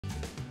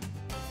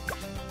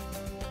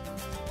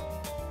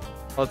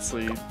Let's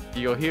see.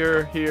 You go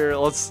here, here.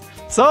 Let's.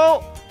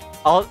 So,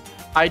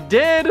 I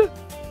did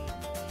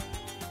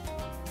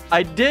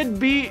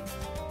beat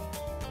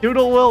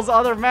DoodleWill's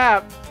other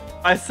map.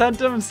 I sent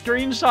him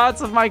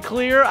screenshots of my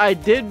clear. I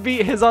did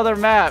beat his other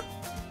map.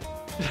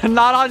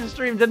 Not on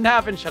stream. Didn't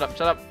happen. Shut up.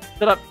 Shut up.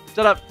 Shut up.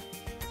 Shut up.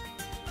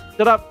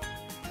 Shut up.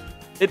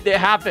 It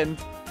happened.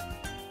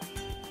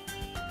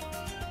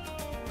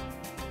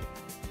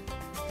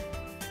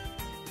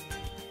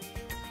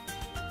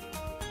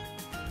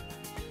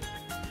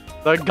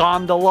 The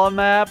gondola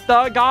map.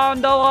 The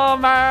gondola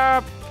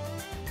map.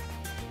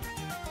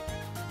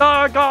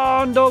 The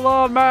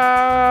gondola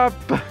map.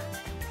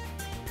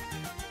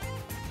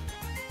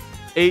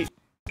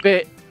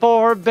 8-bit,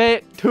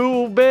 4-bit,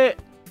 2-bit.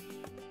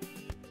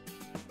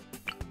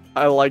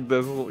 I like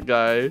this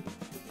guy.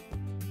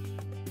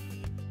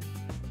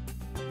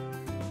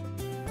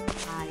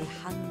 I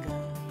hunger.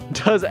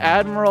 Does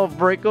Admiral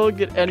Brickle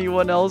get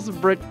anyone else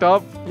bricked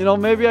up? You know,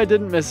 maybe I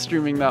didn't miss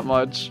streaming that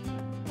much.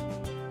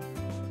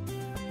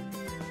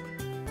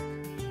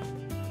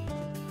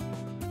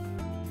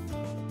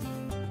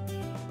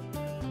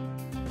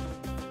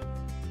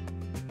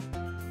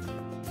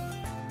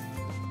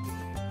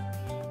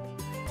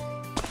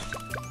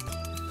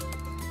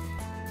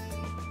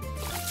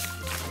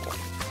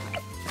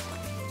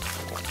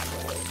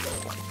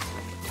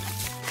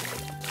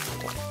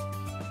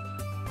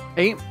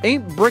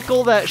 Ain't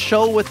Brickle that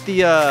show with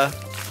the,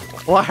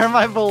 why are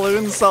my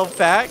balloons so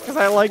fat? Because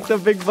I like the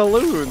big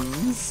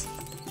balloons.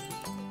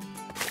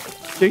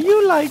 Do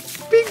you like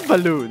big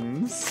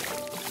balloons?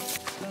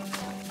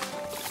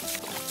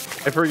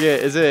 I forget,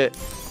 is it...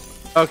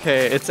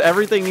 Okay, it's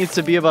everything needs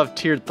to be above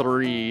tier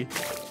 3.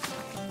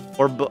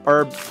 Or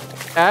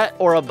at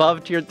or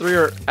above tier 3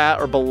 or at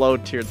or below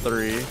tier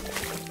 3.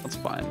 That's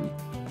fine.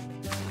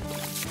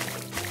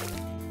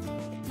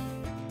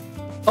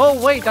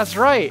 Oh, wait, that's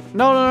right.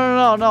 No.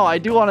 I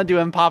do want to do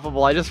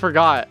Impoppable. I just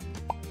forgot.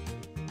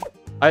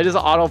 I just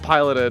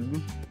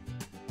autopiloted.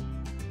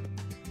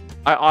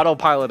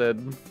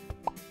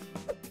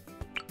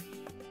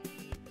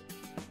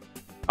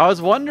 I was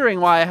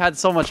wondering why I had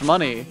so much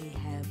money.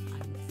 I have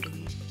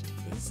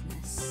unfinished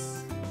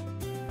business.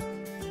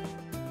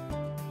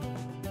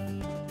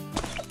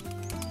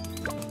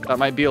 That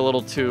might be a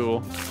little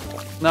too...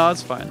 No,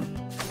 it's fine.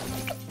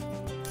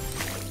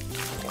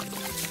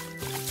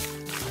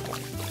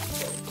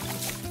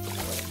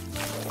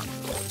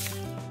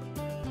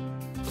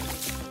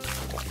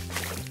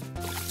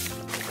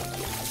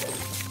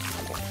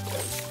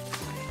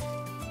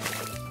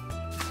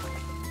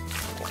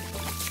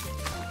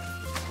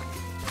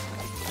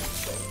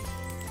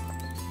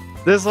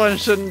 This one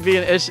shouldn't be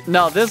an issue.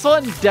 No, this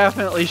one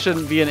definitely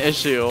shouldn't be an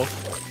issue.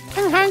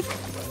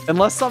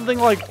 Unless something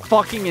like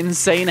fucking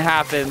insane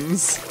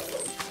happens.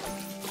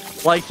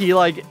 Like he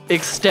like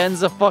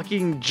extends a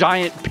fucking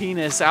giant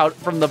penis out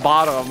from the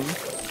bottom.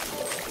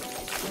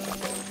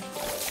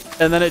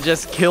 And then it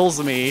just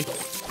kills me.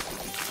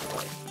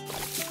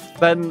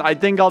 Then I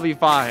think I'll be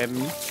fine.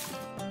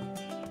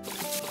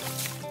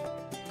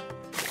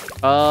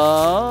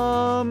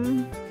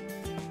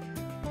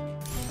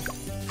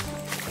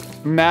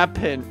 Map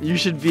hint. You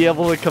should be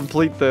able to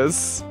complete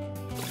this.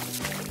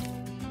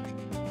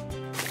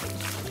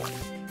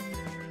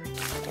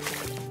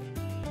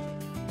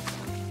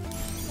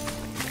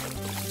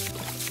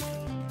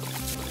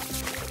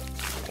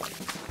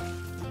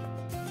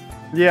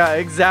 Yeah,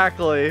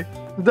 exactly.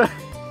 The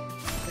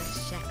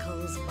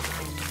shackles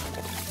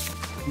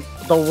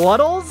bind. The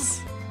Waddles?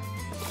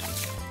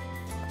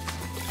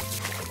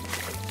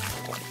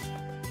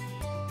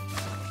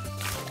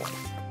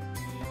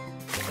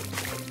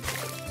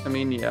 I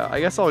mean, yeah, I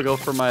guess I'll go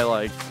for my,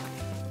 like,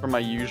 for my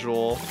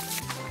usual.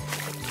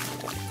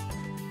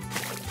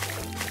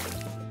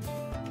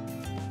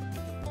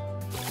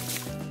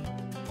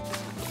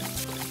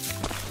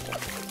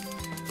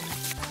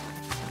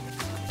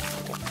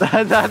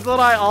 That's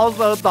what I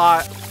also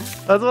thought.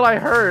 That's what I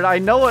heard. I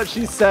know what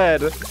she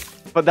said,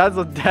 but that's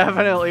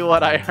definitely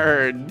what I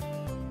heard.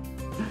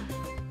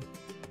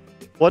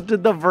 What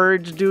did the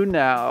Verge do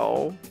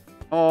now?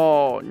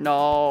 Oh,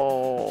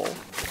 no.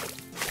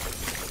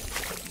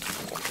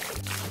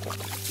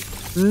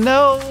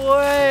 No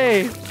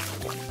way!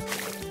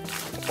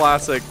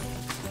 Classic.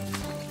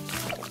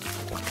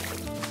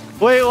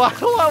 Wait,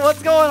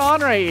 what's going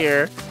on right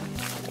here?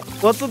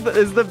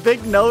 Is the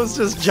big nose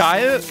just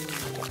giant?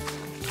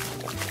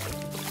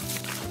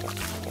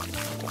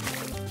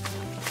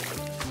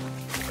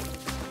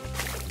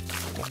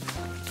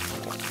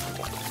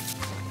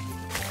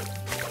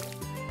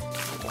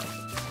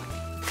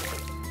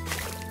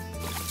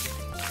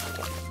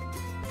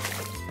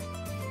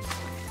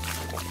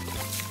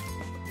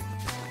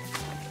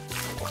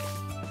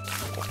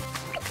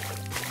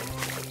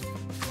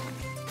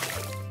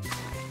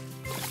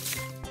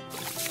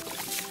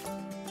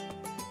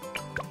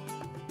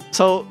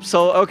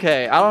 So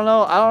okay, I don't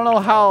know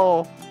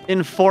how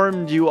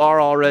informed you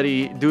are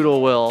already,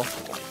 DoodleWill,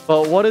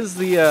 but what is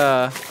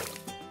the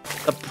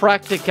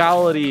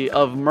practicality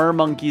of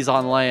mermonkeys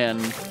on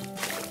land?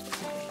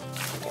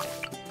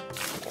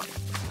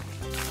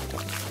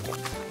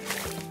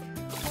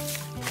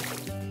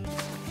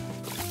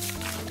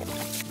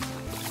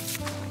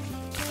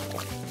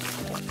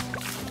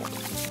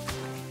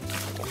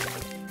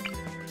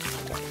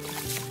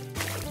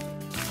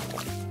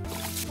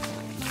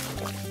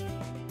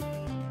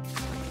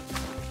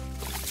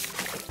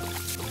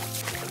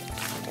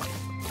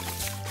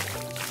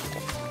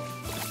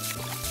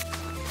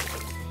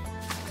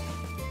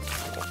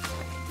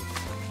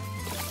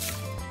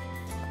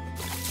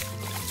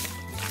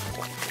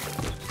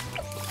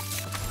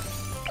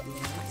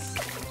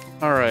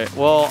 Alright,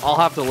 well, I'll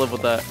have to live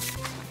with that.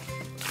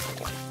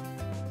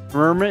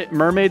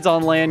 Mermaids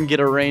on land get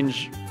a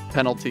range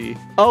penalty.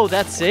 Oh,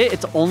 that's it?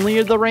 It's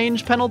only the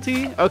range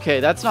penalty? Okay,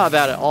 that's not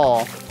bad at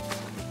all.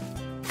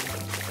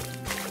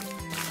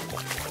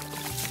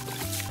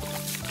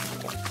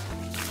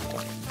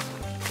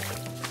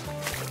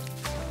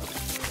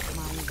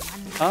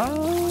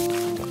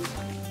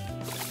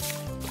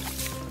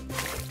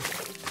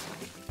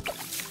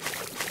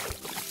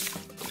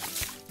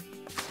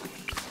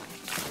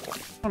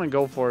 I'm gonna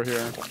go for it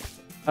here.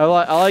 I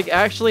like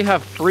actually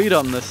have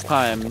freedom this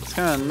time. It's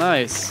kind of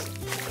nice.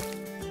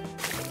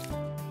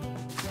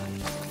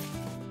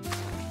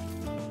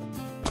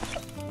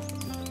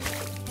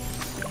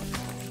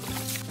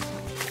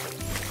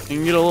 You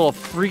can get a little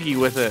freaky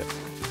with it.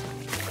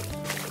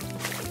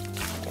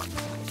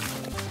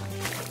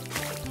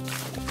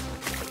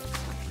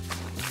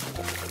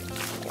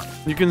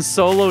 You can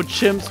solo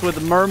chimps with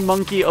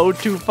Mermonkey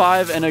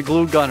 025 and a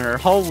glue gunner.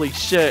 Holy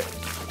shit.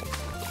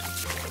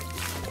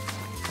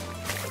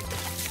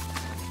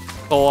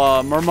 So,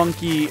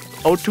 Mermonkey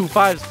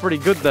 025 is pretty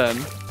good then.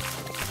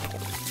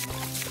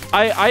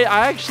 I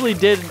actually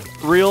did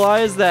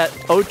realize that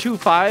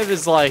 025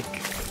 is like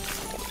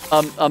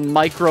a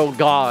micro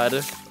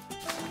god.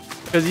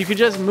 Because you could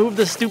just move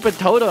the stupid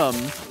totem.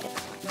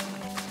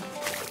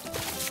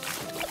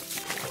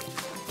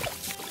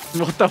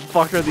 What the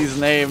fuck are these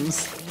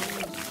names?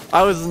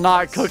 I was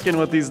not cooking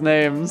with these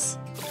names.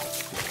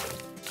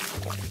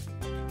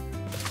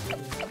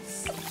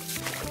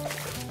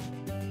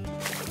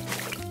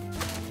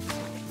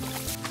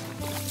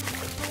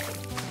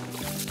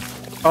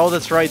 Oh,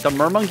 that's right. The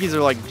mermonkeys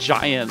are like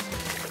giant.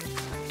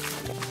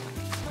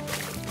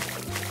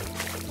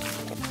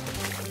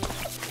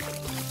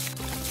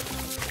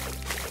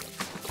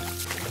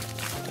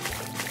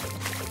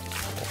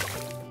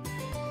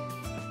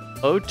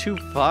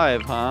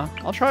 .025, huh?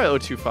 I'll try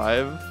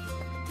 .025.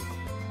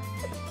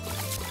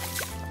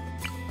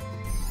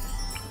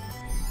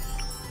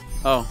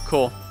 Oh,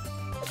 cool.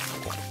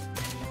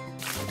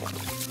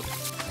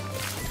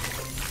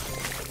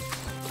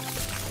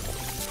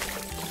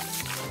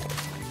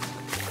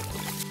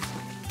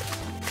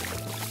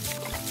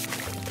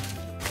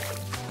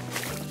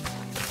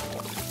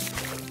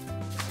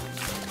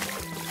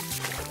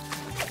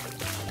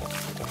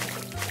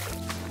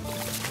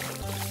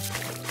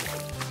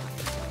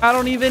 I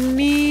don't even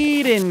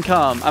need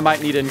income. I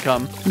might need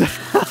income.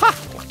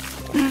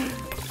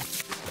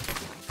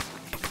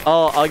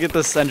 I'll get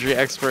the Sentry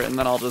Expert and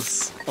then I'll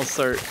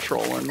start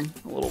trolling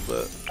a little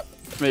bit.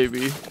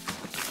 Maybe.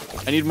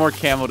 I need more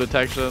camo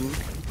detection.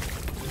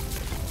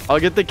 I'll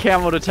get the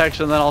camo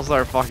detection, then I'll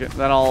start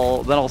then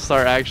I'll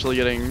start actually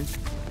getting.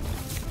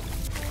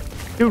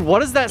 Dude,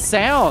 what is that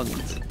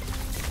sound?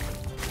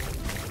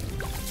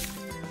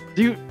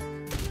 Dude,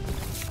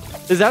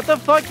 is that the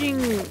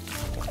fucking?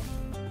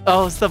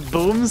 Oh, it's the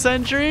boom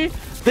sentry?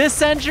 This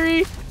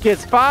sentry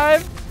gets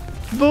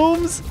 5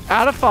 booms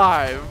out of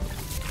 5.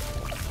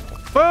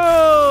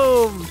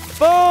 Boom!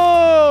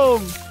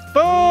 Boom!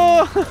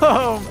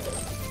 Boom!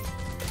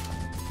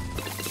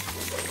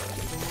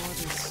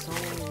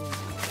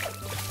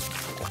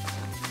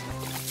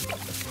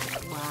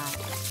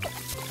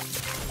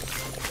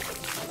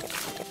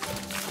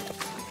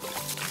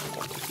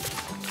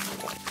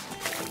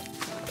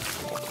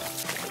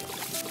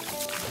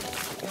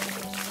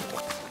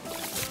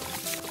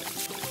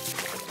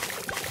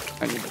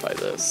 I need to buy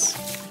this.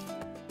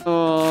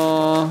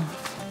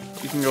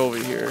 You can go over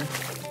here.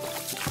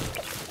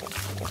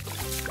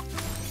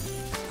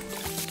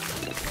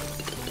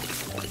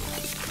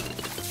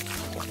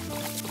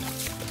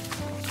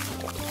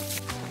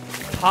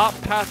 Top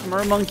Path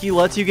Mermonkey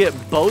lets you get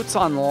boats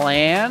on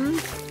land?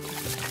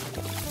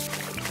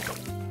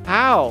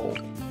 How?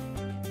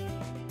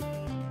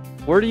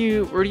 Where do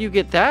you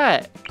get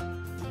that?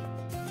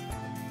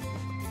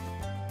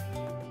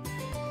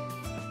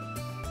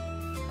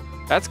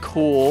 That's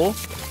cool.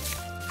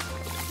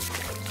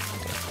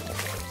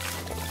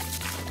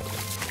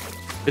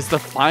 It's the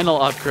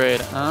final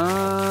upgrade.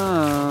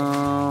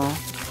 Oh,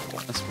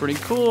 that's pretty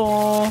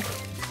cool.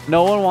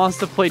 No one wants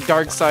to play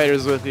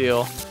Darksiders with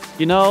you.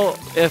 You know,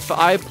 if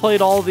I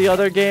played all the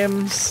other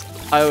games,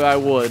 I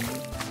would.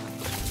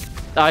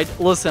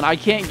 Listen, I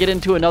can't get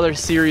into another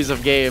series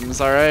of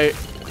games, all right?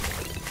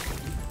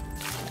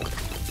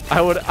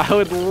 I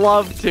would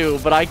love to,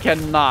 but I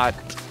cannot.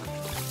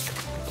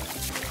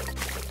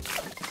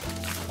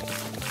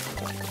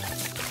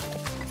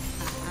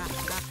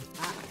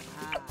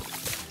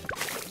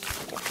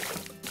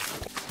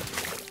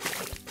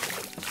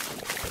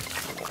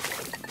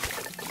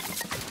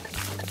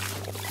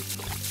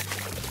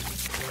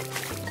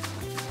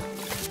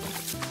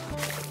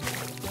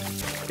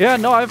 Yeah,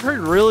 no, I've heard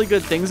really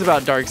good things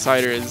about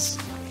Darksiders.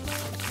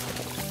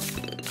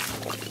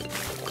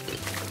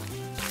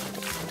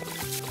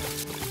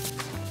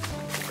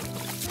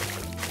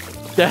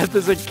 Death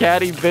is a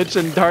catty bitch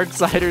in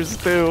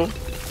Darksiders too.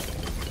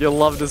 You'll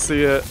love to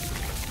see it.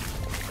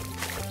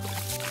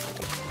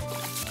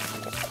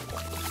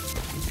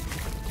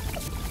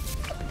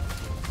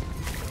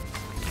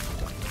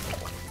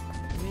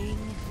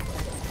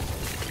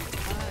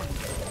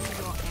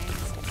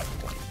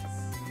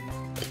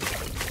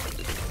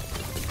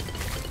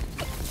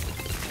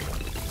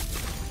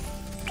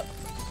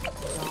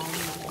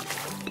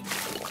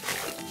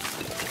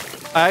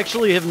 I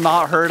actually have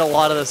not heard a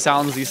lot of the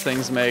sounds these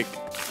things make.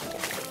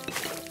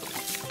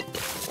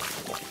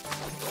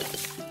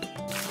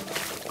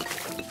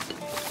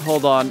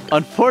 Hold on.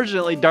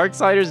 Unfortunately,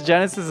 Darksiders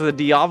Genesis is a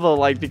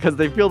Diablo-like because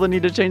they feel the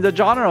need to change the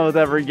genre with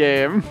every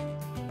game.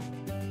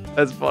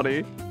 That's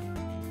funny.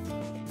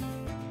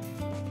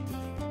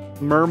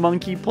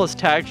 Mermonkey plus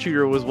Tag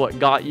Shooter was what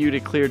got you to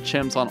clear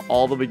chimps on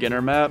all the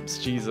beginner maps?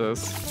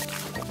 Jesus.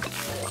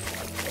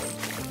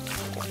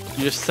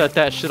 You just set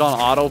that shit on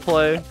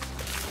autoplay?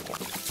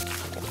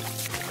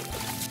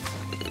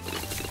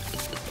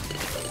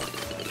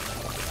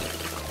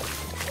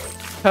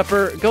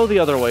 Pepper, go the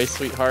other way,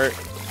 sweetheart.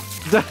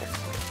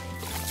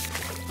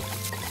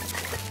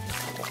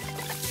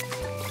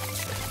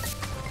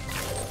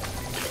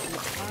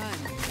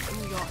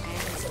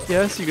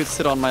 Yes, you could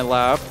sit on my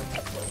lap.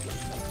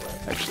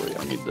 Actually,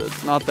 I need to...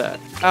 Not that.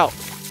 Ow.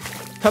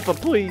 Peppa,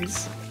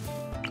 please.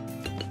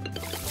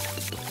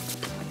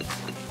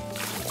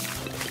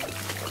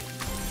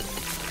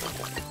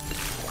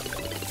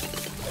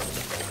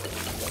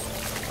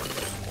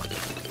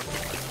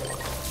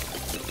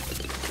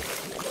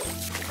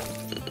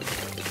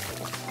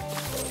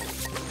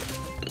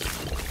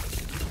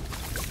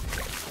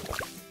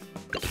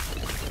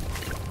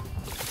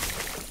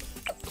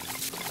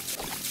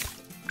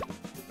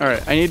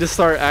 Alright, I need to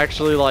start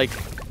actually, like,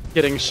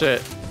 getting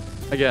shit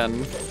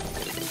again.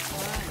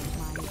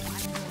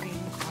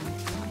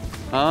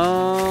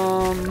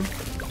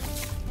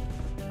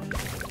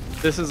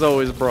 This is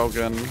always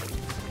broken.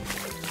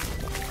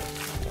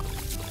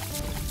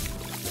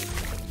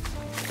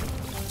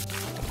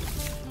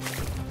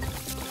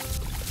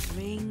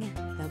 Ring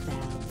the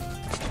bell.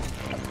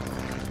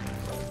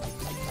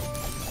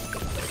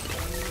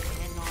 You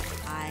cannot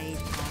hide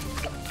from me.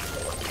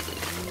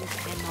 You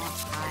cannot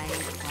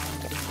hide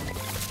from me.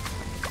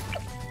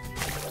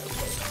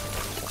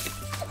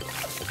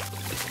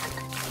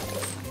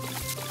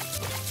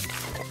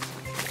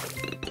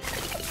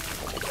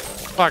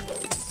 Fuck. Return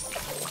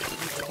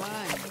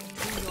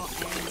to your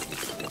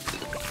ancestors.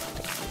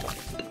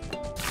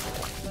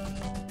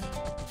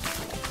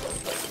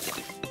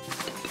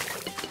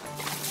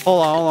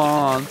 Hold on, hold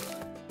on.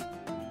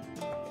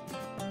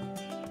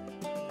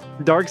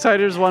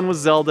 Darksiders 1 was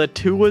Zelda,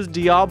 2 was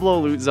Diablo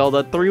Loot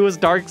Zelda, 3 was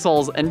Dark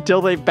Souls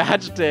until they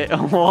patched it.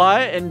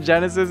 What? And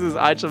Genesis is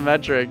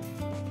isometric.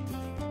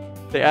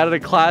 They added a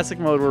classic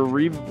mode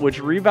which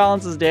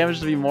rebalances damage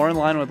to be more in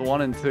line with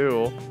 1 and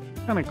 2.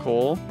 Kinda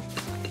cool.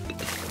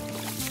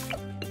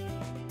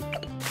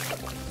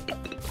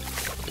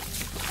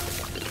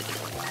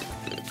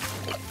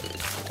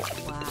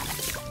 Wow.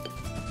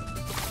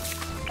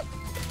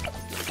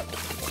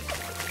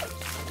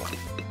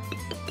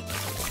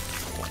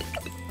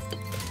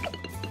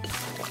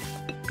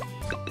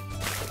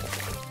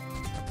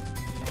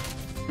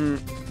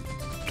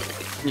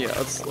 Yeah,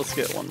 let's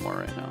get one more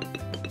right now.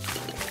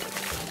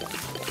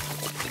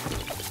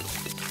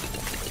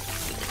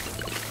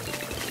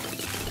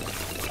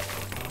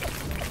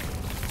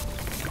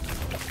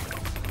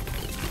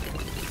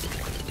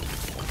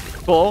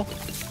 Cool.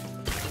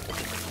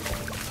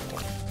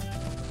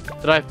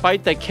 Did I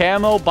fight the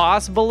camo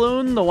boss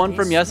balloon, the one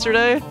from This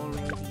yesterday? one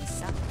already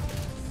suffered.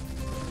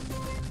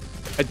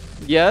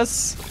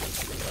 Yes.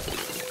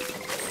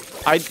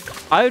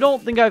 I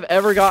don't think I've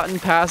ever gotten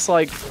past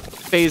like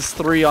phase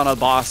 3 on a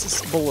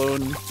boss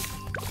balloon. Return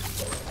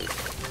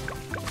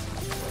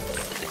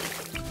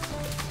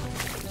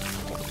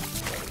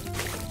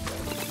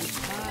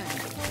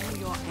to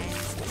your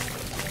ancestors.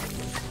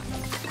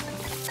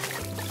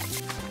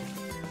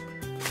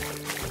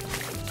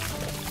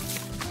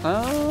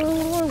 What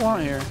do I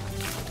want here?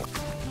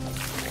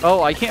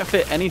 Oh, I can't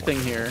fit anything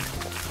here.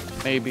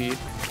 Maybe.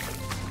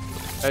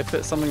 Can I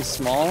fit something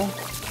small?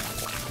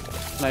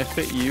 Can I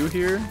fit you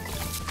here?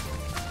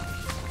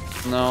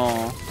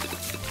 No.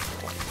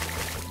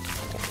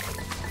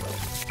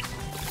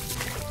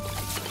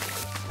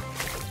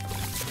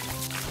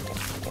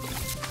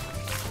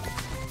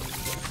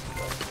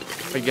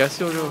 I guess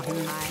you'll go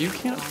here. You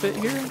can't fit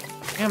here?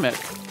 Damn it.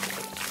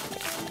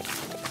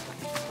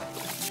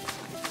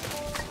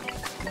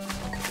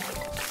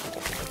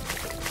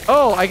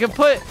 Oh, I can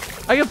put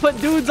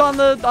dudes on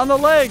the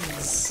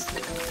legs.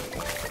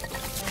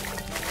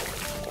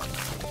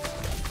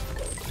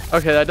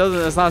 Okay,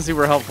 that's not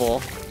super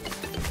helpful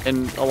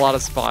in a lot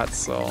of spots,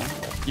 so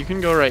you can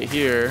go right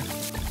here.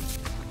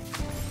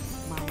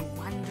 My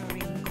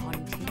wandering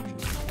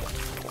continues.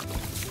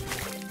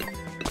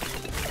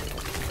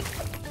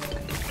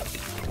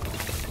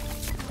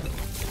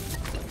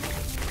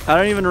 I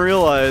don't even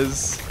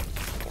realize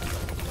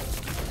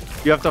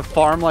you have to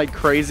farm like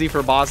crazy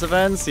for boss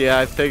events. Yeah,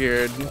 I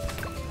figured.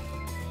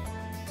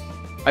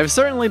 I've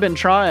certainly been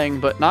trying,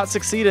 but not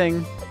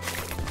succeeding.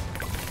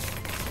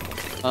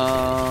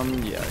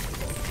 Yeah.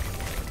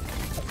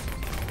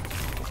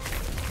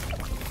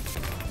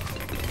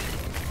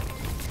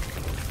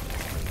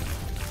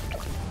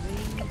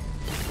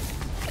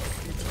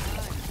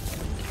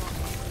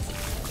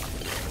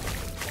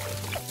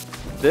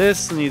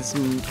 This needs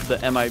the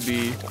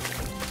MIB.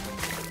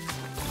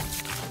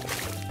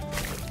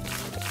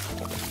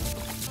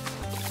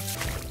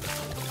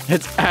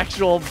 It's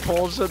actual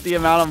bullshit the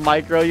amount of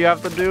micro you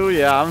have to do.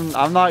 Yeah,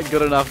 I'm not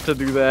good enough to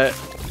do that.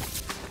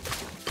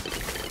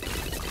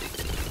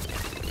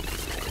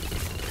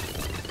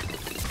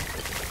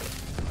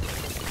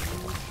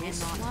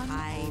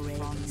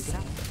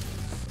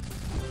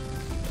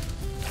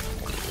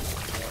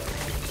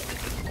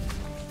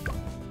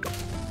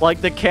 Like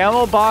the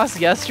camo boss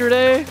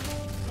yesterday,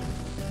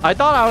 I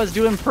thought I was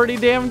doing pretty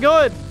damn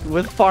good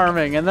with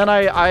farming, and then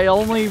I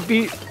only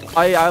beat,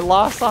 I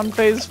lost on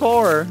phase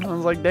 4. I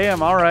was like,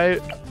 damn, all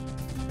right.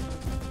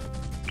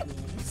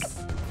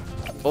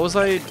 What was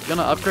I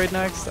gonna upgrade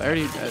next? I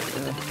already,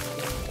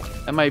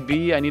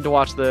 MIB, I need to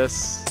watch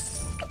this.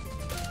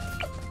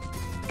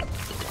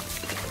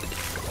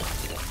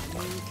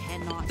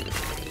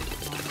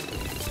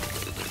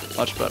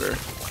 Much better.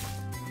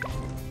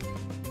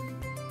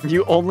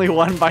 You only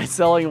won by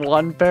selling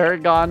one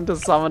Paragon to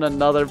summon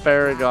another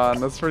Paragon.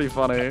 That's pretty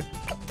funny.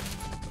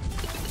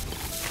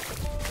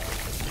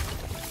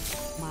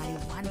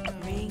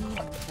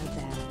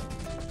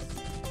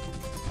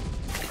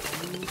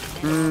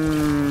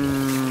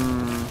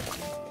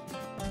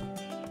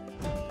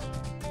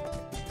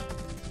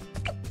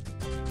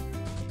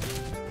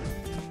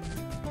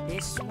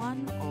 This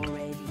one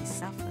already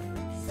suffers.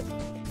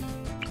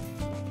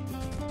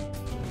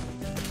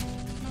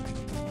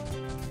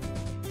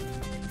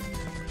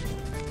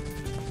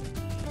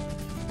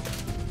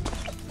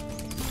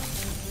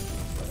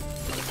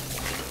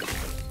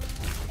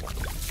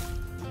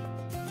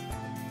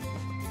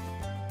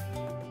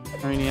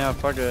 I mean, yeah,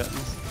 fuck it.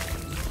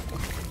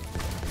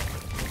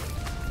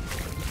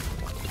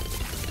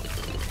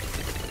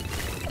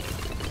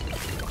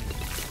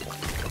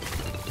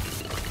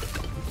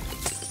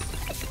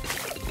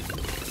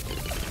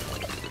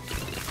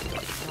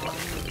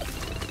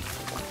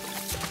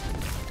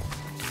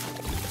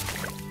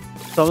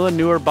 Some of the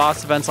newer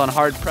boss events on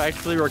hard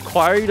practically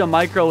require you to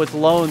micro with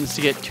loans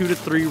to get 2 to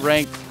 3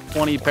 rank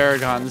 20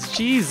 Paragons.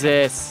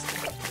 Jesus.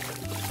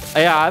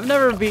 Yeah, I've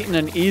never beaten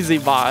an easy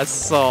boss,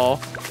 so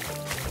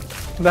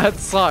that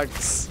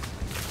sucks.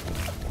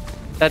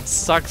 That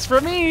sucks for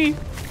me.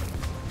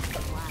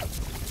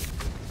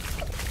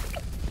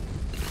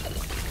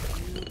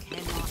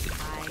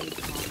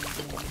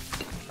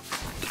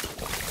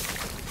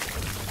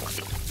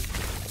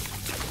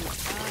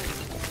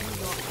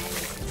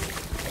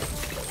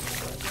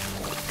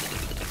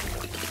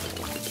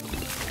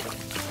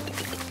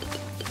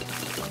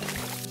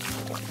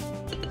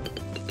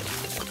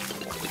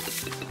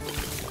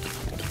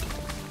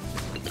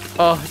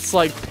 Oh, it's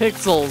like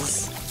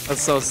pixels.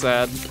 That's so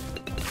sad.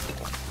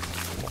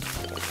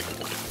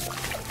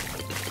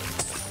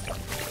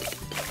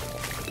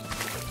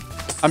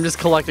 I'm just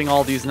collecting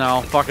all these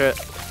now. Fuck it.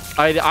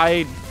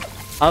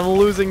 I'm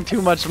losing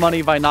too much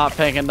money by not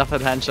paying enough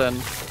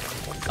attention.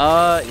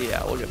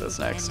 Yeah, we'll get this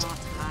next.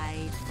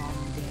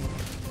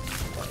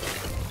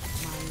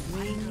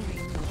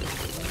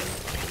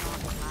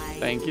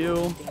 Thank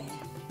you.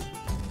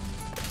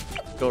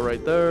 Go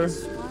right there.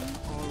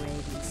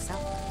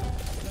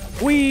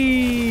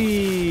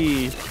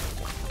 Whee!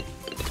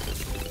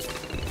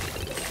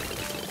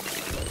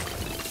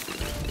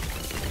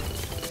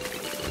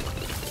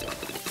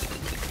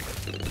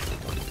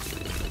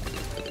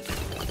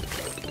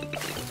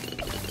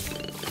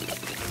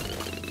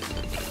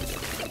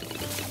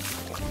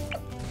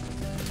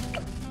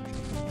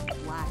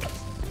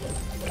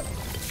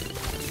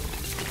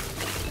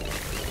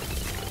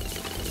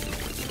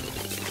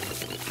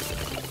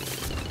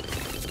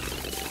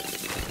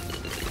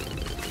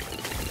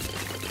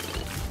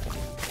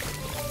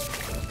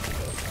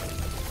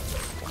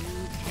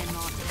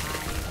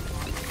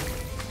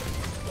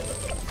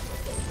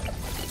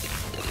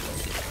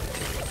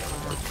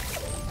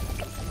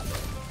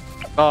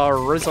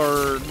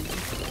 Wizard.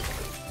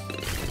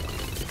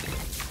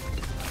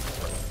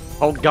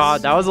 Oh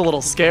god, that was a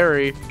little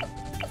scary.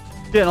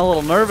 Getting a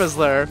little nervous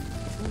there.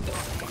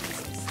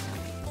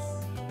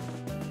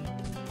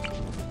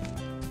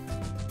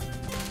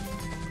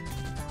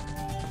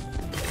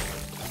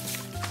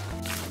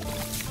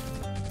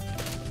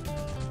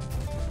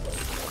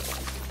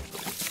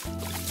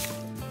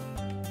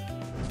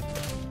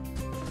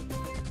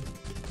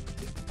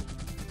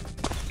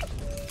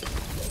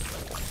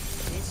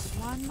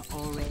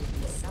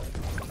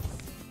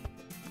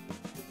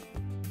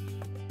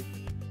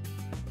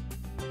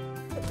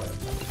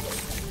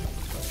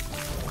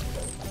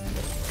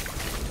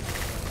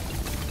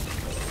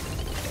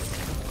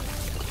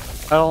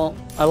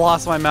 I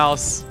lost my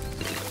mouse.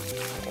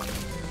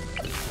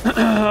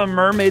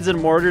 Mermaids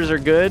and mortars are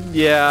good.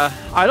 Yeah,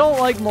 I don't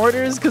like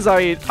mortars because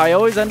I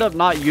always end up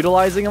not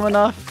utilizing them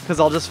enough because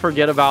I'll just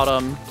forget about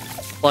them,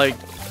 like,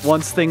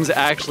 once things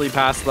actually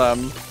pass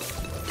them.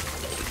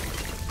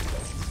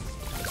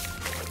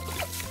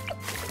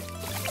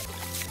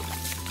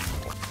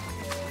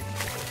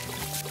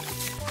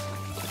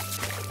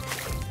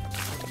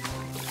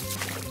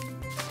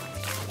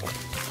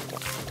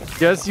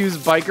 Just use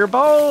Biker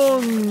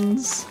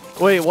Bones!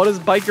 Wait, what does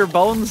Biker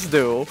Bones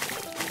do?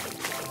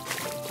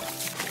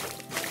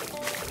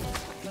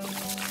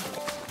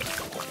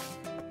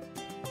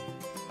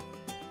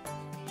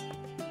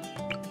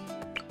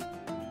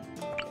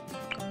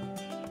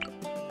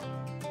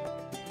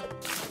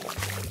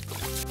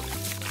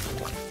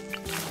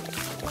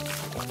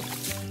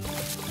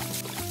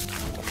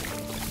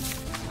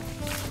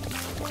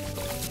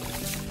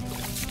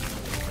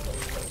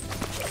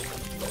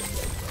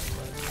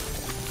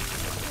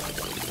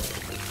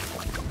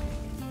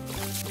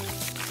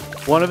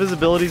 One of his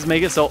abilities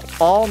make it so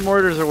all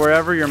mortars are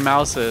wherever your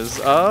mouse is.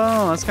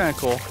 Oh, that's kind of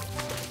cool.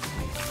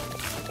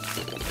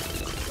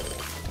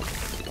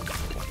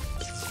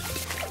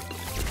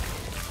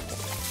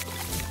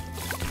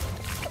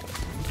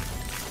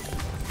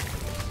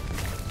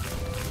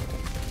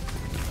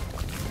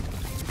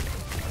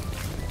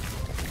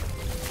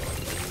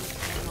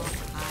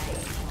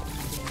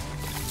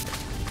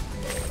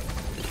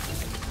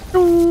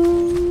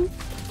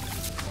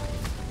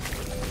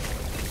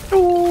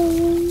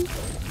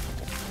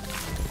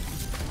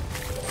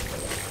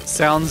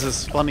 Sounds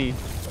is funny.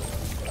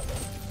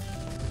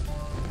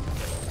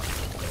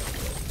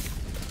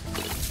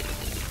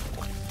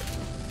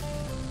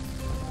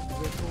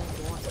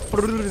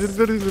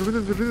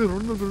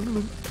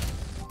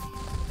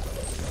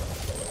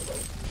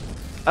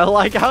 I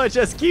like how it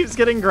just keeps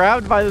getting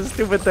grabbed by this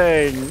stupid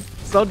thing.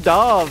 So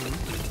dumb.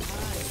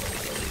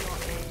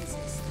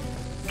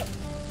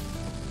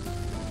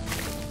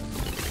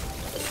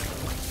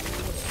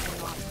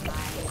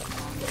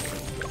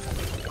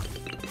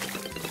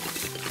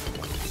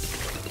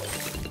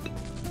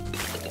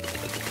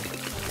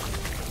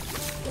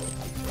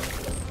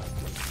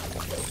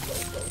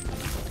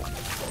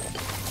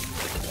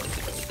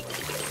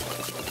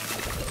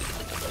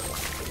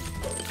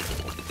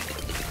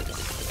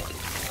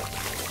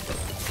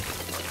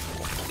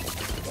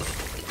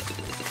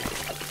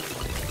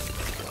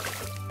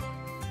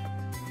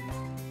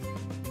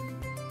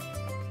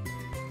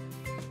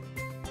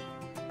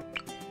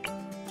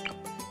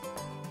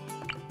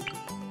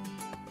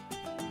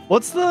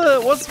 What's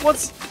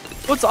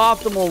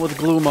optimal with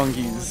glue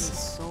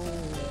monkeys?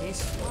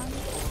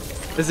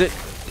 Is it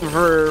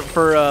for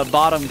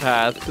bottom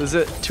path? Is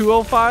it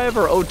 205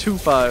 or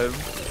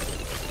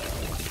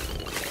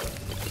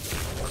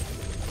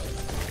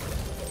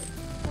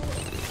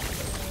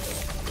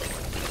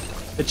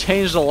 025? It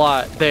changed a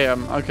lot.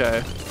 Damn.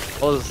 Okay.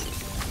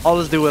 I'll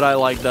just do what I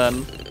like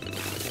then.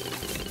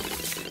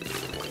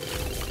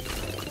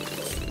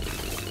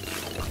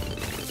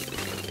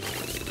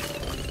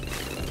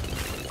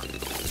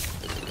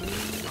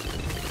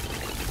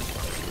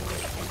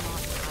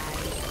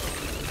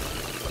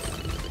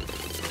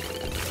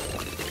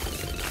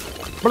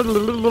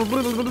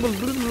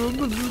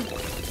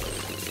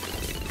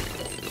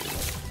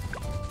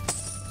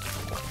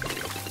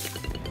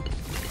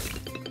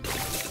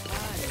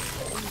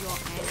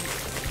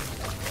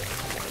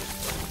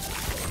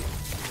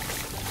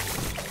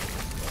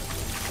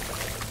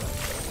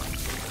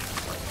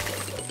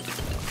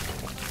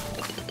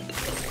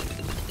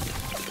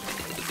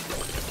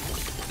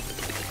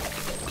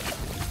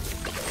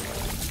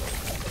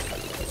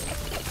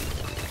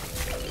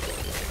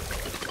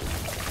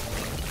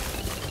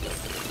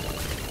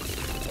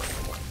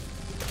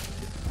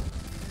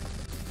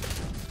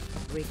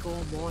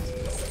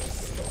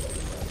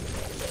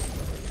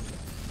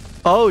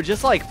 Oh,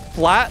 just like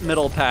flat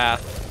middle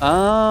path.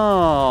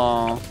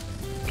 Oh,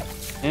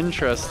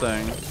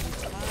 interesting.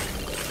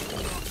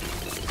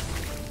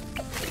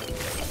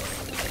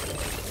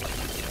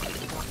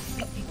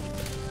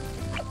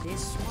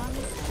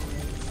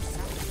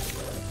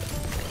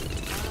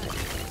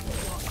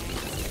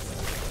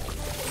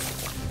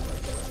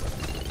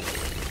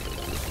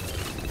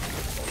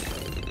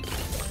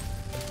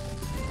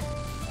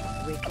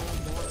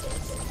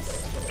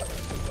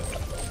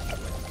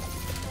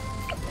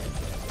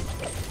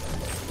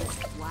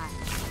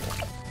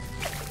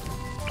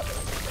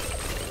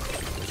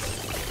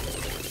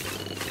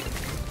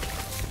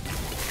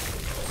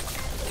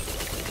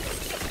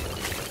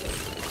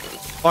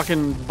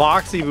 Fucking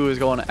Boxy Boo is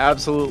going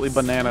absolutely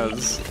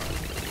bananas.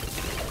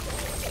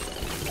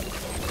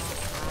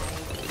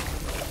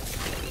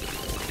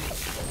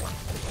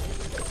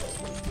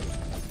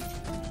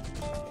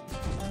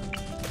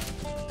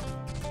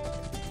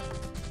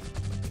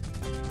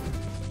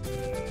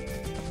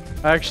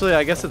 Actually,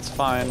 I guess it's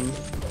fine.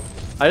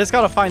 I just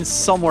gotta find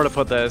somewhere to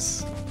put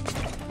this.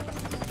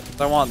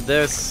 I want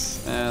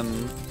this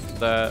and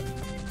that.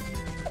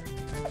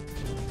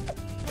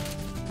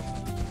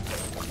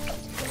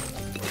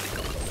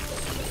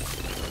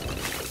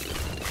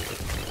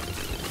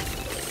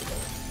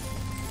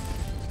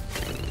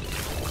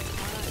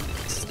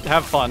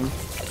 Have fun.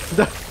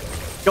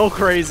 Go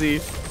crazy.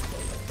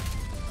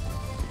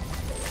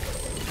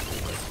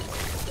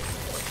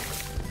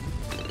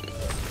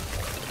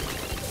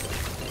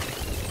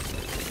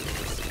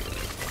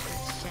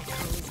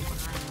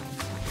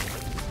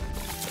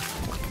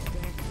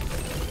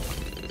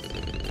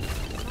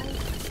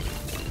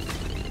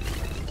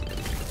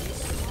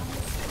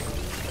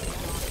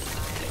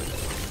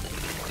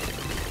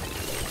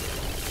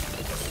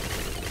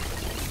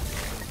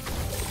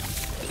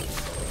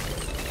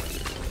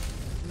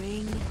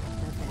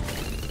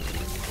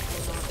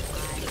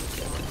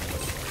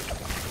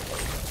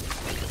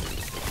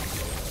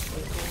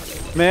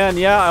 Man,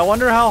 yeah, I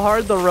wonder how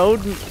hard the road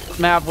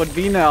map would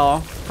be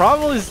now.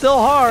 Probably still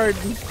hard.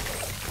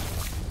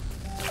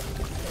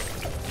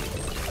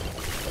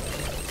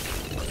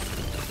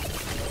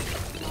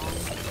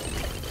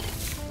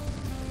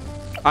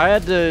 I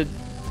had to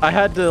I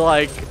had to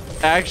like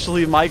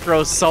actually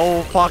micro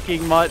so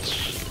fucking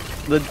much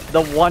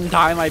the one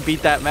time I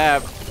beat that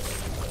map.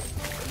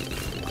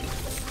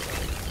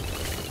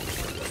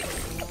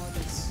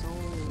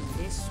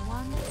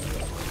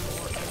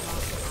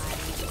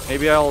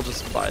 Maybe I'll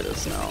just buy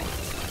this now.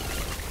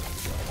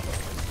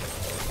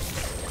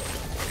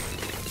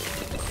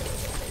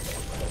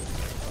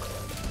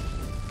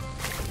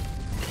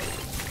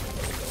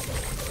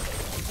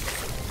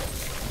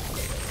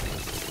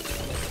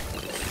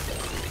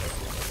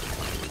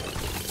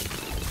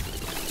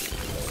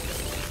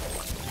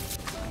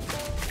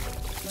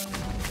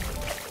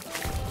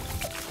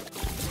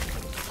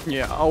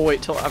 Yeah, I'll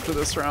wait till after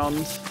this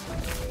round.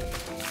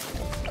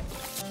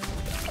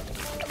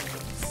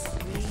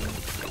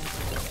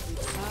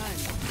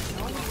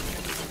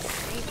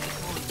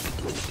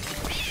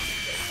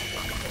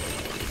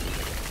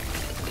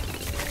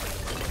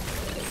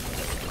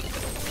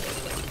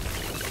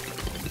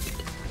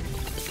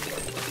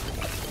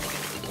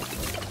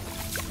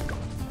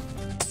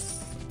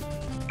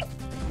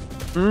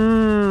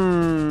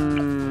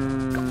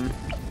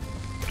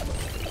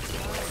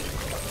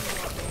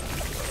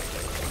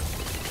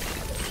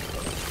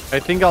 I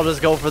think I'll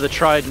just go for the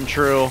tried and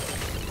true.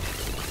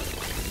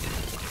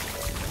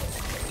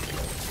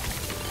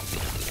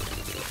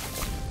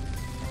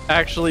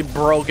 Actually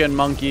broken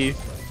monkey.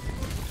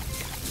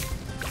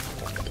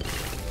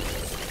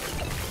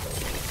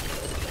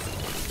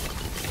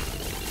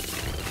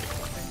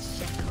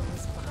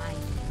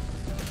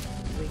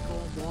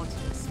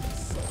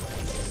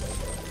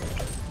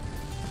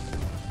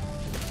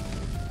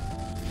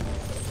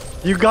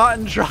 You got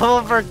in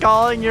trouble for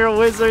calling your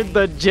wizard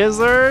the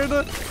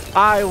Jizzard?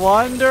 I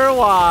wonder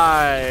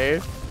why.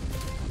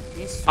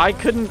 I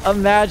couldn't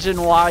imagine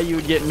why you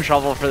would get in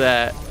trouble for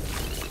that.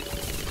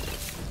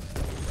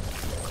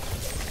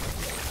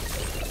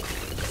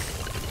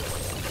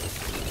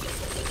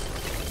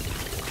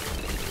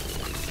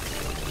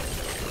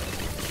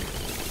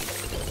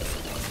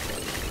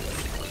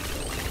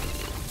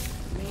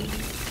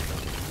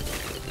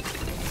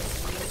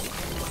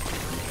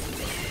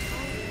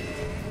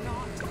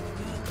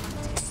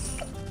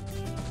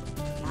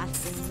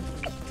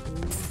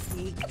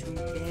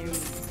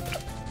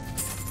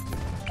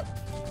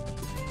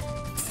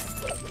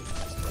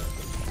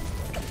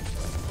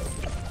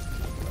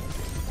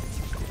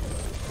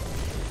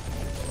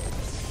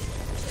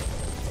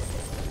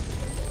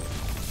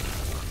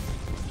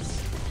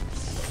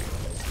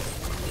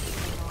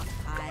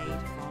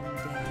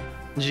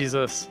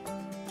 Jesus.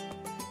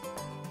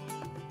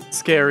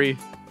 Scary.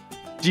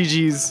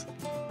 GG's.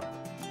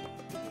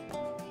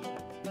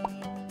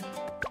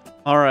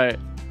 All right.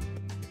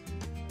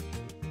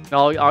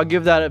 I'll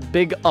give that a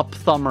big up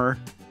thumber.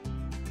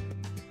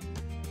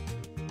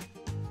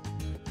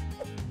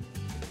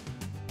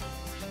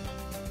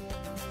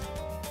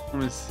 Let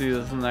me see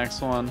this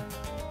next one.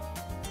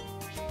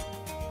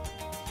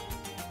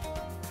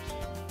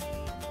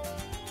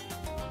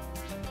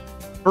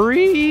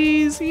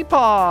 Breezy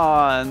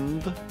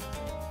Pond.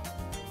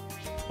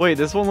 Wait,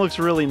 this one looks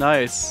really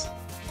nice.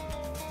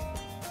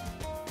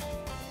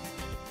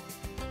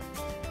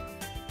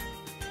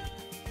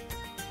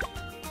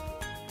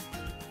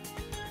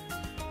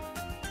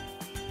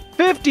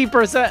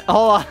 %.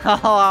 Hold on,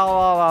 hold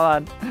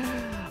on.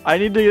 I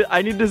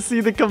need to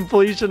see the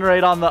completion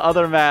rate on the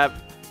other map.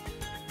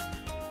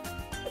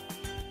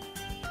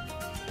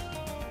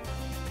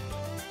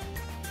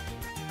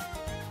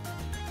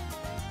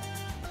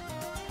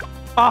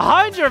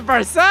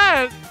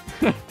 %.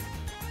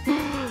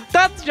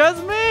 That's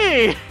just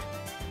me.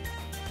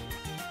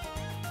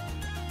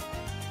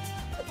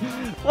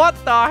 What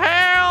the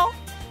hell?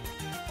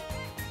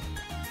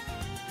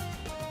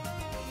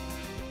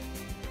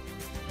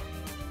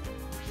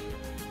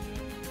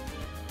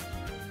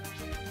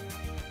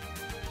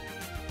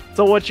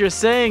 So what you're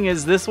saying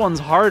is this one's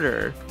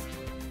harder.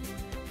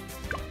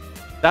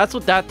 That's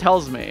what that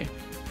tells me.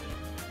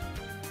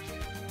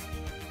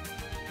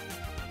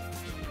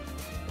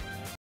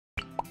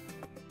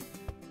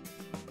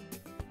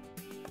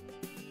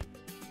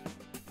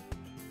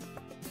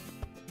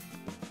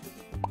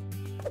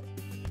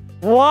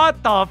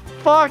 What the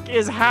fuck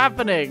is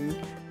happening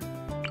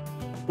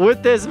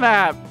with this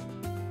map?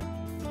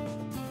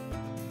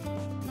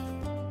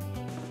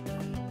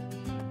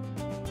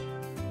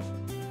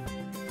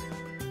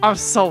 I'm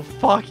so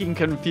fucking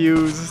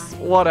confused.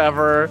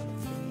 Whatever.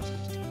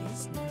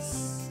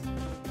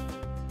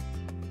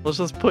 Let's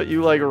just put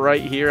you like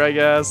right here, I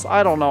guess.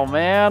 I don't know,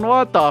 man.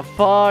 What the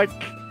fuck?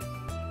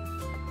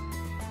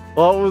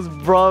 What was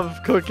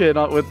bruv cooking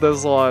with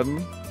this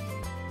one?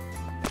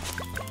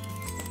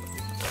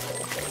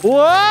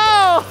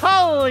 Whoa!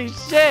 Holy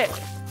shit!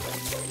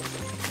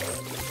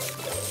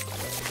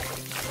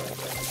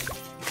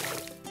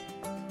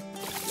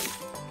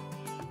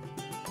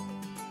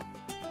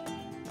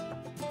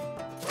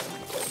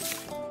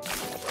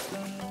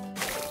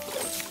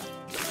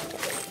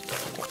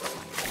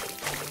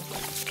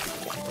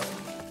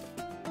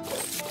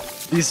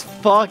 These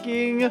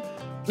fucking...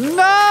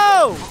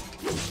 No!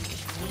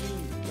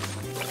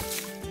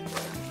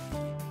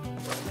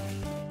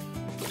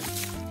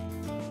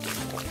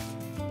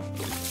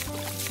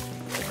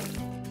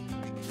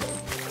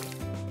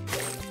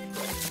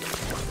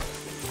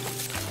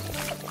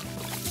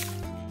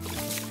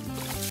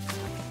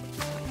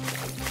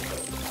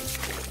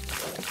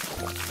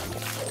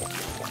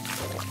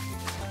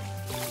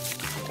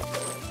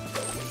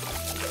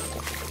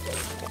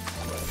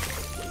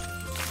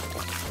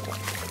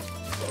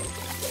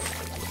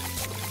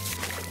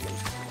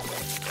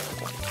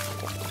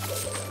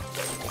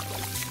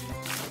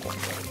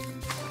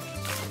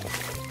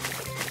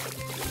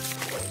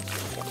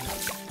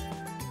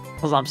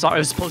 I'm sorry, it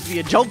was supposed to be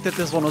a joke that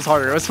this one was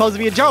harder. It was supposed to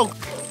be a joke.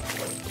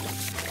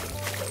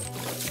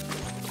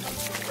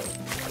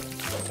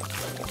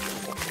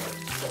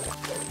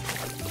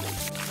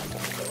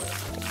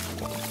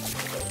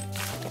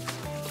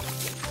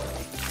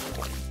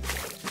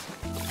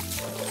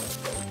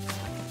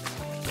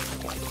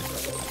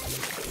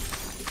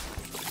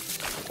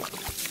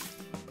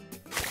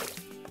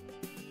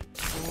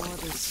 For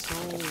the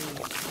soul.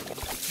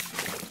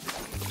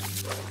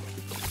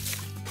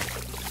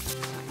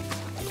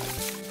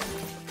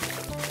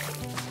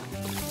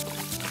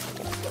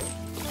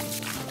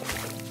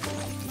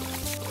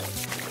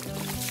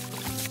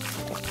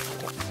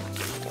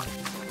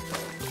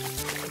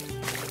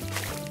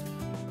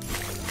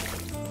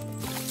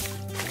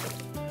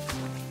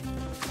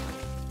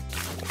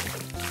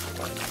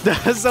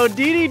 So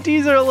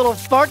DDTs are a little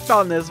fucked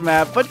on this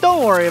map, but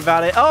don't worry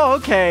about it. Oh,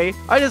 okay.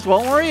 I just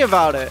won't worry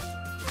about it.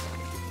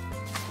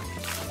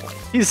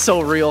 He's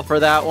so real for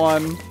that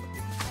one.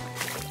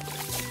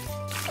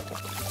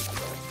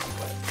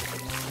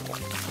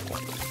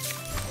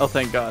 Oh,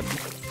 thank God.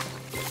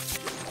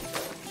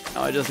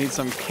 Now I just need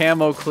some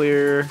camo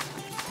clear.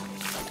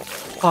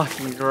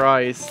 Fucking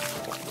Christ.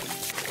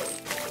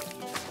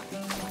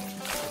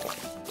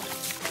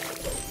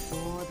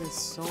 For the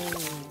soul.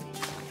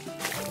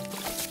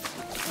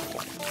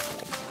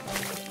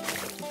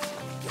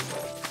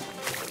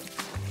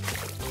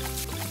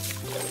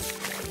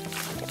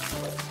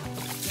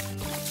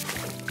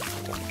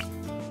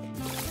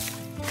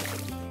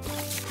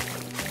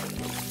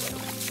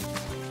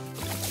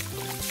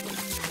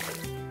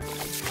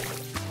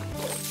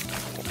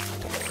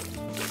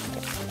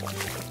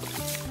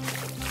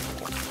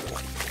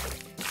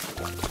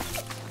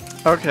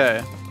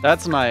 Okay,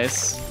 that's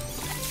nice.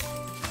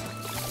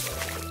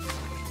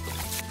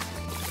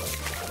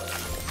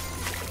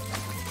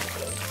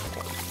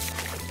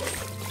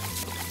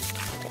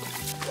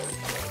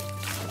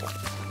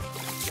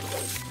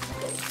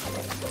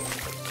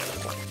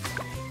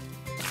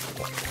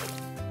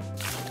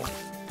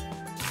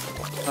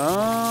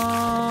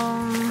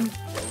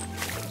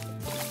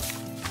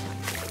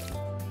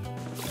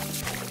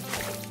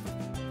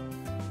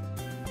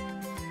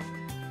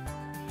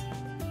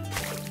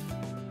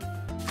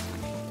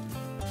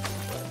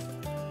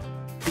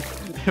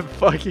 It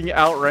fucking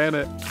outran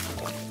it.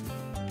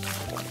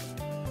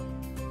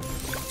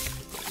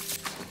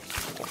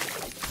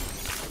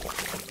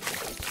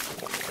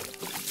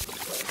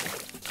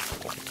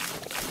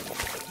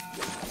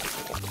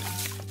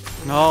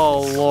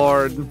 Oh,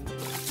 Lord.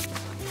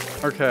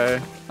 Okay.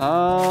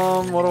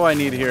 What do I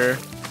need here?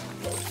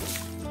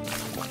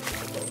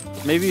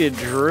 Maybe a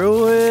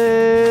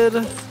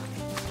druid?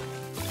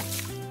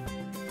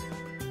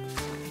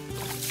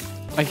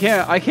 I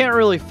can't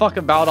really fuck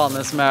about on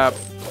this map.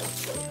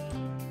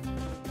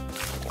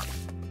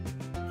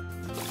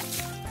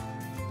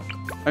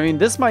 I mean,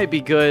 this might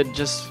be good,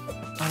 just,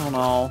 I don't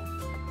know.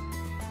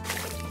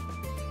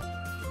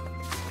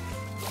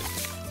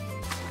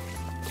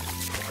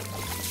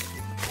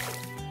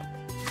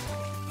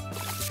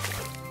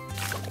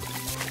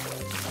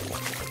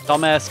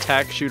 Dumbass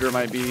tack shooter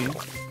might be,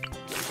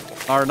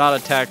 or not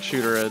a tack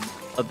shooter,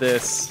 a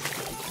this.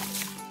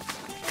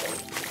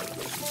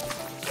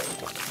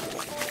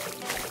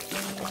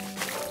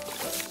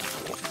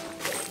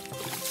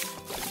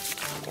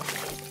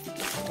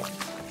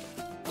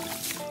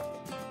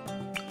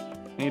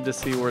 Need to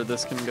see where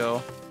this can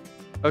go.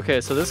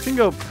 Okay, so this can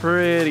go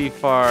pretty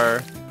far.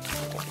 It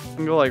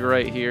can go like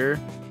right here.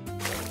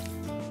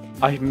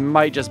 I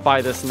might just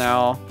buy this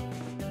now.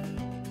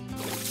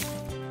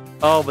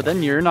 Oh, but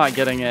then you're not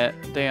getting it.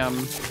 Damn.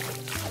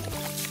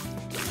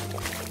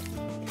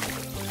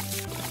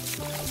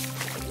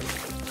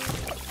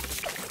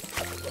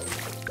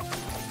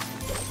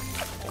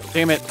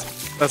 Damn it.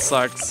 That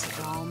sucks.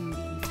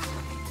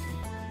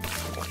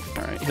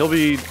 Alright, he'll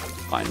be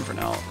fine for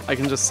now. I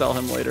can just sell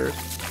him later.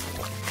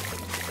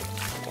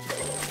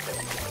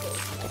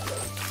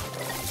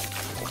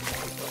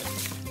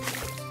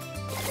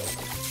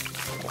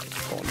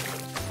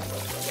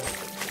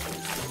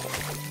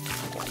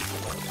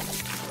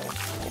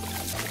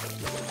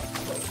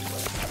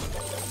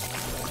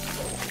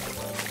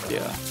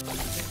 Yeah.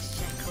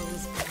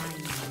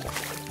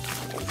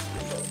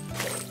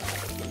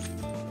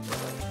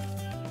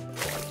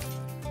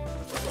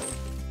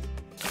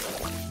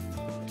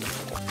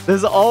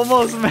 This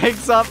almost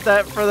makes up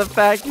that for the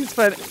fact he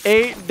spent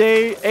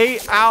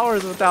 8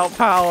 hours without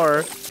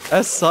power.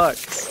 That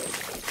sucks.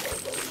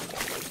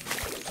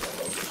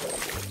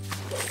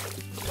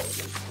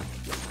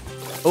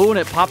 Oh, and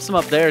it pops him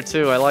up there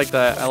too. I like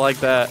that. I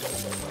like that.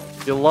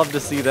 You'll love to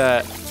see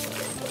that.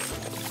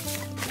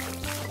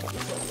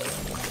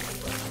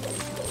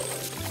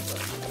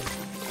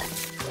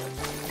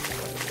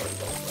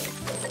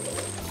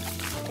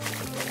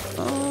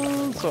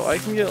 So I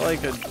can get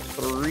like a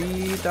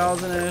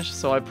 3,000-ish.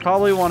 So I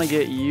probably want to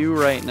get you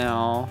right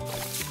now.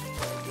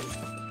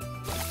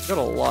 Got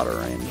a lot of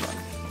range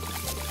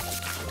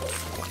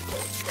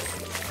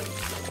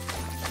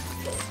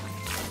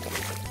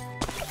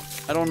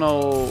on. I don't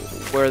know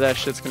where that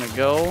shit's gonna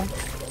go.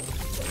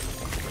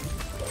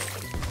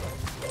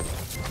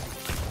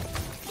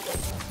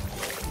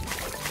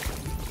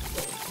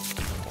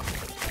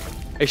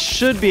 I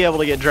should be able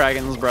to get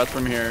Dragon's Breath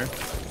from here.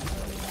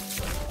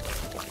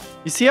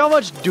 You see how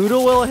much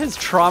DoodleWill has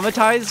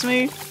traumatized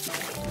me?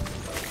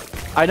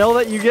 I know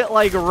that you get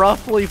like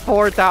roughly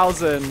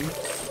 4,000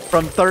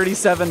 from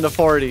 37 to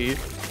 40.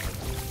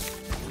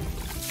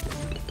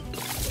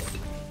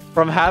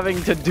 From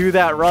having to do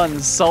that run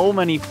so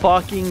many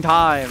fucking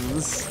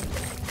times.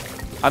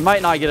 I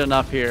might not get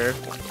enough here.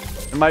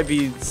 It might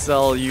be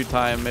sell you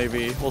time,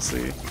 maybe. We'll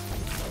see.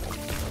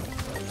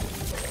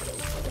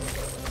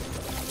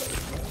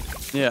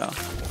 Yeah.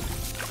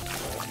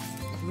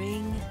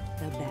 Ring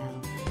the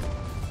bell.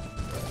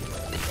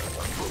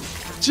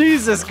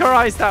 Jesus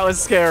Christ, that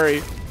was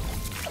scary.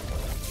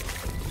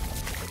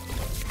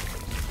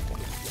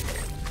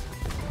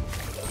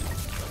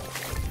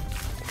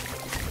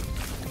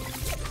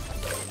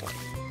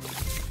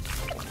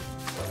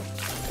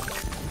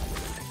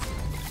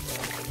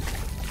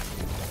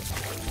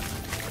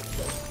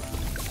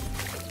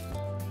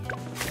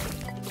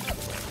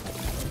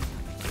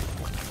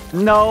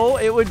 No,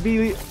 it would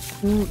be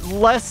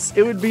less,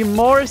 it would be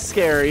more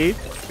scary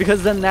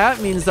because then that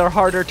means they're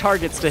harder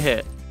targets to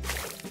hit.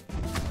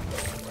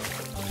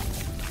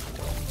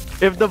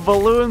 If the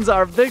balloons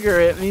are bigger,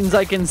 it means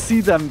I can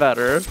see them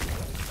better.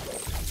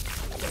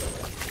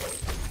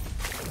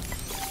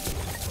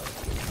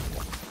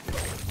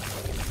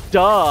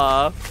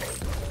 Duh.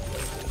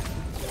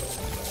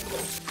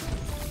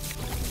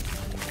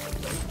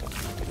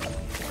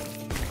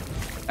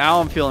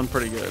 Now I'm feeling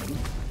pretty good.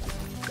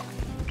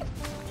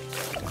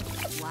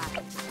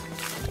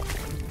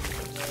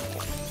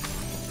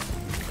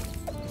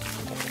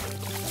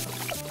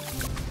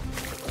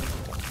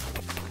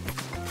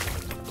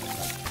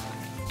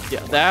 Yeah,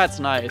 that's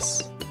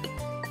nice.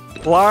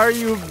 Why are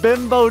you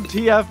bimbo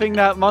TFing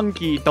that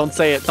monkey? Don't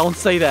say it. Don't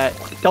say that.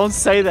 Don't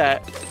say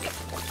that.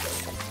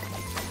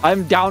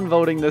 I'm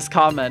downvoting this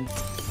comment.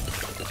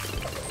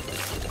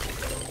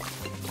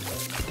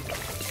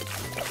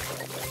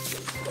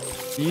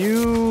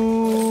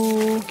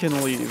 You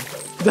can leave.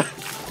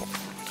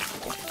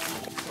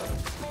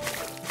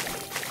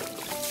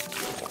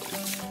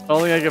 I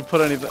don't think I can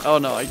put anything. Oh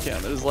no, I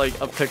can't. There's like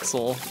a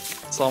pixel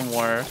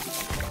somewhere.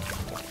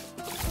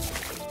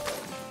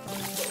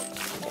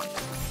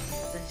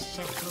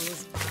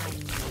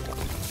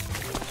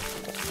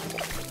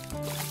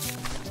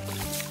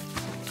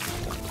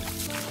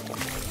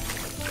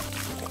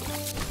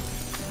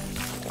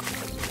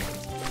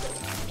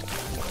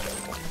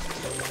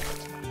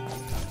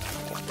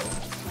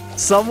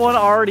 Someone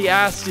already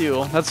asked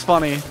you. That's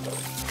funny.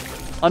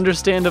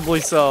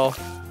 Understandably so.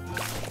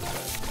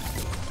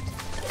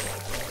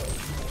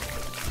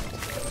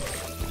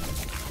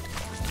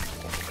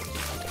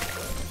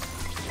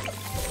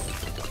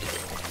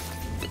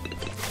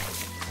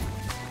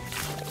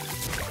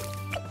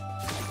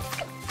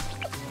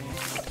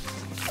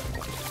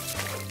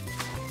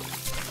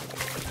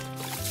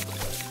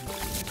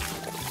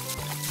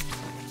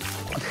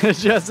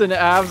 It's just an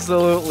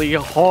absolutely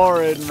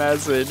horrid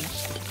message.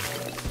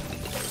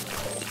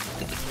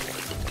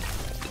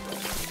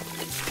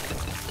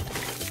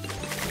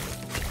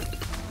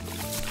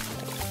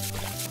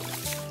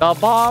 The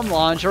bomb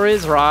launcher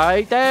is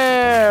right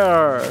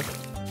there.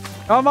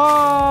 Come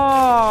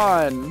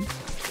on.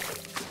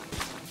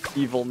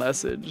 Evil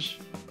message.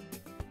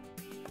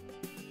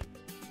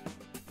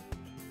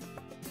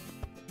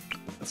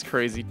 That's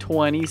crazy.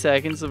 20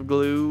 seconds of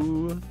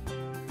glue.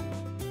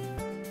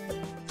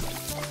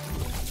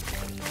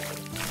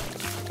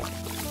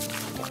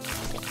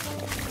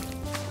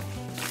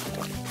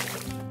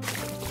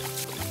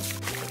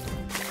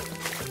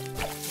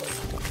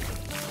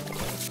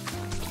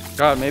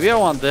 God, maybe I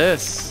want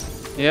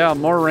this. Yeah,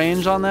 more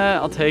range on that.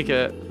 I'll take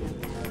it.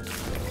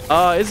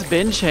 It's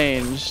been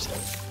changed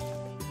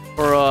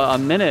for a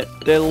minute,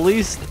 at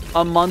least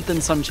a month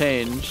and some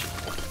change.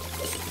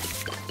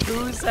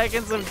 2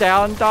 seconds of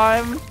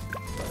downtime.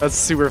 That's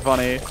super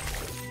funny.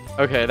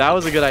 Okay, that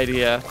was a good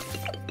idea.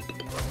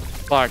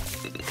 Fuck.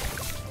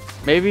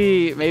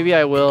 Maybe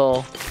I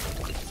will.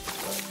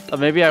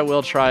 Maybe I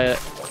will try it.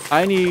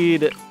 I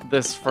need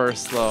this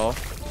first though.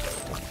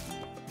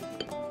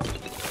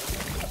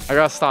 I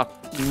gotta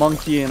stop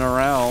monkeying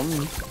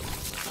around.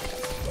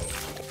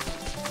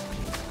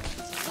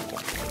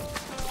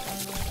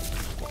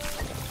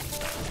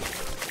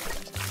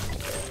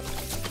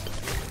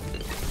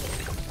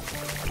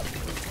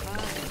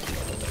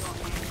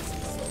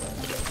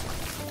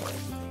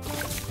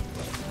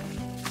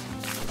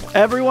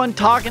 Everyone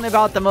talking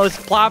about the most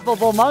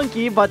ploppable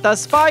monkey, but the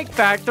spike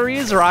factory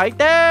is right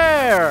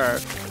there.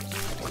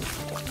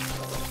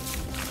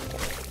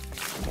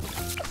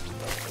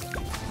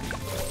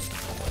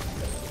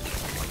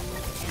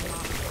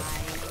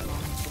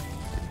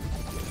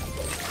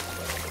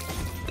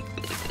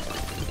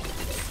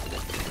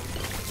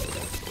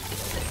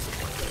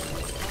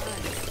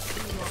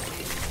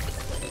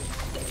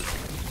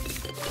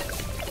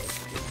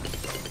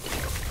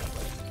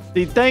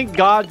 See, thank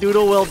God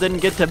DoodleWill didn't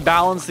get to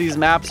balance these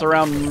maps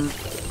around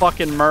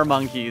fucking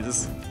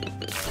mermonkeys.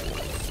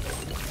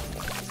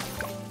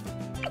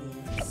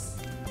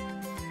 Yes.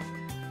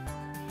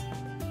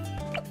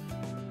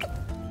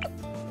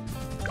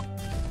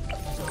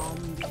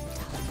 Zombie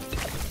time.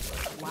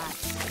 What?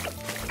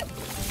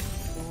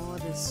 For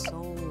the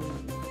soul.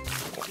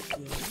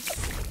 Yes.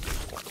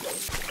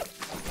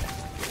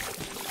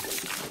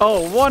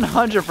 Oh,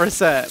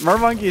 100%.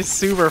 Mermonkey is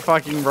super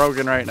fucking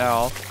broken right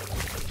now.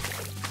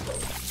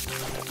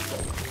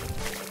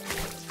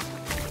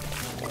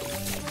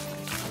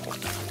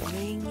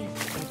 Ring the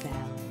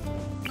bell.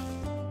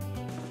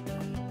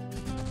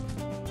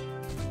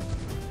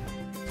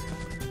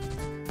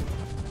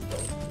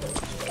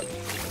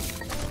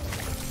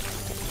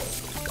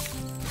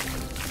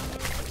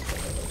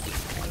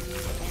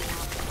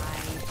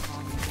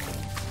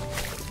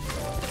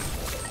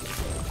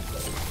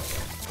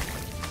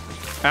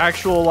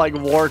 Actual, like,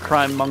 war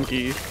crime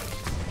monkey.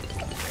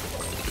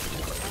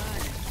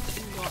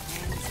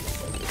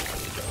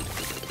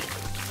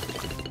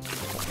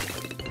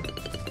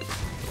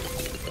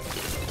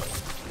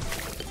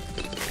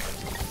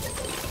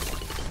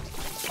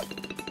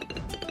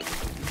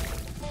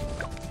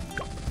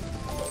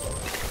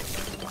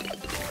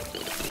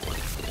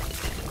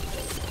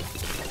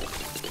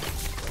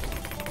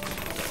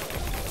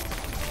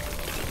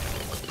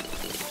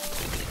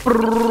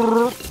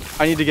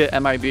 I need to get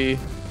MIB.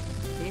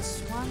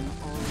 This one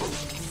or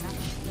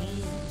such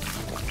need?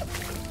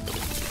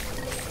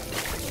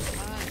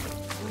 Return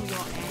to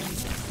your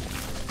ancestors.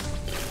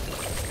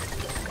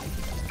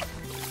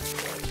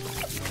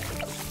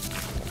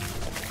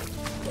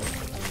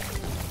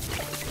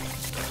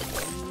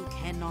 You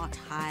cannot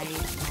hide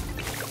from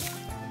me.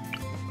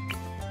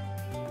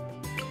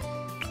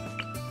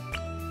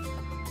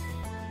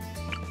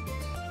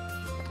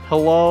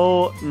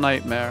 Hello,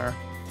 Nightmare.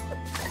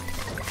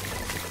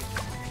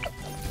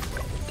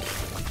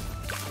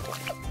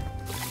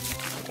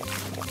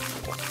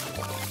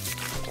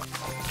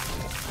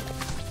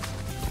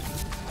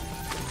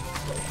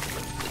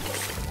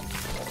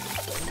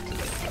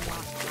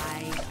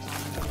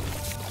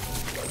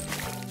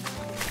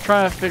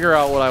 Trying to figure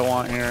out what I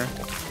want here.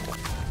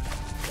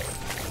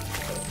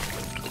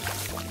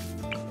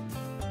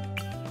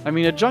 I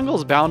mean, a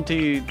jungle's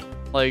bounty,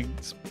 like,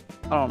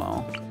 I don't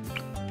know.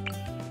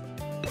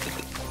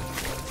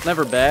 It's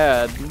never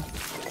bad.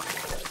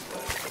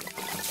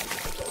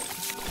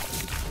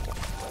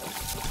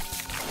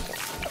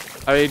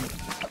 I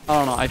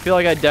don't know. I feel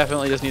like I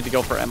definitely just need to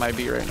go for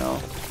MIB right now.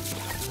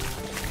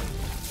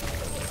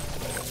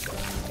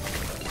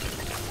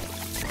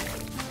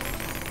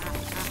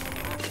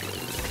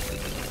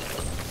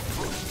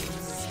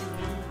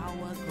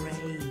 Our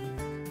grave.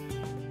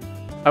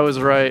 I was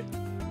right.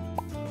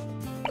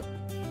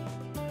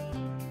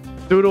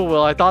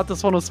 DoodleWill, I thought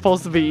this one was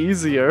supposed to be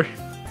easier.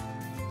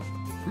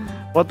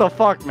 What the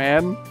fuck,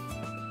 man?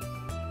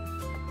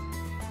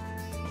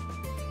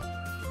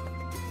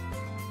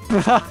 I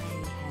have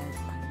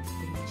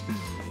unfinished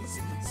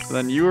business.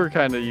 Then you were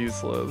kind of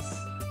useless.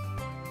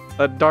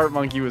 That dart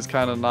monkey was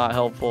kind of not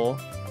helpful.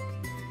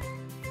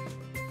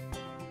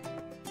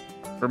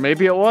 Or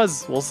maybe it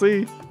was. We'll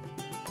see.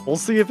 We'll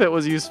see if it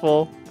was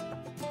useful.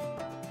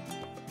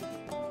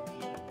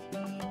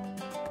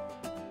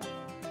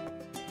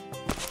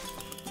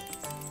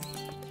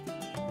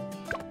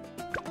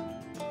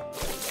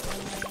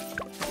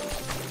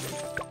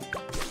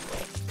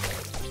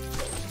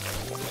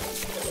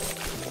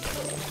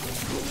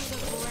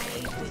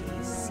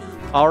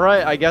 All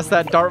right, I guess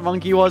that dart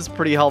monkey was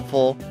pretty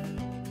helpful.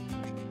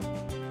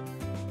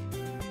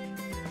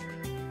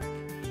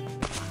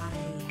 I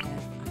have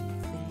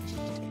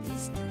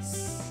unfinished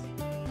business.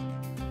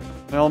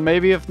 Well,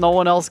 maybe if no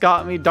one else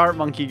got me, dart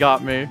monkey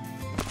got me.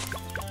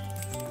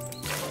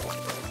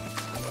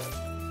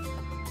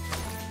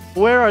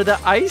 Where are the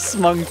ice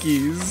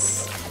monkeys?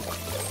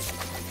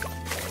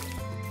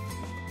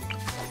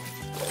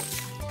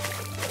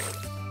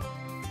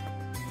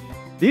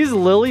 These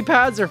lily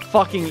pads are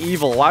fucking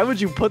evil. Why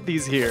would you put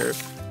these here? To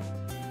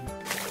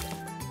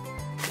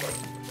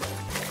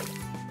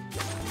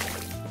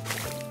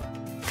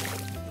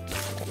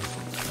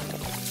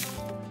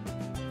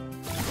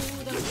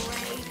the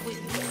grave with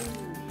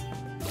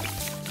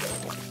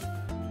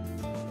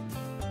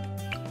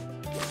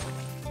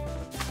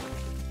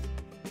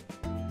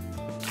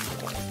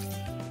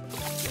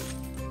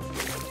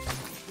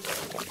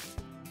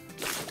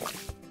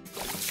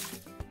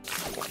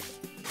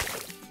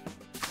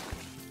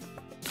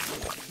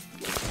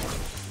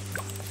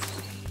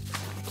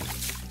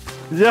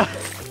Yeah.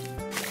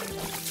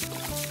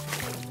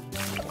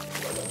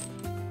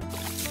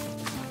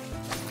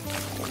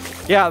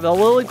 Yeah, the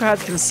lily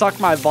pads can suck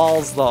my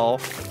balls though.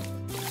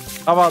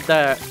 How about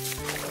that?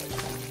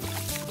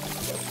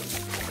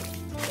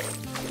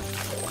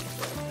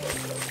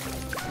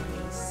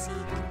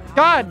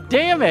 God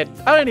damn it!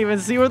 I didn't even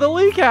see where the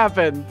leak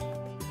happened.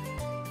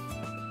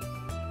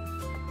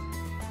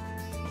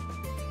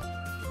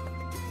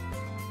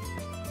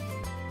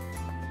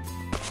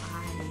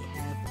 I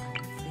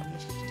have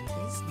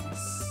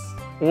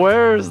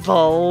Where's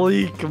the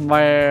leak,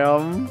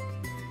 ma'am?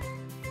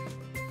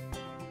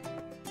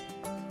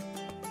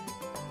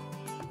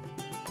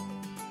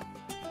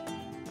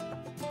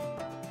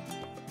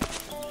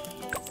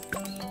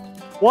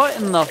 What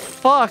in the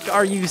fuck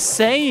are you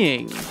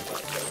saying?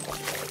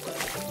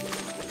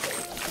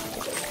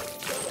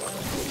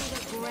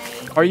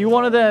 Are you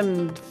one of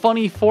them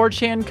funny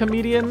 4chan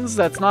comedians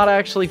that's not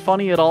actually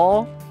funny at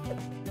all?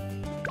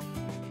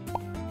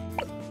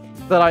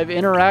 That I've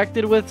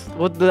interacted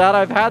with that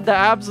I've had the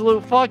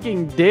absolute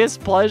fucking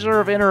displeasure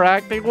of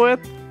interacting with?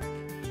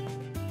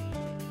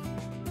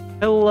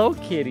 Hello,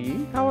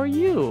 kitty. How are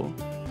you?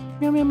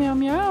 Meow, meow, meow,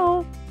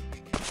 meow.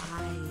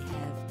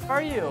 How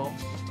are you?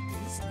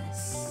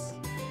 Business.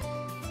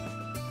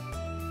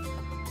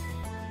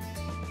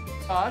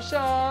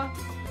 Tasha.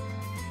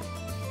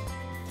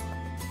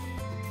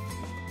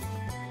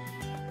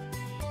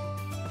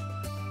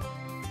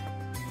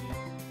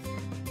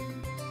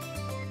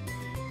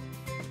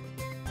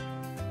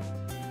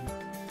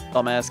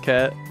 Dumbass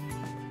cat.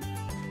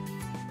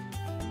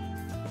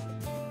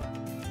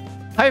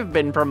 I've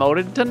been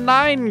promoted to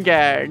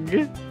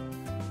 9gag.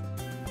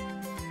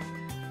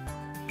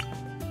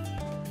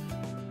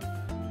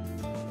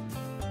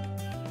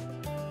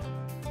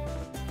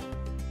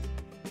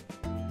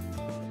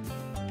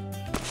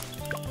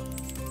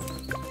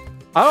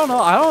 I don't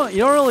know. You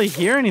don't really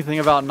hear anything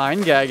about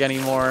 9gag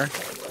anymore.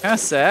 Kinda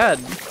sad.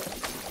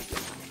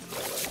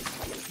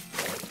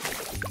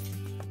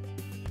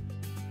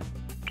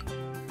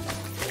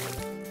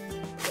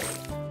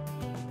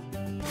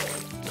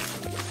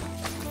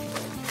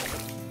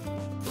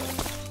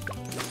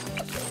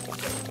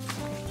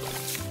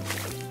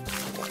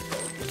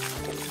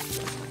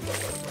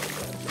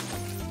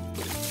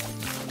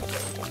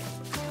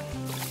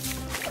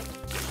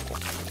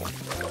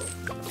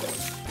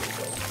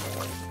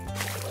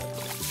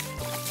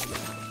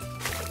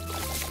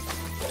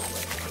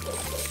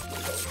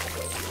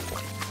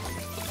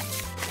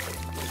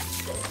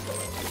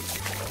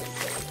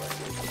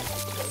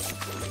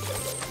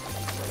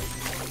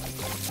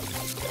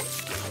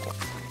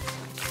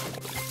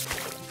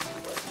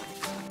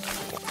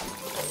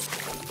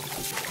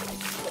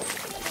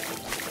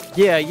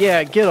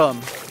 Yeah, get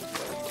him.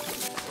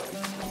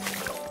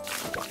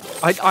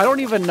 I don't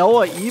even know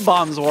what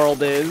E-Bomb's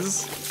world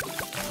is.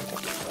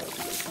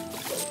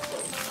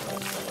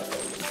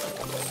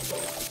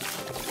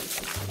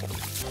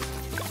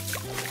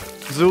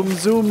 Zoom,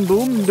 zoom,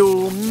 boom,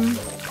 doom.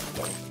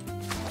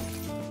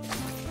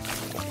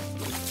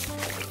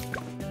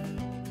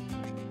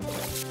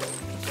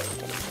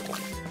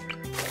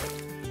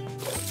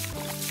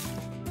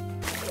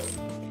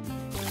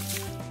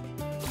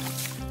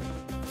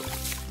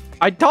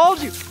 I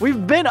told you,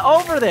 we've been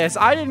over this.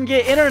 I didn't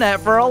get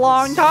internet for a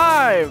long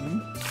time.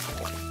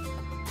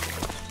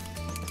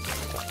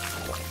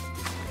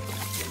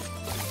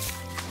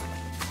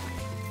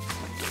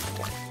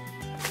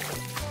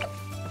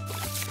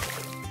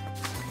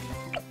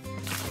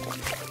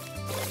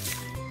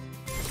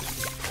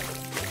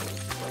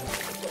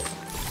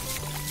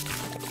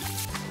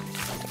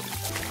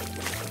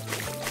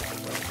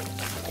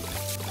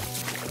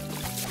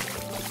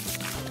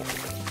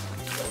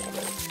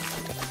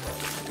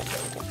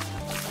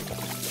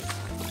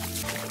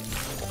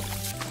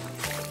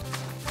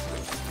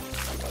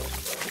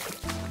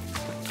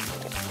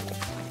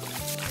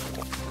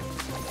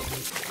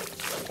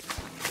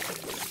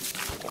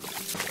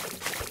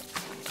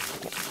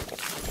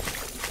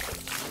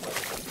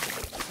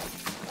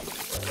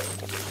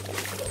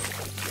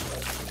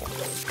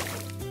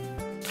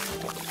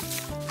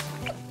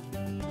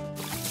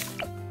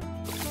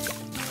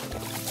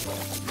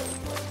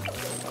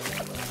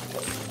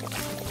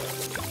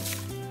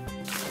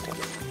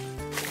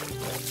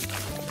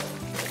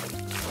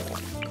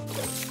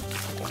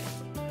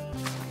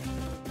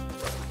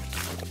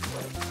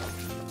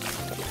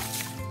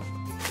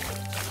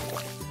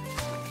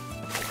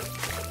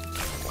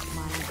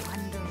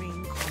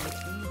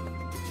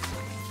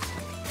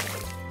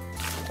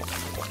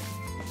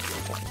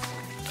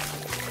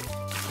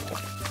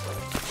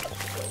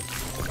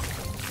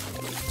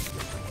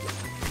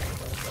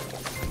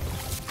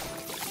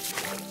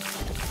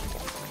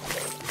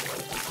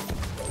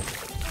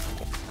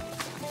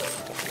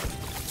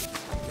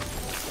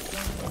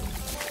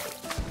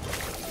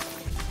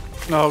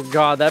 Oh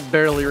god, that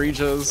barely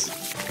reaches.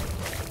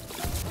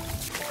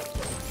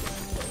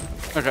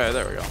 Okay,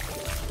 there we go.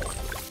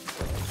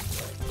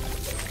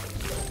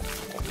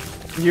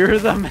 You're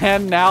the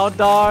man now,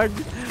 dog?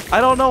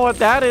 I don't know what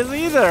that is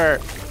either.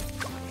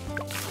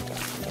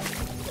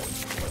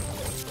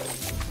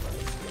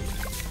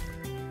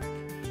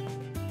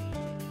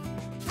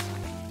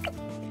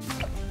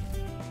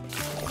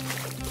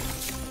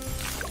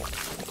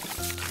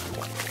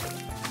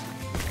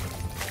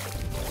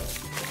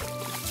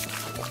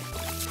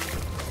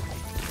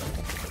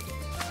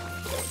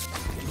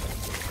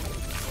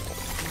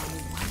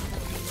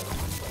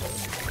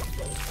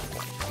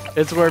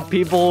 It's where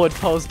people would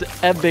post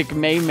epic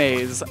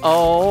memes.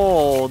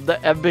 Oh,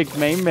 the epic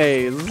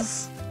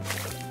memes.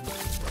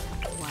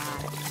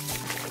 Wow.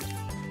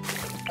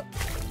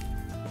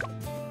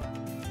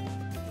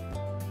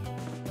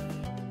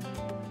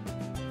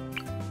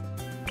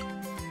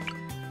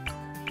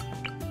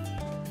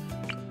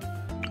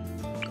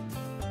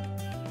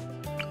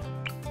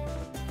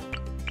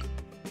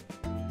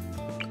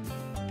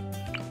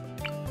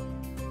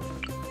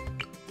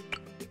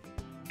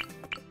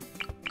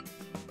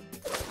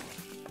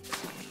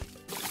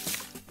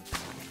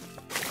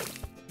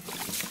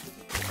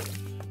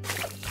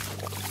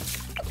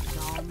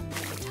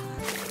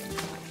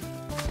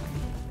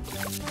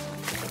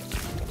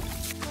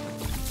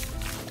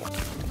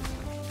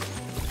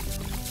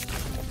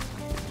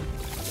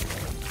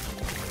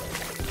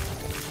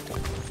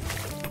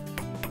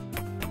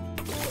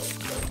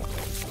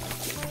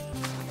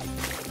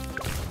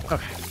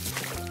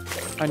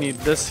 I need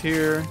this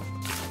here.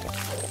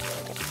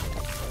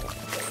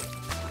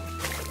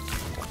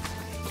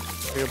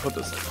 I'm gonna put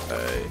this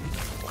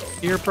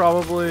here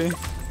probably.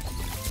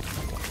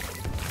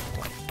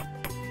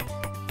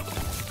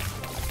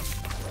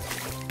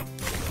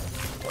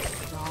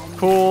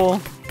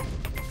 Cool.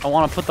 I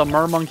want to put the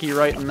mermonkey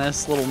right in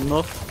this little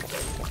nook.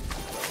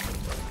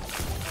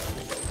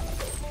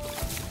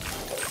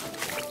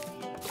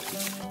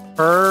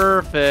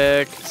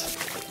 Perfect.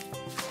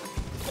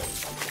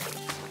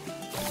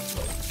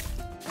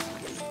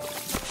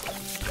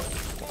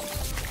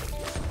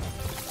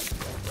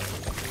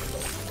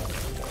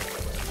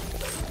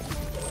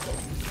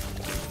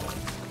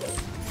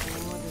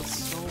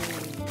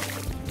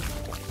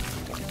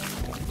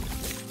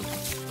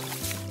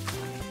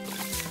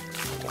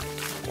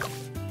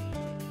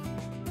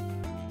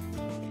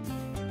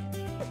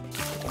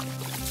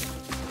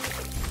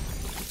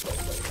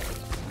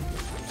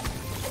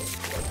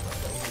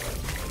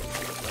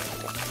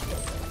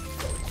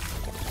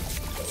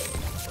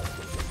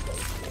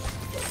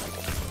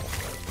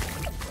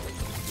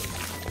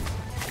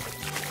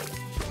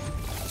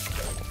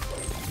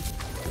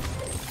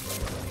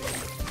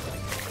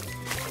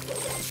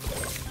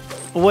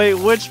 Wait,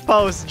 which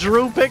post?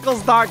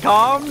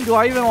 DrewPickles.com? Do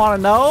I even want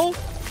to know?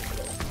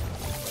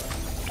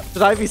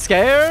 Should I be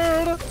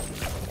scared?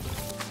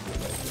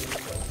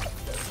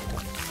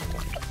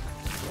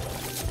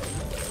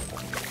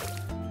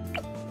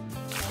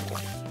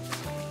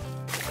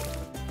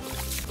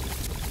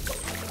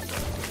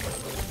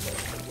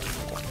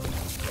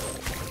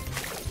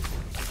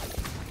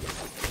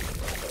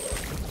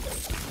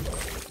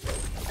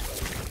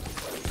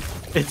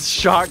 It's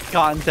shock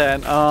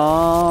content.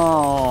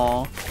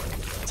 Oh.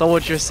 So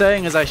what you're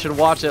saying is I should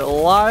watch it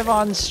live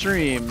on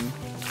stream.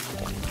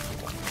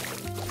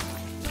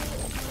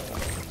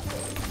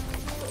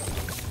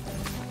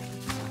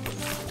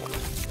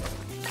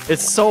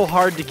 It's so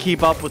hard to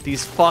keep up with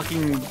these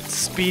fucking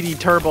speedy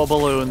turbo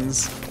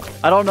balloons.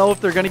 I don't know if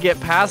they're gonna get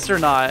past or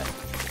not.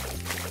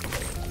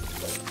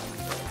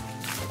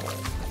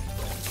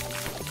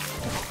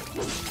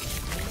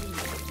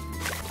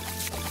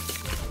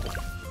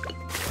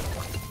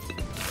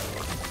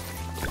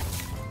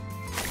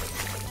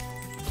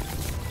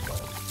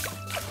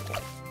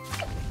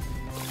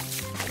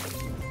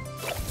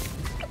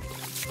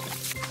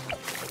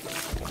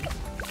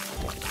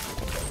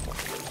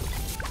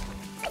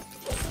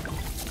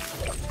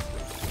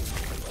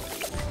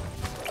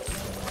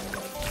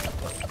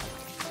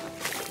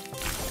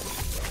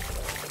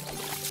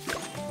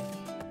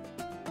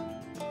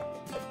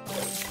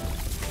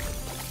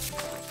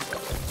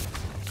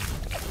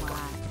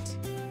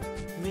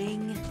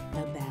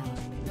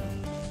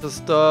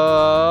 Just,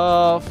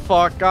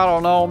 fuck, I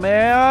don't know,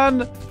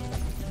 man.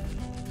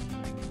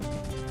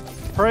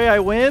 Pray I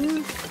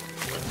win?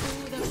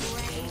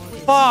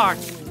 Fuck!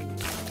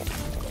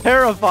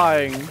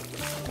 Terrifying.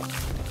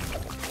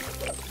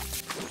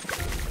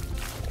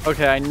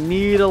 Okay, I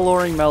need a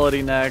luring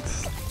melody next.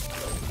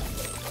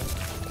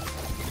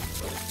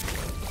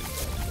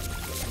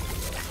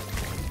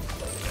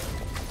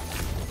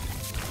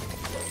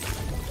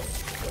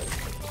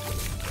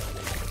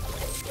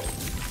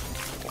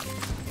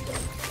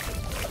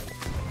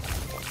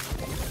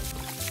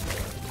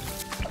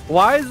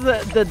 Why is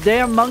the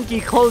damn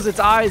monkey close its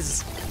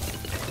eyes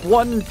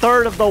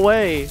 1/3 of the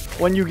way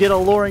when you get a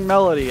luring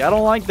melody? I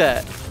don't like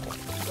that.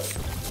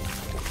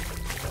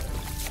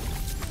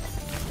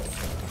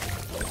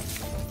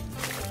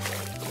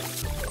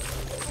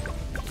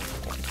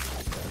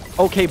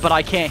 Okay, but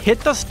I can't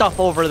hit the stuff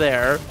over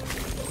there.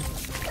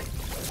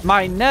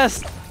 My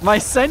nest, my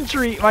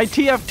sentry, my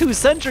TF2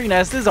 sentry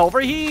nest is over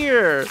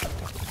here.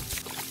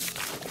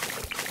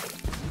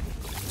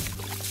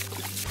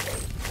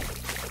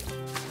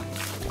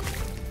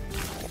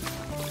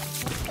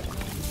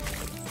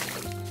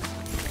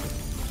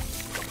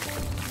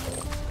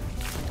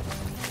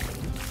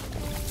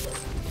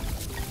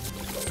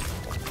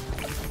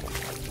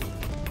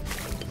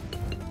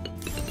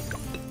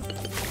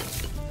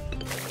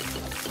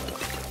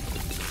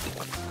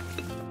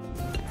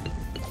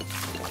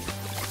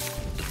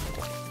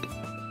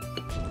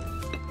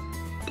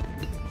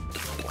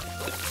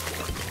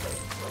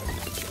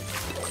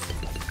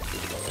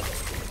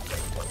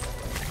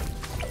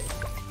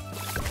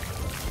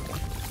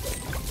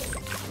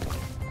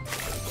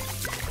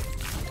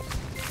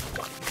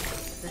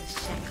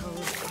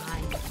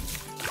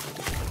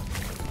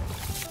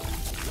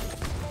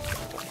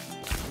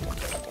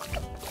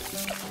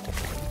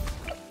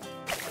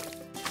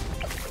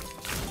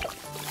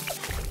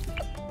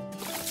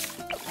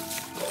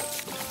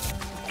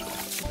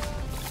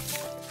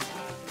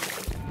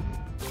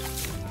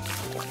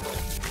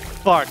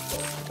 Fuck.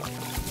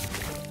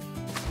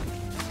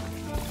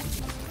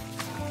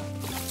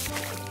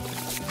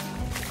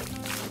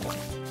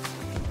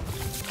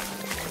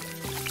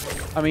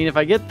 I mean, if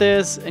I get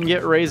this and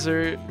get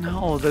Razor...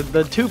 No,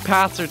 the two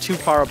paths are too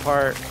far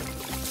apart.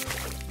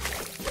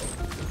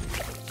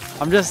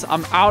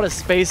 I'm out of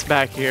space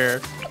back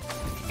here.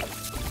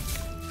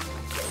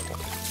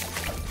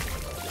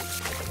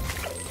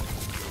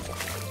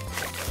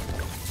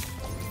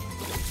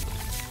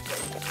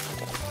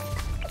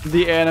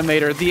 The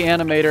animator, the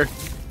animator.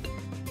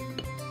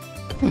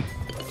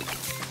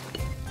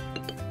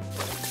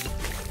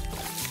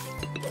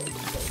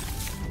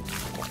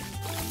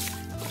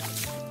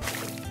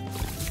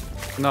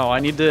 No, I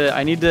need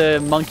to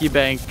monkey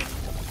bank.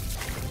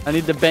 I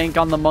need to bank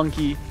on the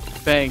monkey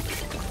bank.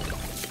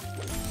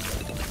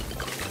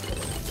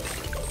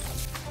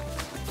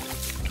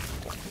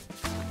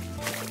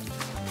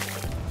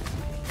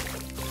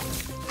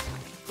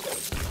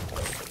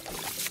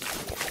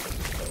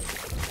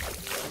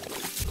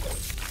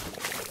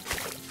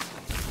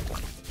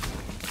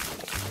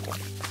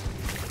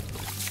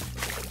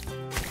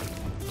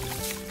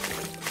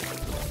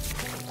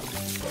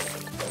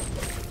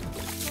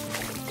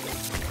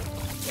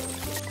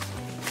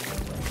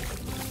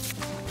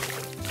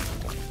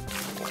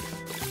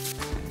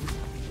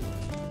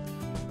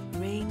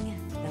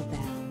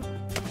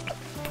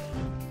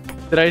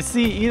 Did I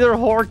see either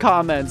horror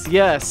comments?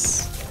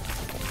 Yes.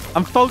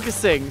 I'm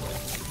focusing.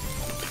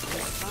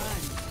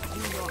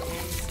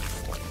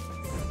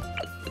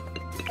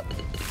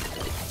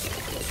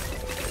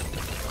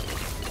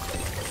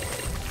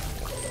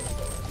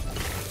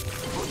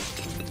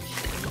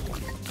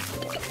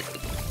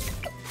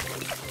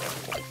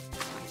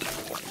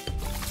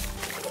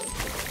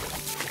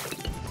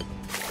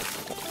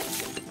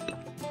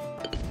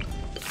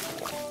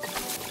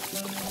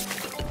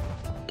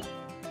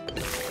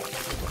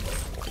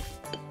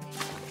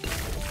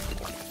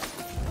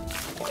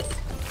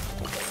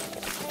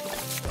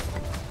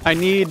 I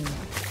need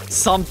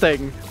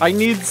something. I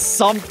need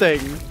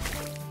something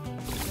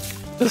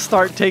to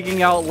start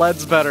taking out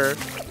leads better.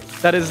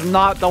 That is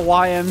not the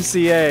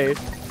YMCA.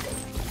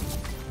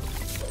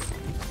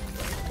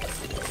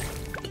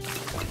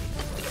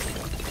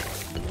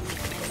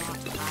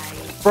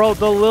 Bro,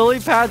 the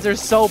lily pads are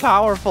so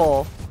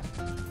powerful.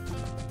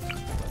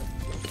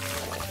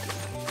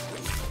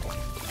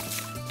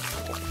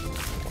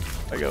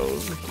 I go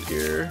over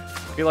here.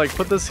 Okay, like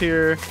put this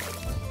here.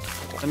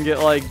 And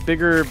get like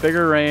bigger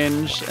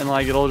range, and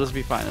like it'll just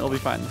be fine. It'll be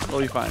fine. It'll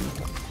be fine.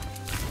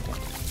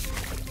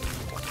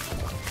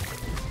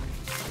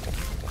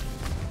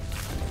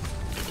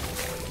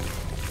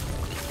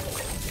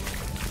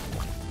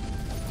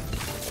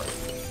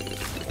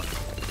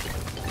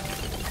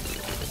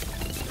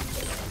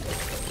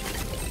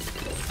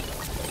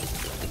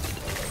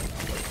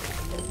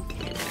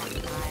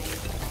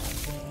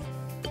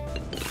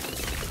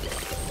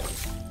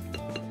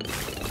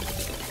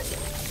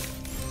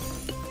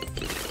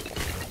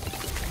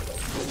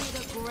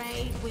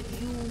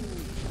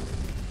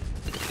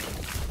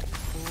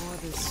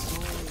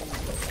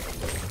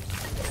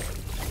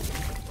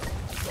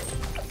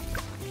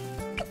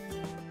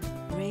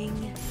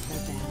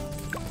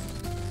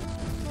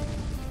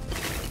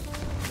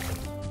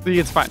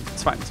 It's fine.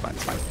 It's fine. It's fine.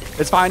 It's fine.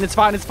 It's fine. It's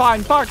fine. It's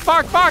fine. Fuck.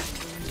 Fuck. Fuck.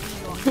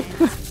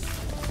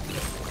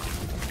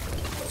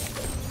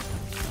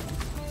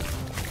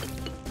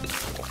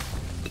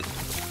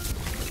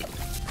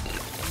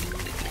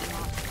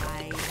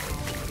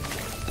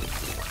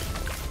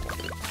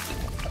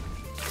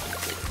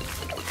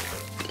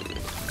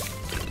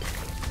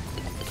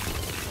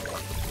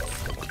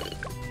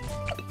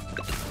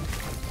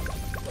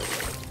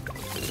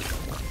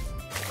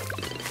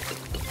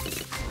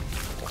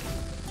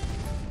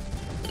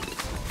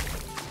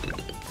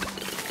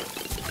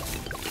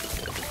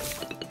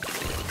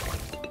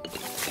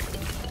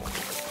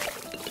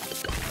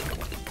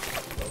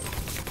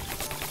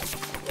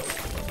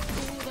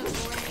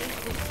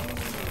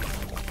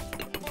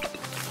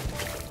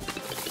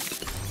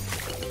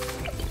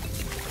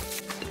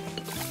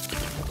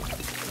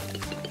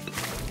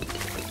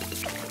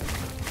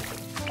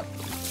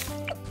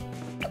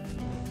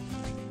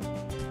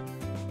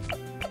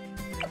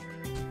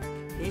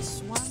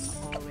 This one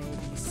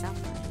already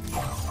suffered.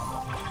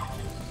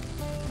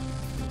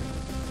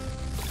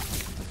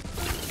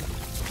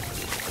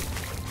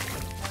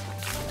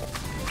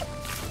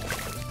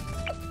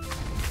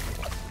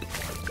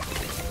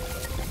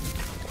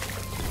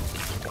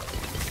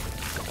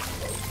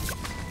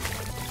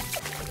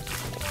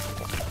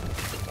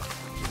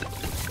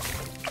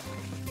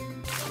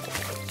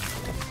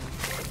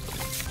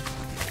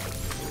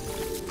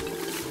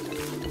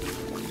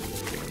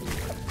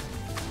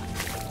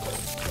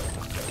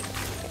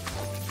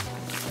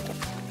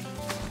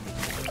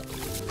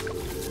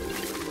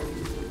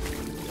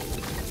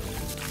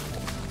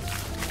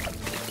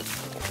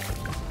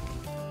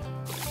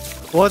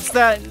 What's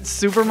that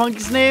super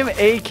monkey's name?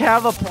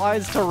 ACAV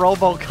applies to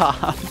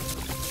RoboCop.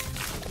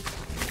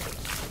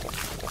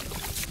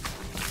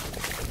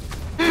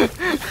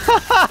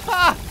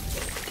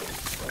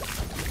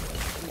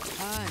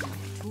 Return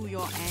to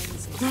your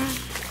ancestors.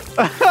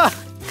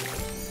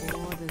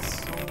 For the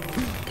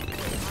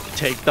soul.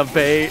 Take the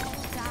bait.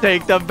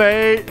 Take the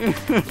bait.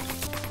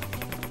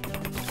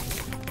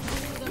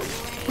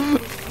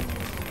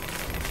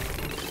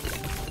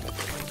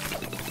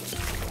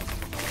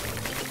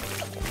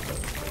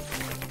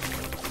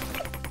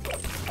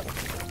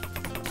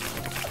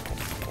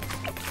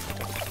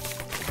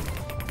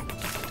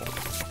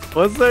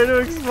 What's there to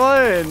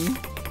explain?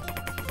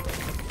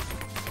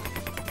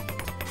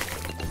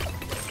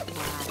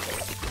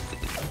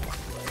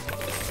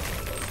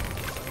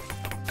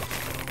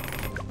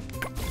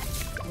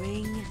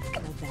 Ring the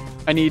bell.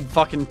 I need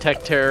fucking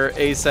tech terror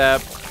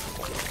ASAP.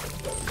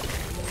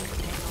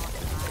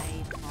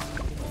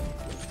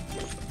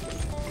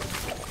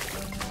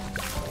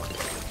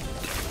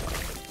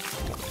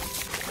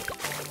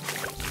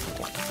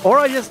 Or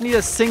I just need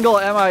a single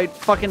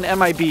fucking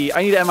MIB.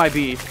 I need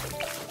MIB.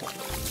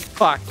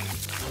 Fuck.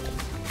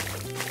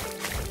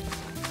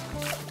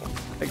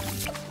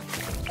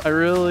 I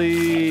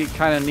really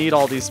kind of need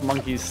all these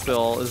monkeys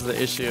still is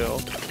the issue.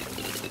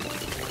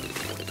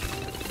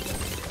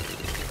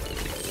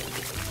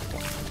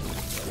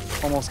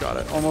 Almost got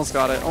it. Almost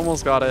got it.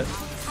 Almost got it.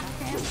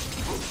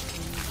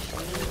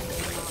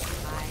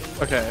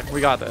 Okay,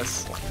 we got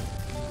this.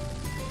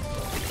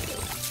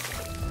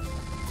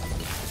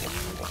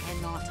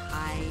 Cannot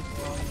hide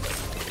from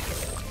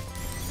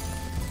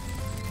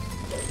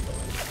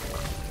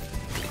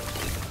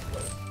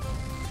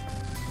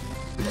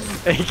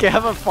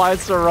AKF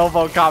applies to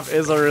RoboCop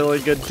is a really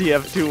good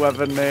TF2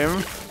 weapon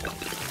name.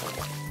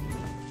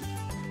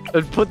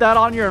 And put that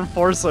on your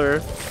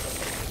enforcer.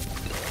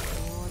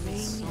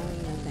 ring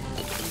the bell.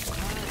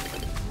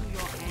 Return to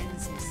your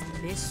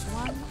ancestor. This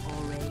one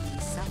already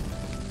suffered.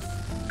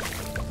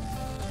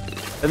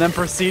 And then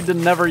proceed to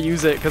never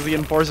use it because the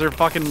enforcer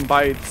fucking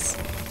bites.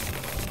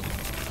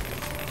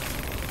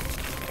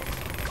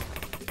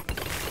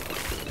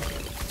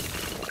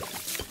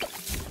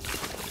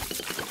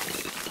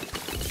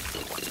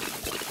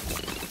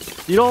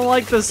 You don't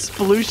like the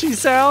splooshy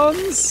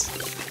sounds?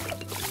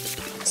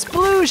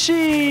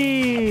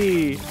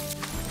 Splooshy!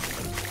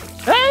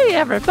 Hey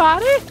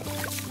everybody!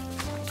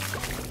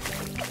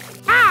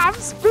 I'm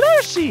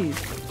Splooshy!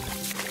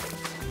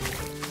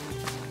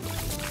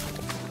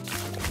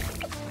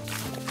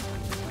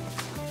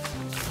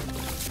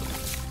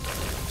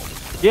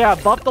 Yeah,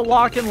 buff the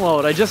lock and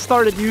load. I just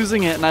started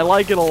using it and I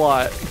like it a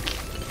lot.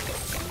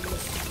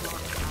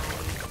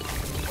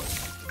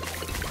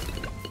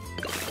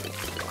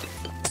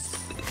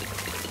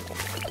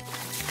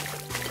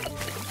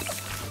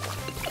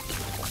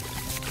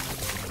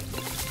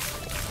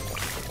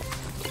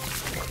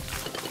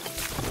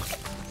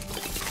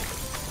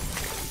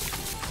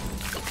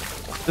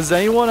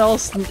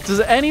 Does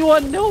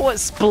anyone know what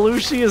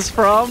Splooshy is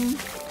from?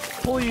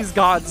 Please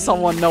God,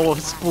 someone know what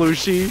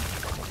Splooshy.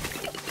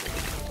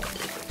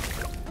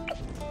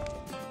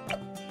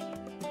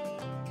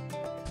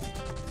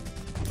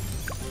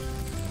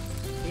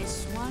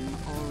 This one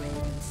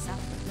already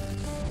suffered.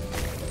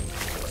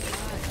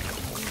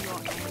 Return to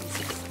your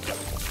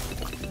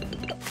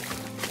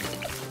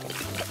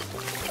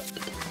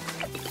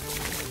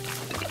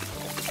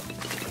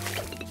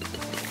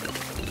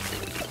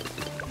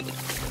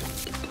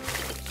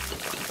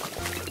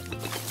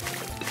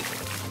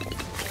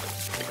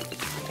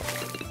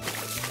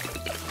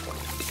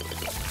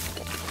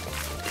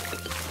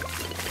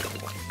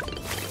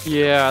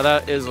Yeah,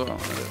 that is what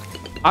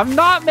I'm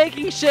not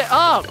making shit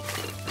up!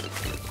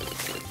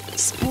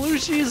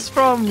 Splooshy's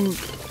from...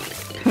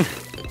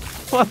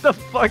 What the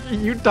fuck are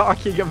you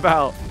talking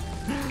about?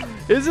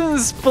 Isn't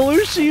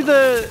Splooshy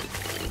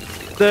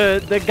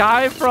the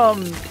guy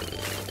from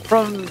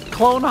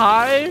Clone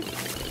High?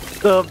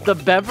 The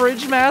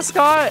beverage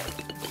mascot?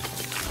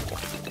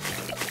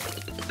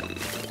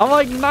 I'm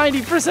like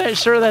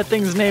 90% sure that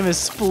thing's name is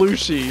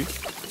Splooshy.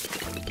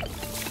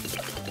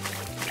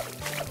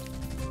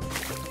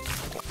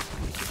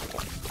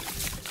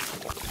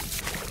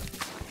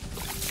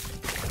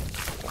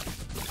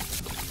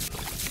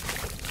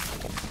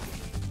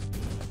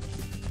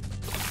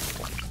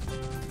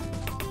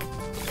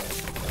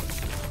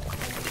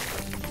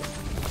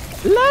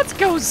 Let's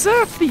go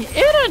surf the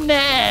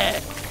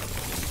internet!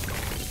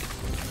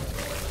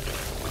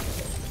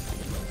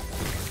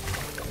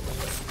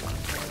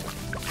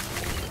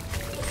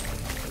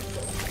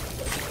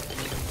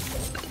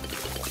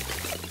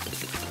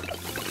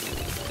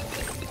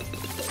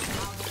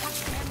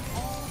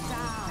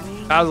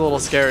 That was a little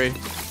scary.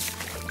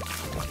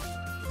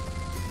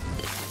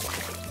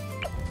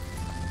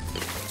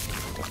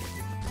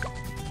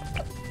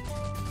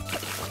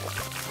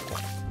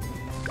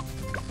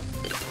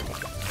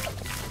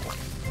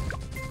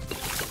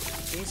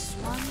 This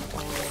one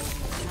already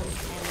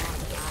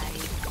cannot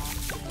hide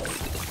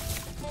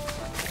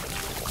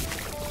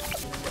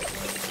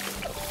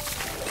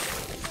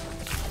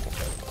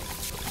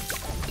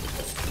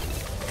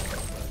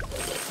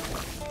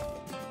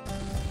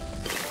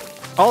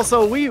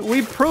Also,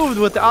 we proved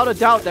without a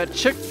doubt that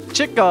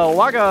Chicka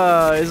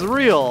Wagga is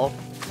real.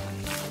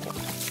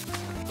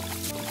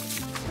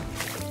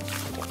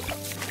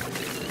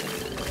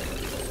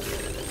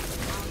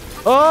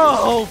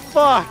 Oh,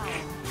 fuck.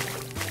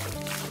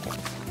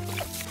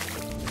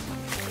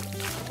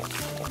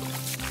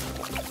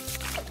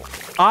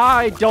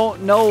 I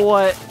don't know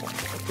what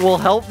will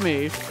help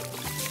me.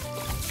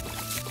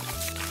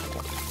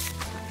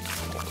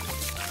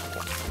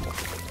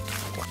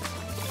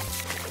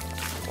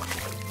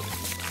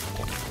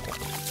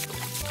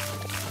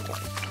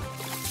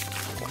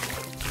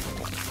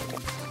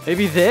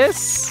 Maybe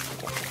this?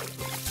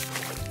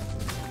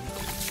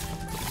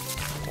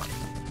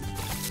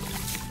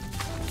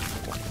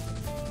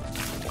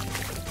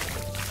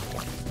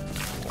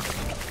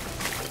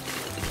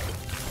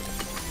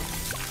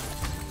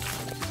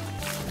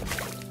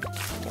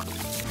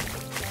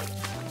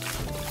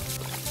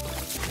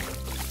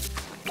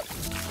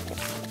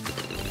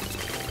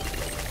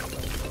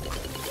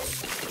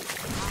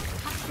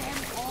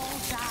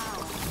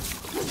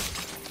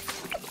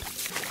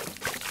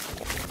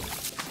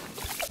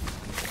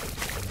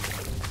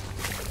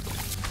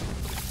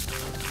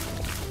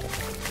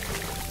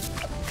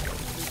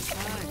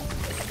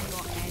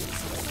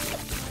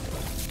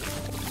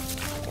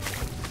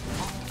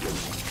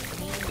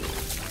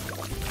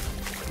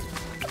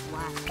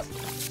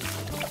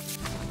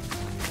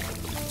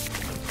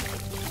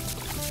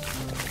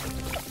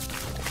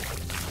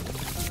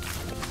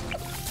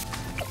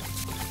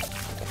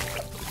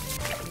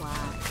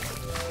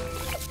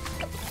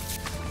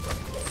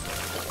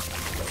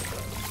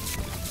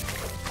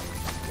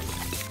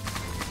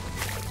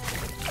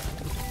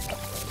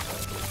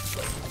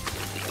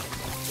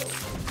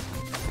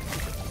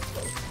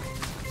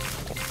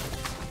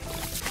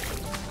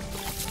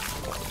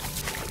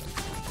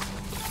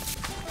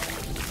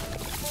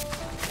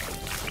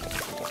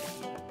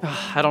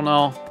 I don't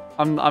know.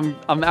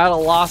 I'm at a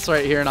loss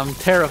right here, and I'm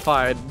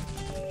terrified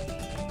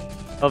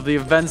of the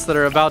events that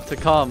are about to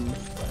come.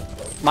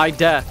 My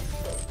death.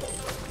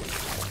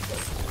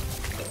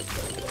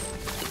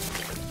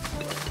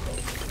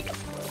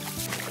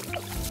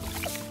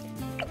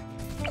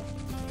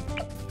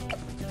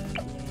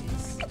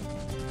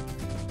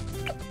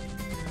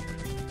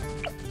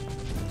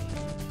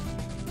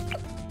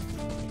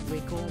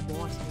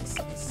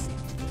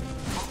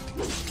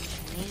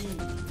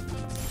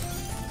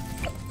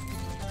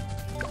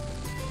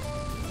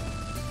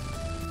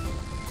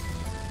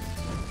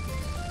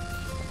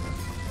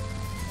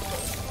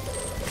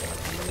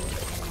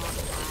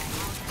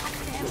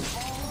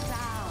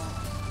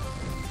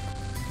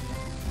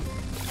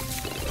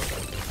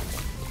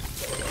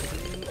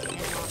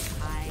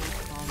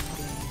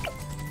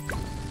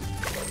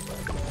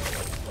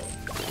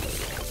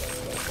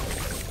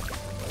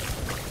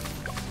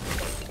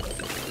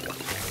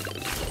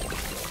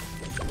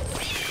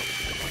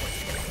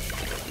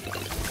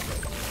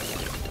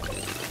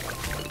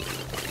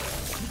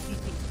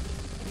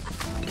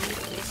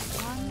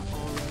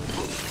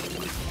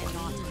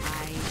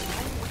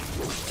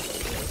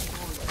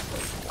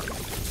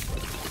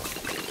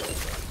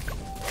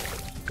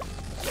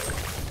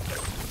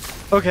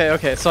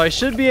 Okay, so I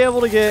should be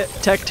able to get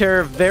Tech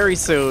Terror very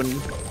soon.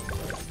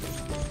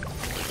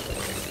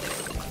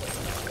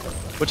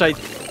 Which I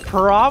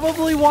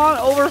probably want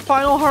over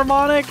Final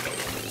Harmonic.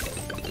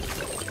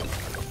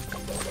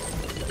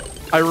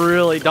 I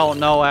really don't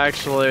know,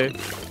 actually.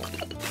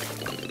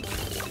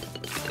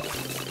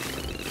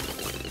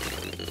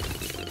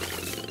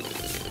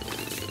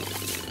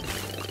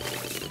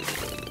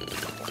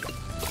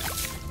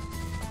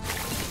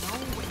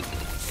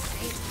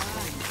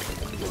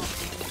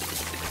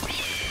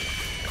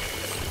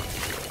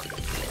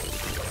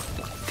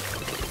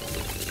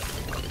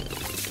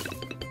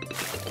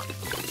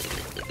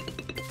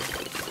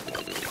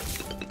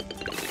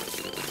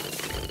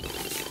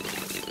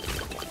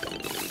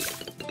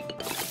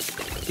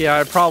 Yeah,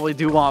 I probably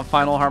do want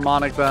Final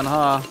Harmonic then,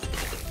 huh?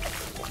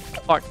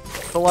 Fuck.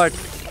 Select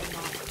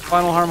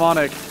Final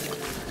Harmonic.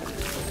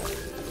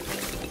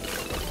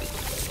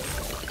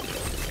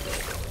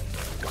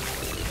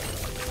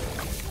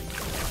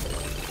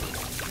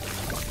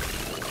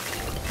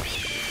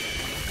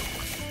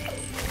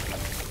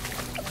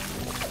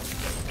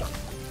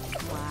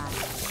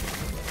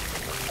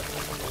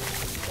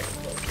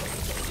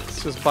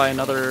 Let's just buy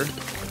another...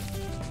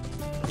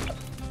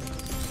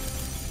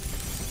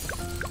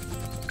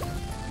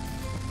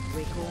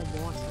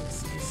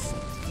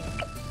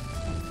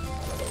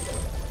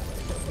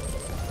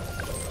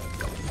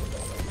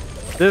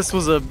 This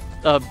was a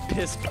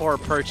piss poor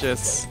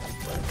purchase,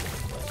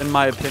 in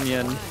my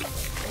opinion.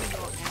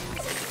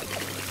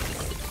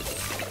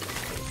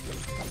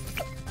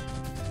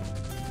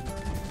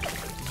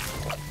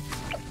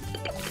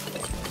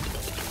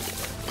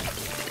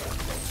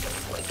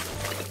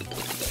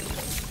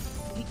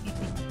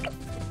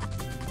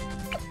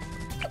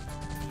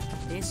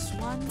 This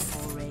one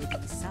already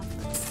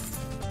suffered.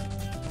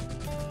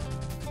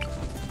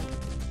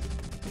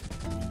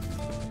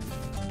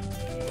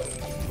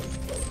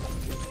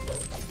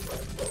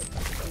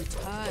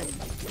 Return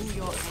to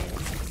your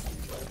ancestors.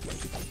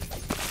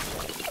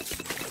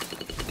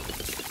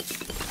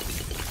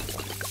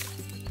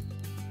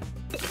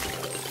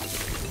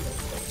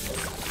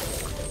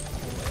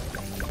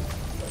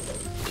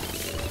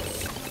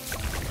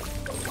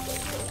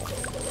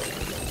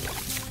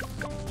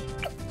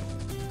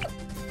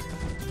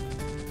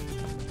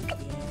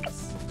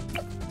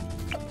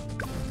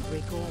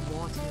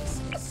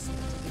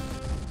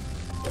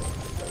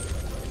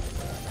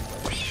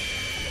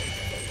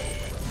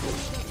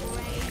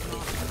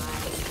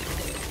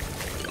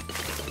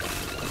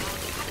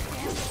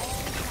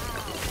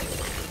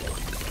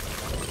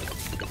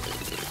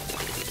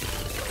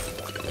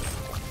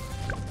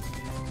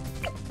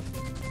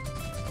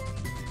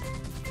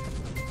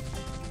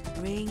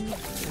 Ring the bell.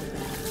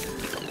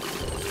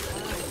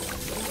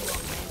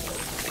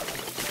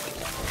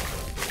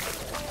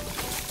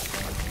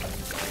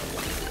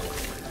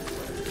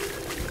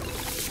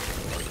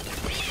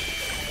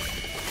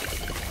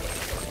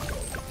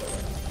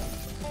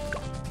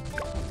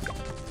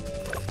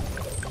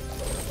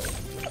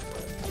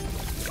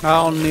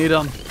 I don't need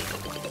them.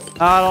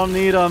 I don't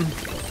need them.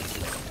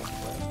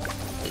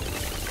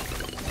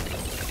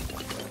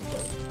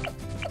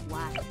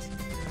 What?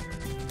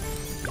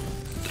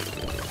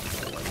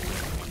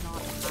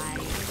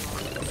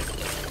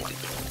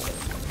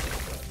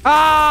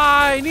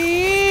 I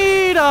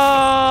need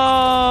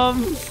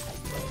them.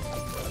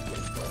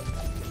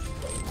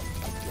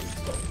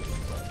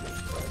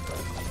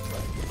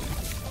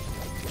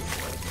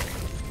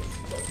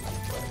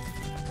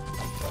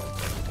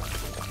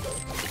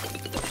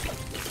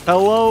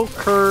 Hello,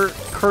 Kurt.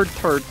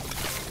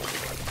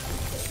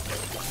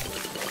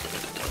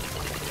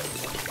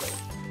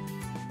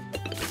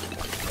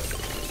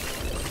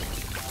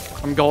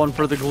 I'm going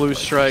for the glue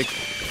strike.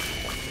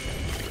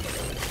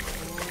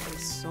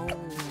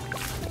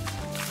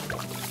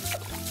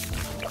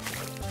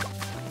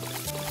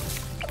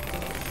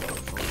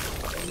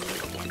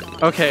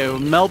 Okay,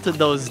 melted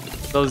those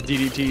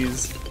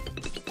DDTs.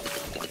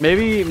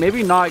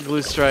 Maybe not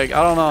glue strike.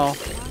 I don't know.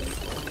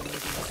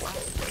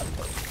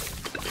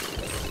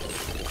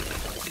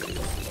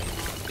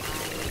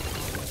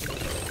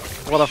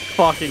 What a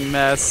fucking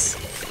mess.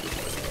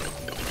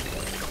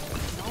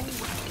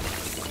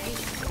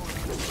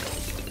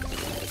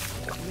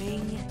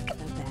 Ring the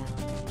bell.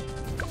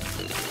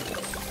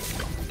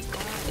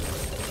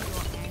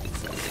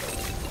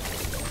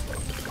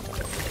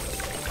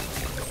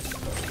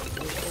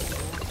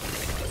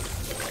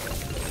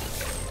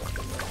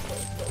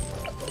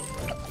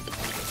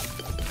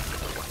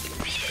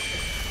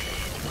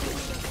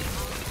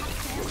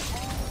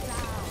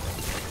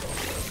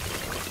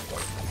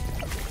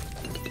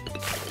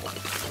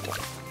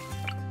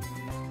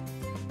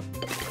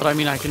 But I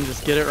mean, I can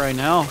just get it right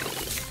now.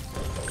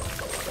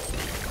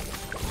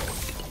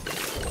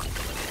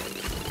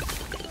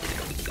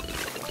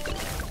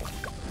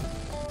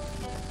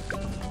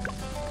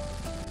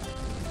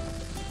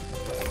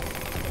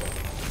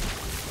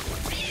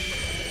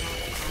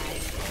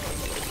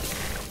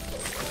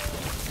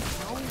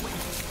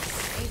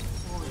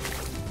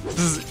 This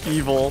is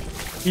evil.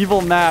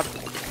 Evil map.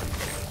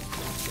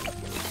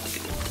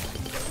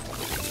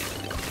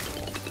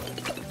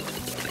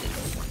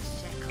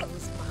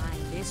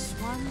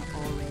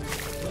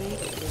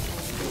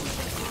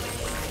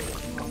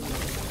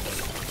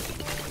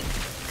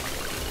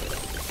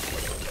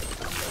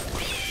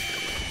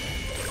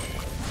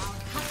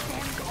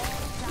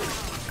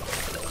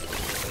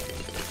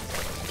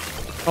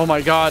 Oh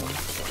my god.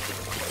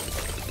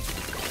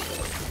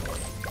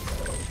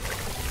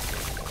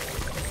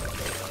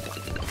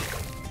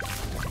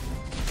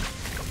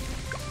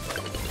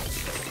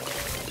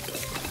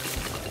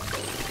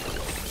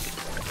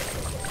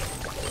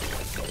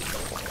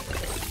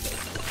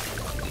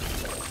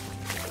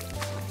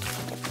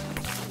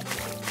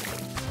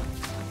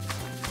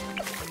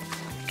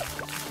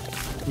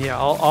 Yeah,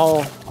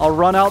 I'll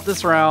run out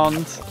this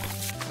round.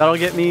 That'll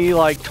get me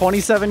like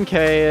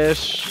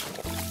 27k-ish.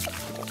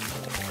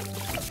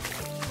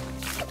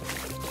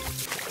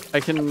 I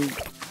can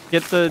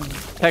get the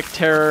Tech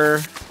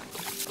Terror.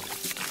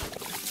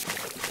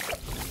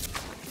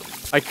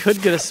 I could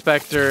get a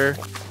Spectre.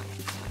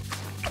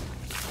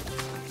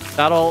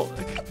 That'll...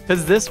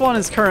 Because this one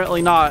is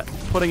currently not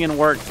putting in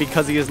work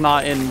because he is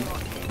not in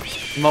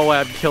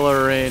Moab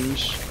killer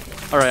range.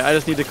 Alright, I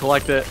just need to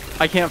collect it.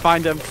 I can't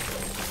find him.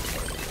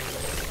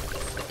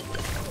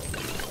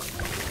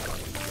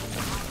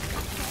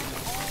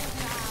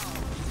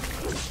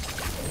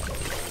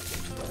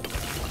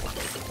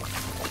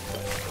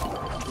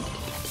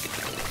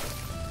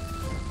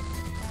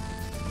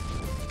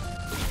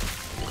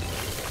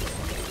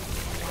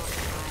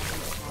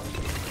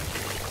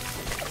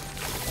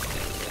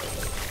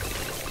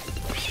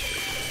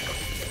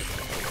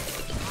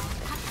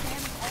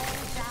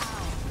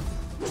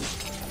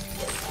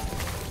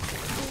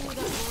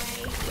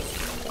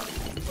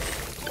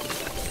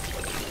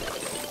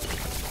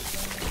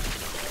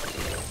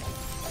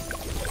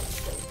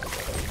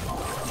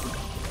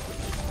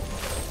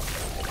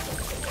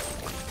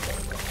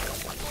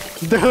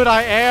 Dude,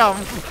 I am.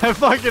 I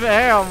fucking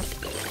am.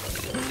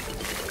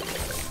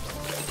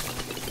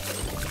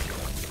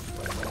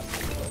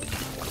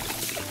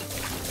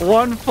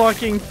 One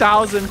fucking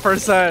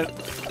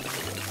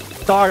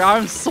 1000%. Dog,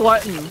 I'm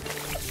sweating.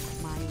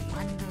 My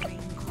wandering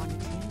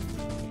continues.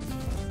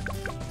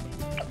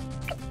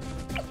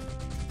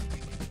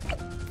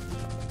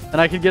 And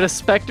I could get a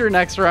Spectre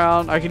next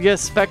round. I could get a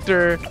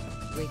Spectre.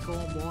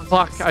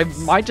 Fuck, I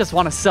might just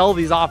want to sell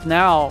these off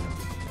now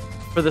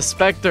for the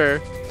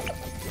Spectre.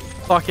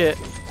 Fuck it.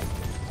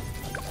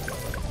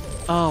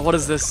 Oh, what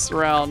is this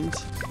round?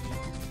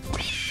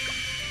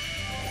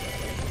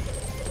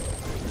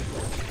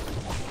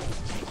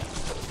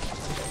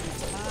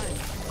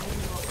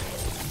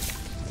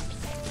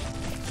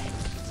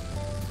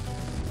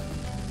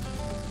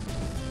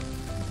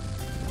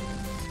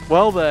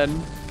 Well then.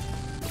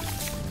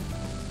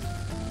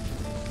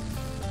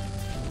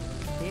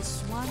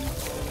 This one.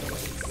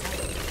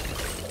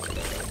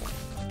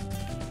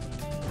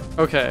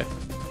 Okay.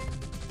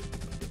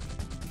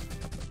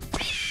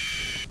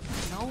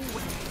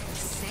 Nowhere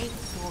safe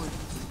for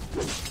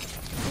you.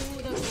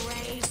 To the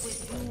grave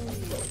with you.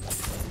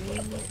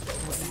 Bring it,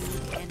 for you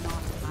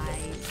cannot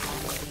hide from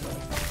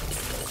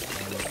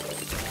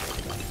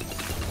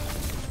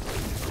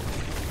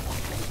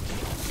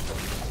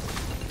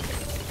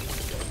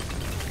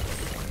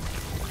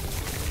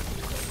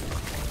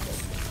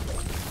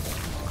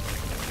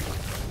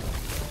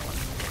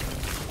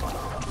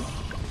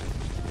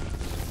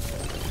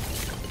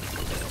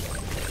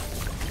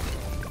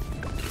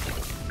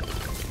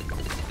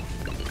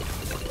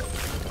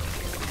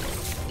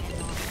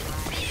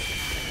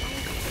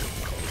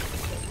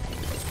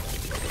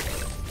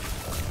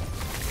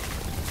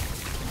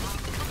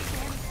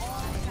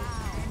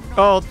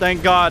Oh,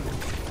 thank God.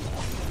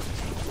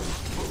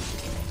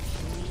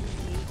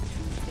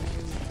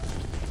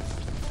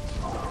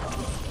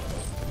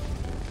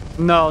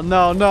 No,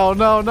 no, no,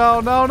 no, no,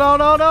 no, no,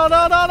 no, no, no,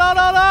 no, no,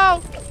 no,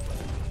 no!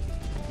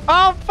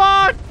 Oh,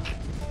 fuck!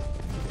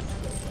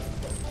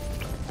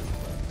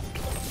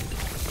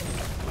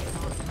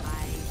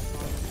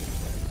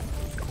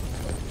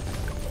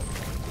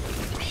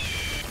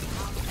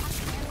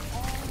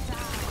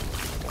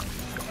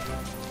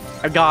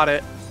 I got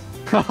it.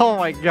 Oh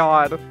my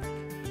God.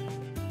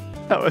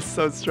 That was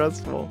so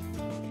stressful.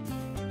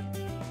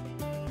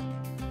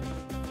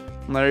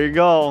 There you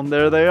go.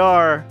 There they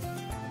are.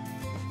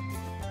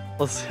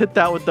 Let's hit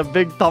that with the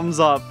big thumbs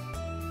up.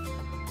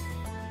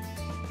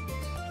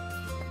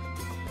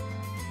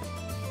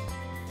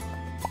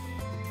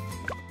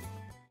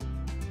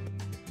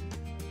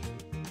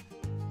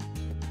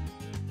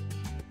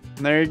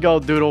 And there you go,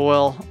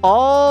 DoodleWill.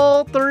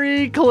 All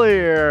 3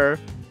 clear.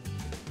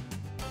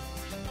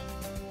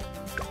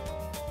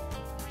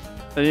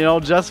 And you know,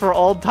 just for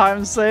old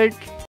time's sake,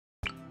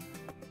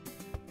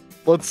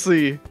 let's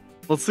see.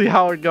 Let's see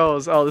how it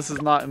goes. Oh, this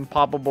is not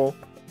impoppable.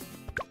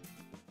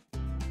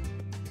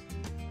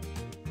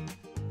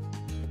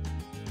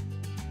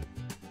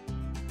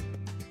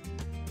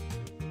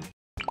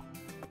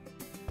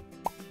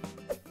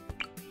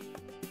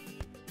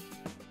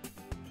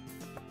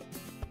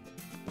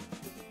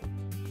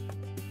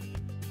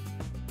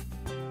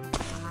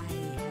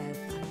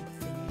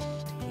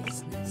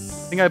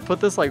 I think I put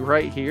this like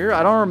right here.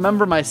 I don't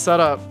remember my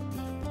setup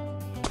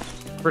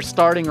for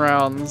starting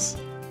rounds.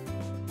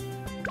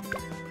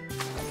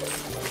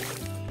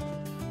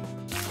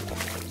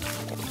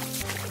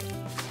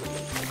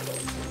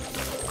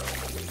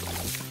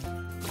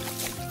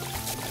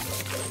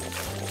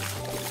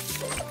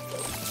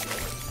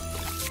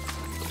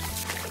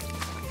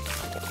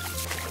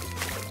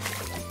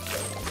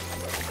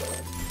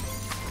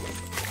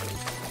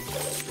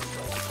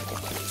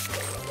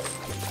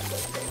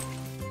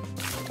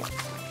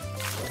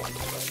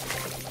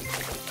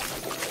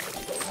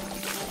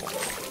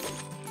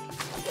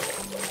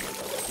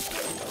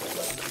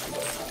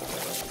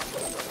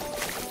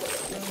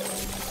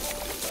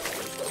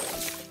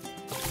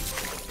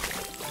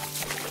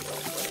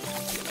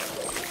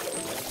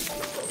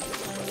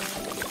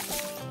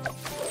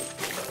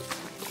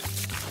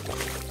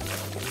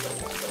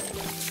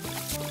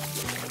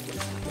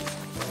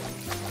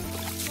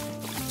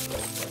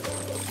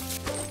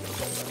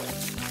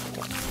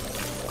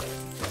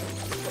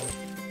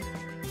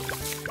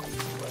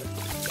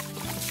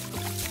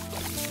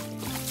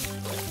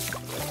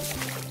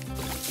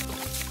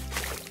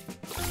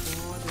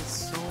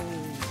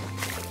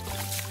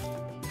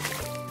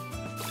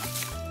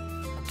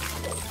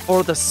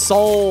 For the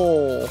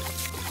soul.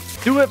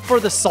 Do it for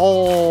the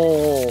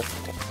soul.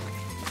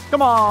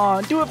 Come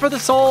on, do it for the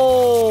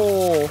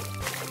soul.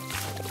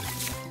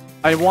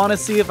 I want to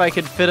see if I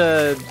could fit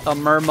a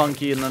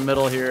mermonkey in the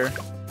middle here.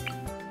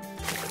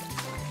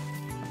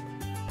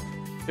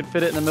 Could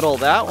fit it in the middle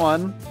of that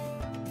one.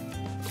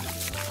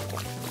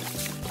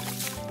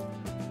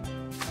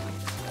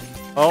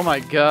 Oh my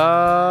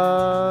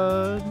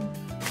God.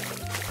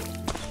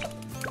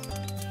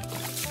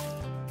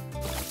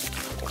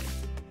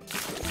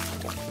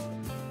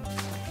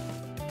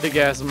 Big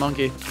ass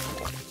monkey.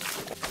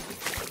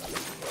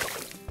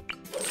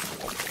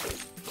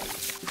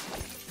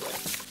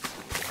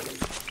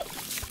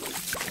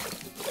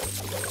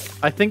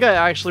 I think I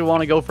actually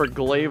want to go for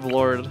Glaive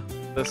Lord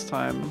this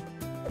time.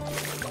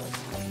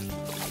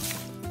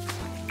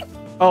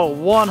 Oh,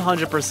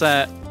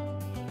 100%.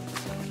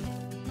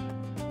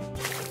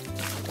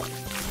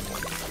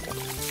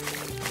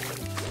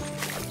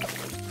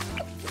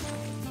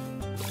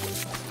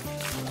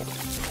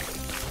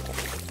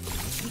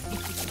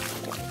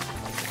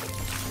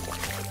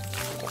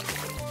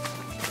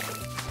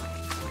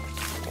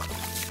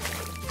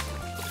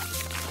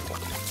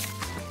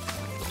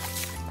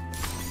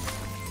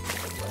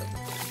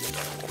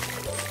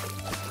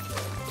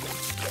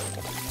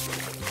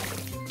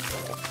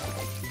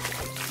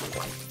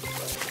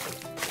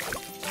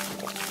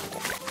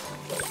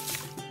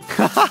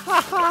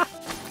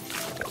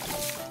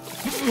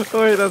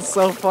 Wait, that's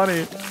so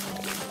funny.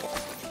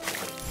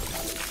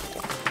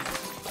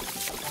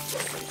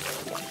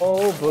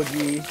 Oh,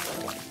 Boogie.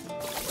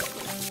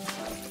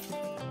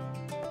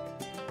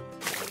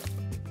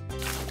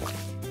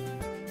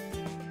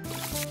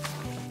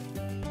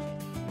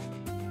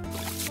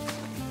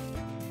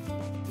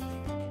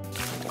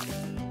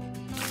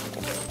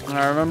 And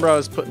I remember I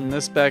was putting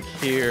this back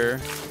here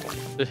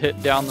to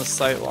hit down the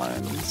sight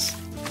lines.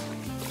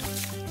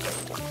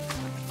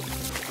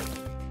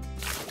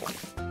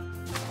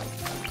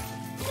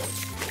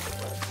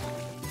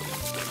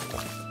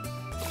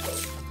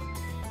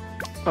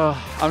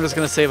 Oh, I'm just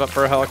gonna save up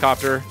for a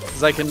helicopter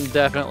because I can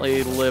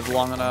definitely live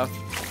long enough.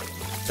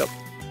 Yep.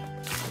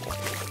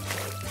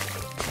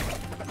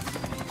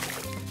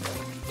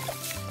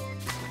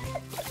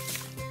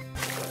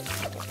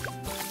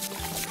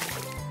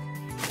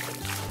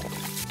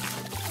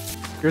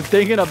 You're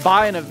thinking of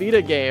buying a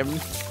Vita game?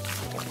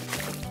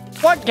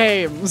 What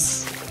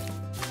games?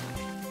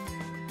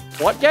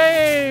 What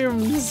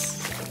games?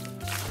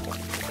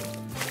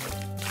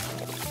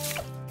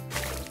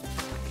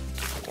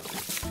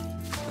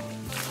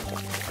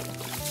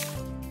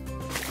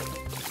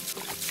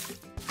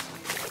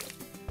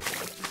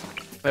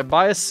 If I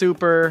buy a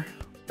super,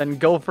 then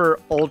go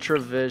for Ultra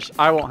Vision.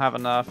 I won't have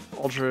enough.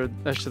 Ultra,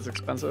 that shit's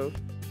expensive.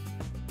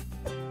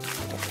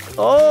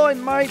 Oh, I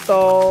might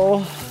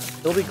though.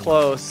 It'll be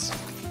close.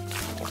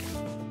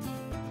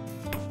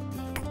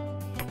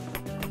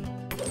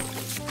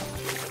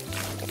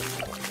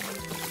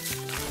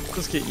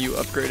 Let's get you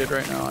upgraded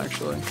right now,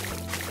 actually.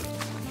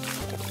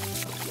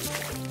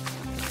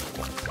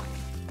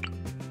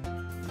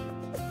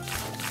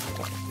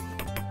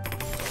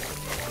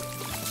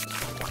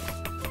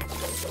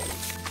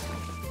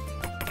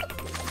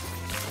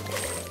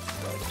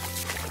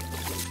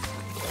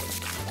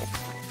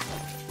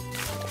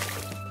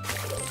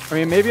 I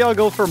mean, maybe I'll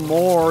go for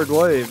more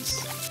glaives.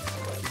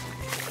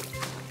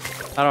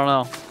 I don't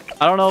know.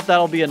 I don't know if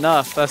that'll be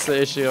enough. That's the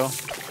issue.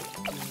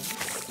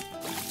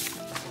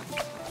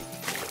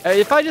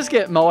 If I just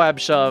get Moab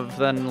Shove,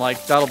 then,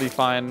 like, that'll be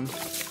fine.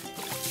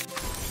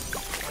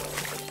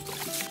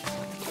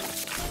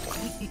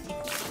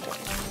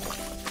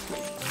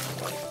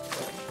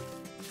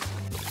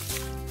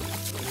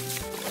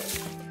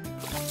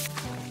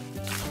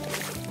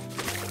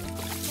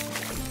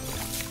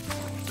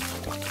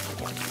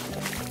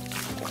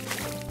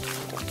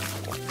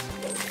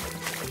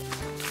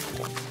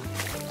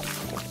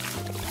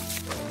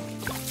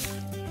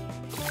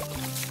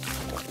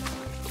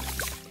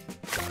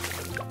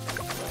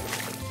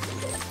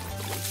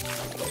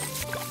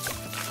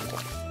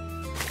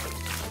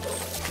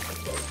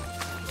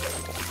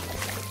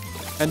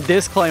 And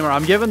disclaimer,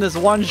 I'm giving this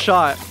one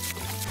shot.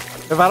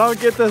 If I don't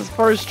get this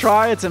first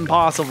try, it's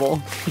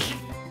impossible.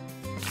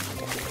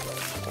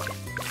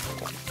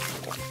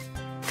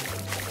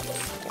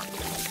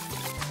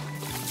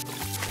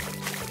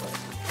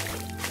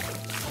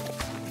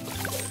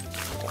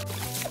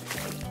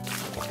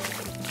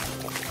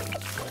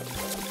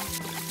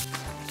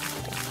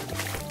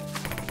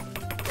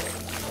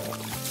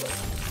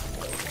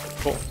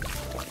 Cool.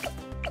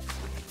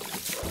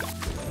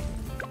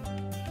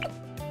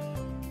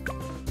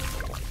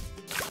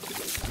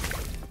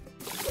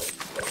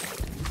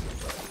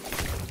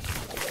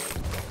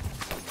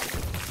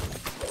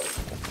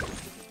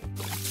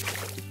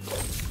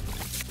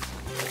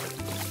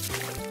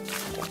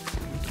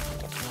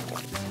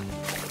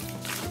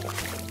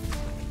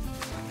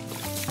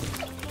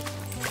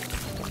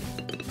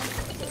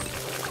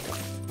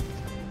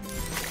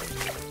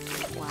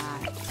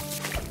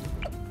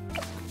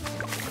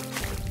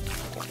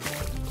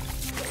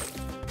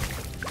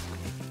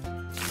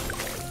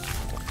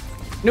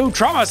 New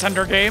Trauma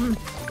Center game.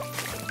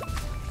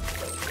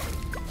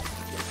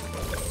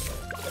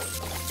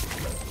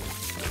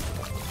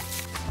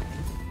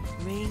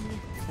 Ring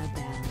the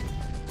bell.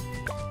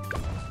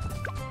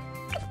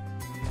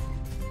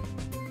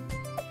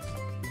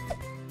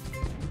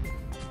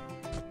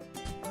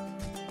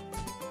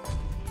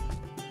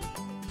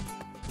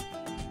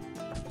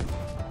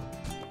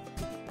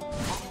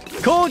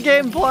 Cool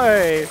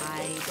gameplay.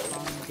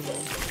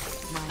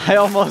 I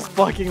almost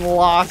fucking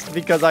lost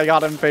because I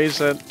got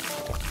impatient.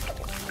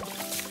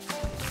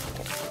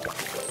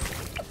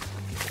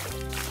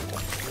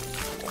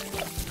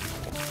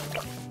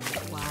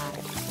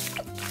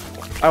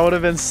 I would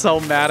have been so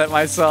mad at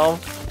myself.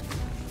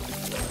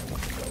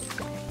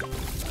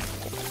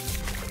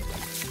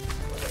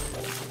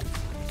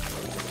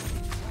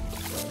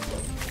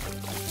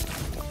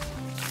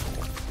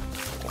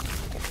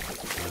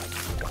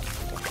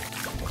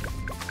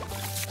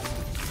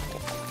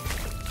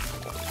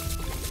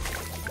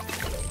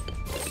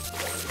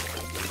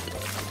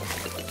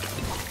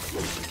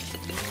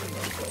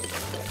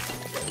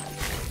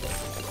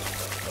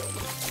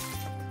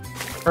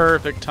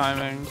 Perfect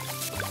timing.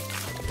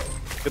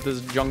 Get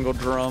this jungle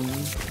drum.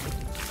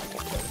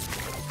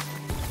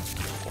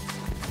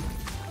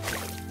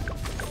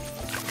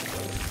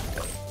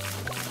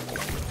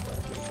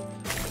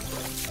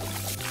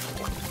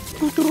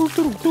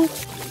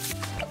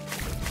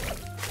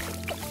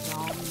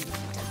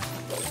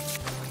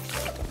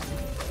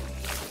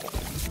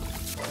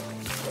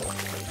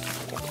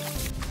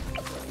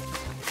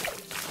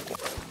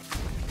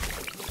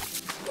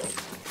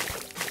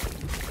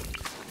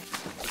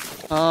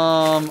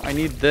 I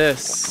need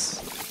this.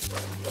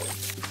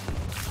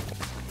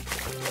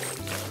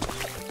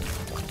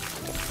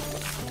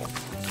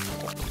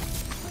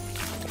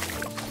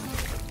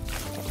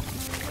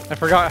 I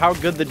forgot how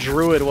good the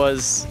druid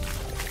was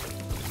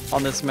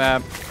on this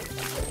map.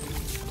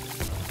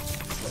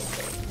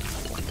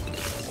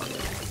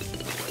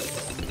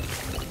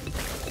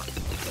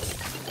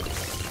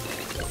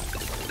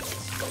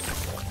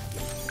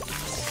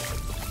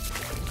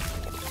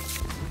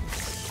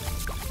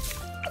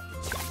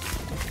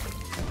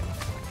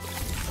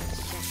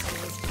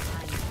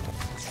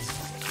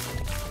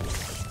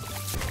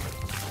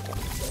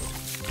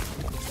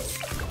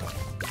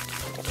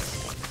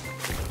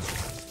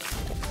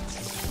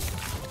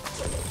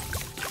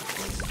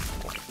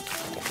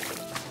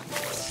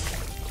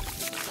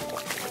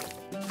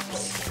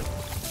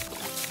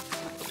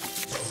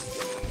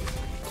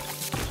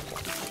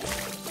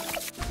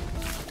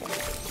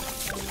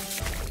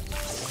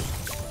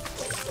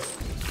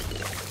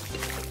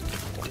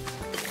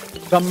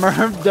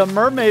 The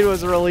mermaid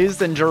was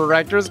released in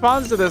direct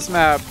response to this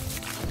map.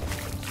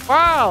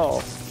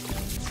 Wow.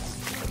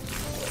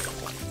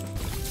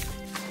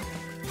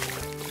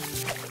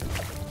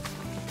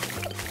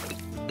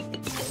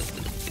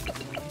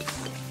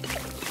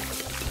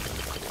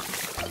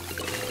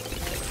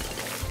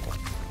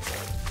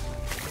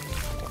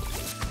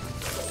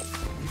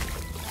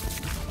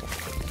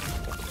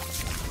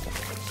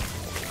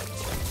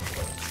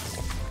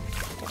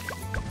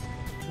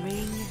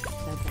 Ring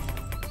the bell.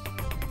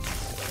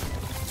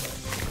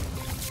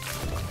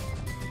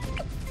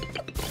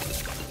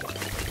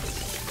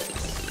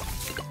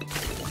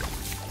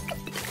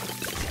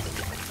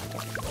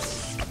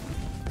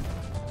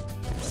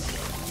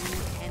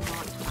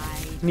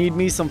 Need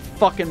me some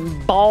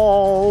fucking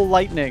ball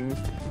lightning.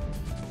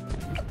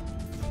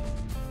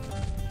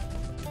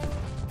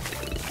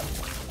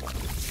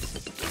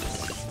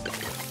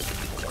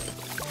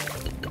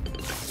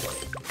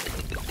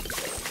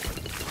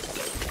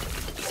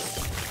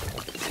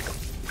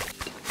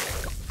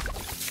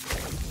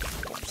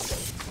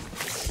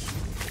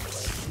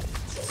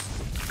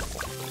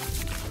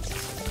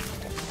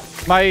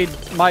 My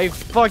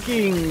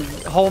fucking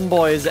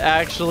homeboy is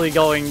actually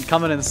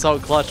coming in so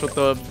clutch with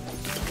the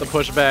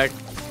pushback.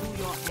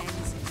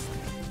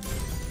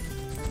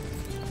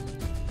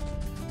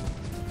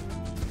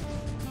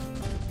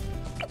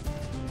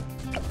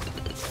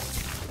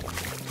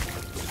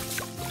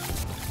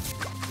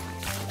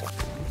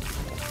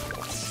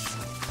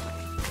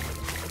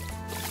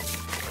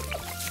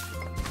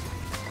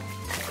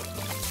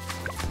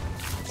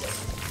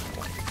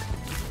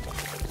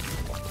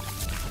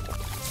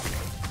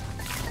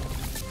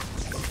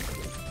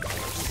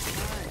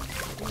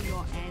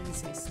 Your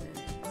ancestors.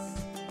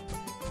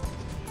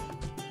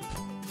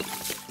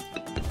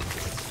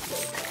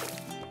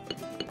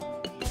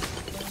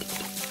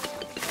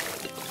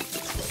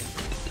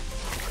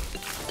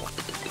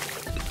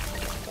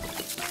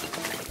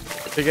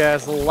 Big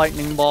ass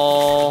lightning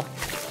ball.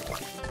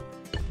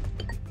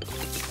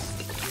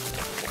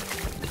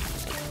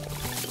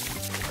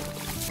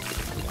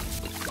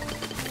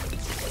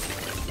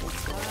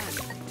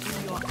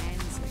 Your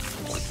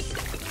ancestors.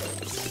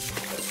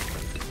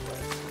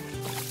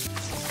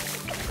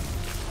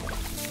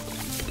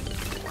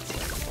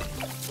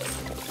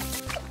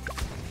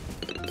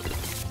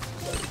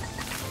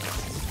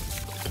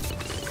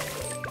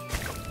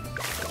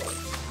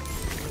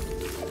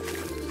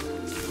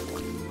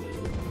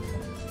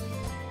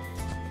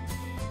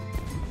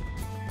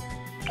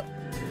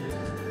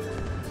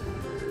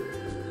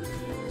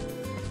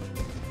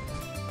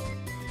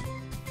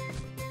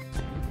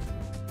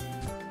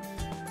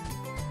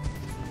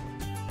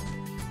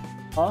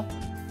 Huh?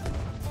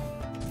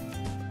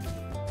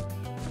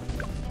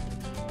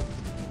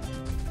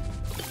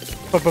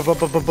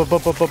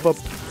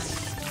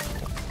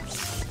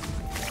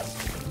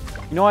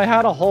 You know, I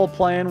had a whole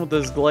plan with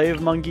this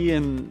glaive monkey,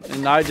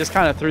 and I just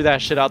kind of threw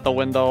that shit out the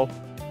window.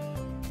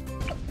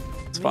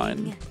 It's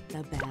fine. Ring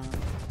the bell.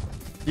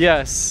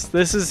 Yes,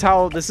 this is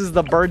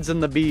the birds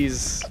and the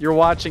bees. You're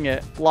watching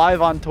it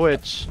live on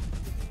Twitch.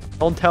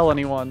 Don't tell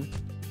anyone.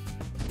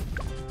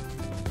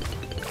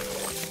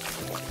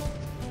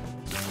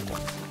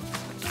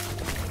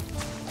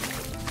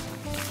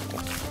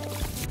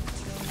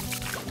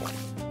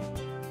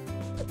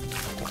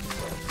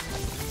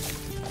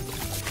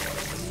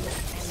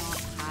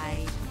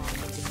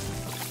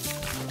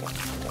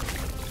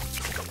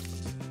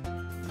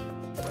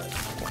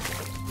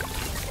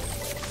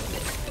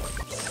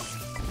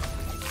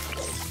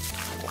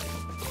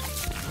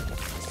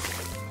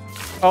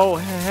 Oh,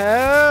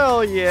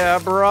 hell yeah,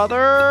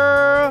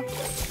 brother!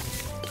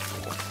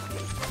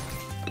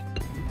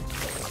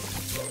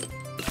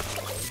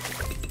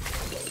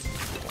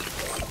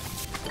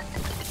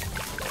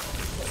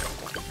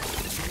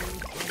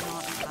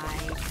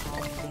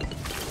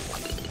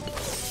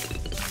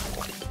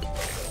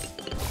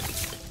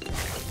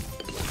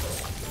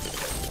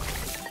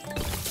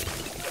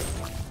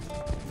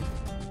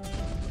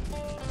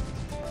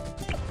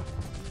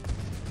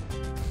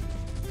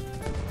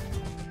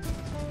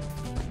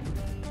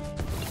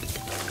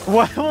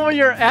 What were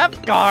your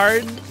F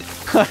card?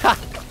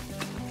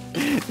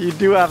 You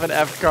do have an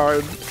F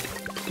card.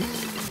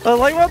 I was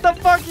like, what the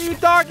fuck are you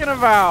talking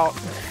about?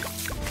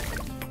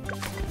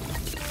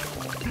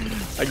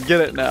 I get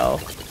it now.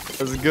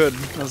 That's good.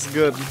 That's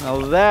good.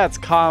 Now that's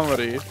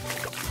comedy.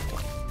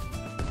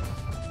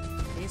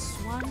 This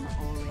one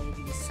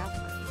already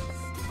suffers.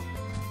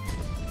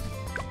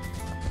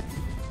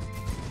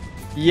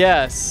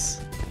 Yes.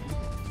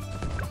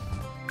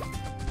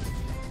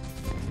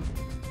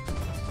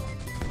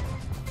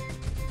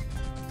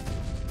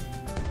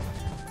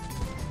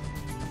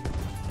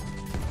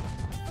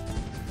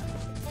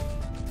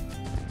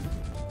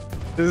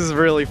 This is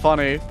really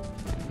funny.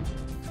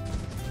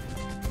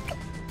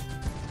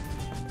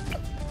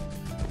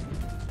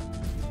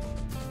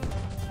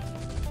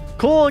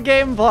 Cool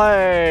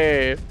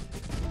gameplay!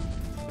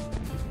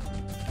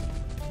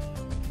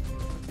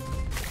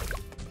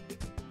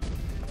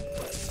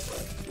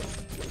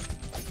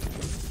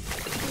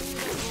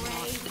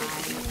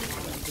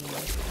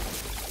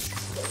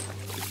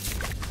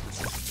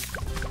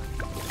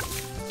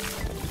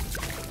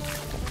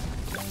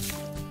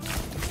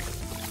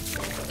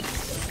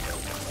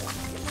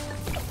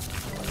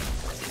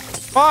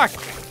 Fuck!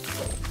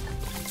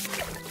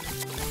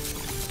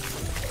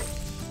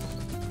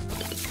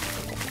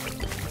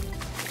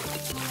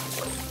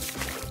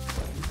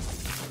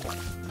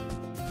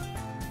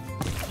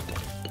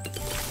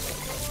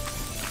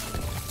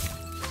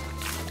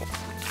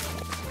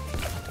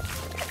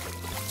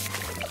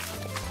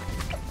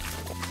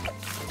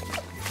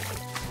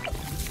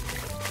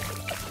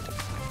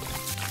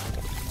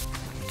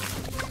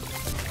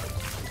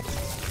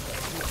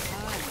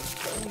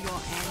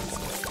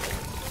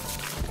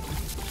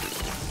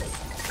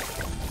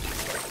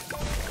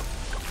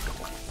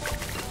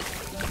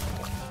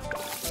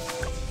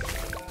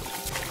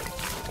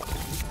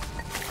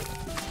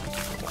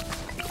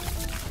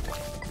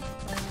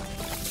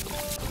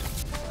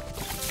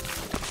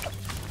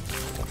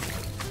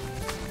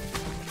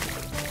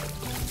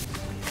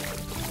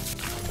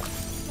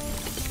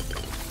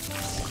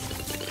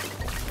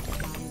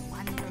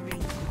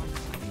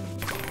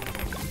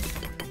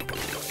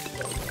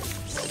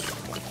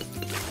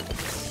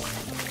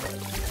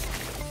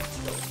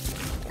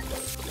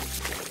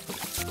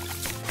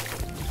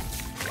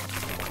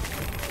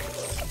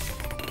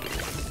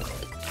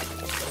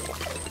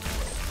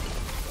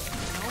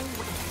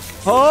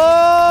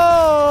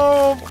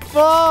 Oh,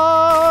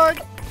 fuck!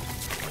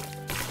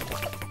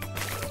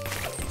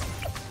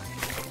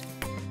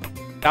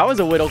 That was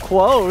a little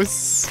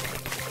close.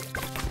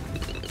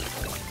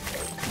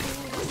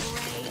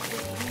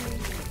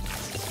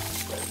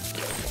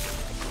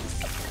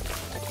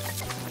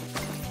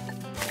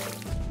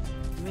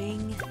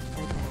 Ring the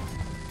bell.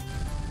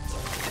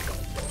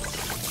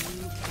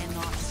 You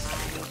cannot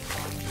hide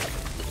from me.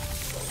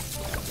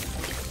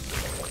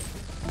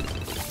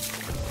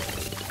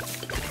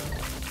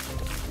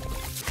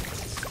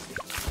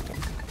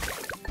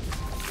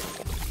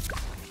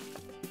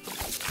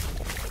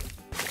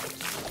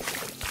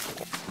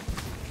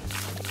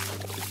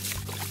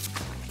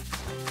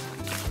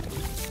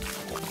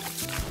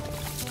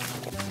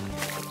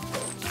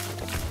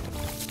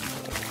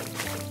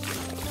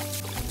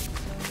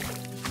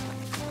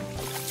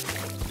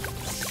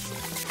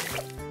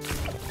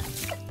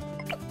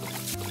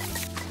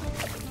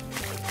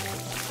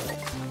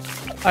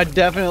 I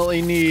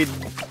definitely need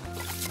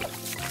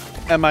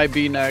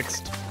MIB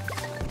next.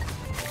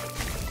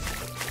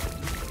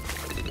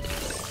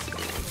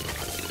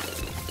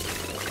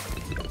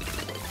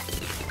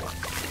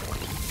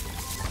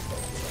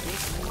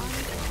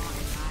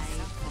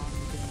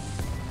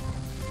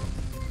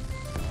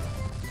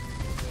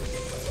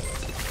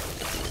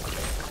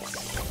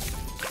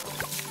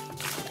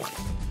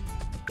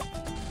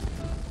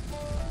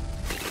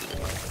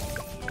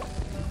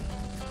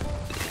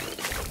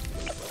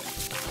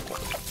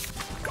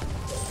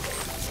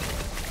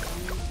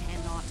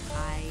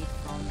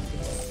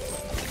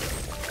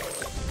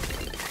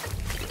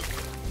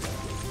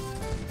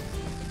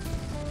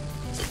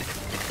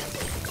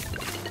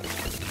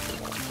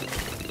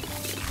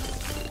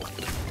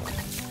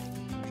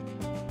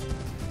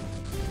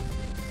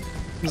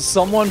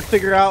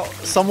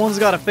 Someone's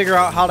got to figure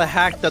out how to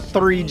hack the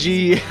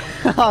 3G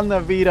on the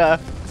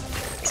Vita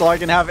so I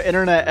can have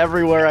internet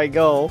everywhere I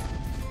go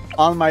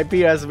on my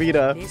PS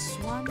Vita. This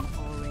one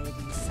already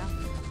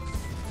suffers.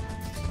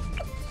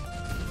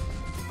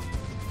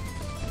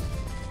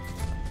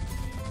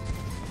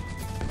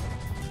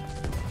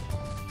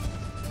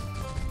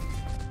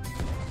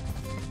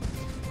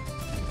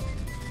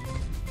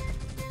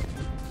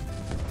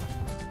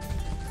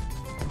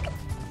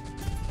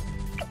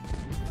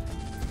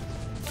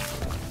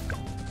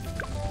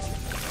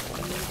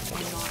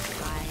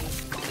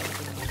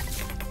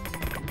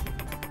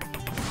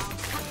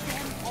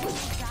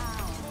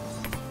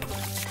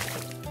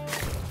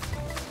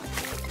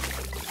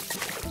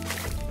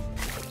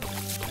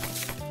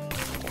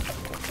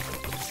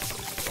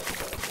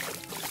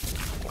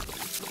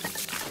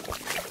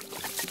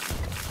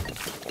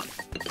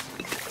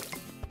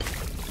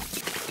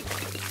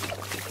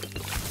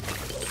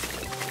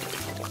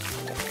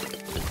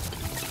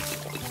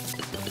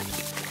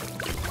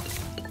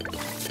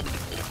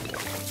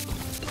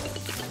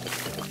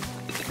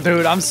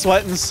 Dude, I'm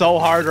sweating so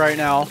hard right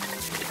now.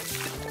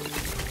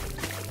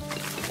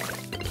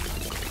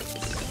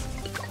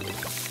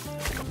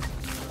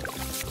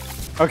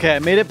 Okay, I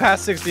made it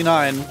past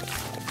 69.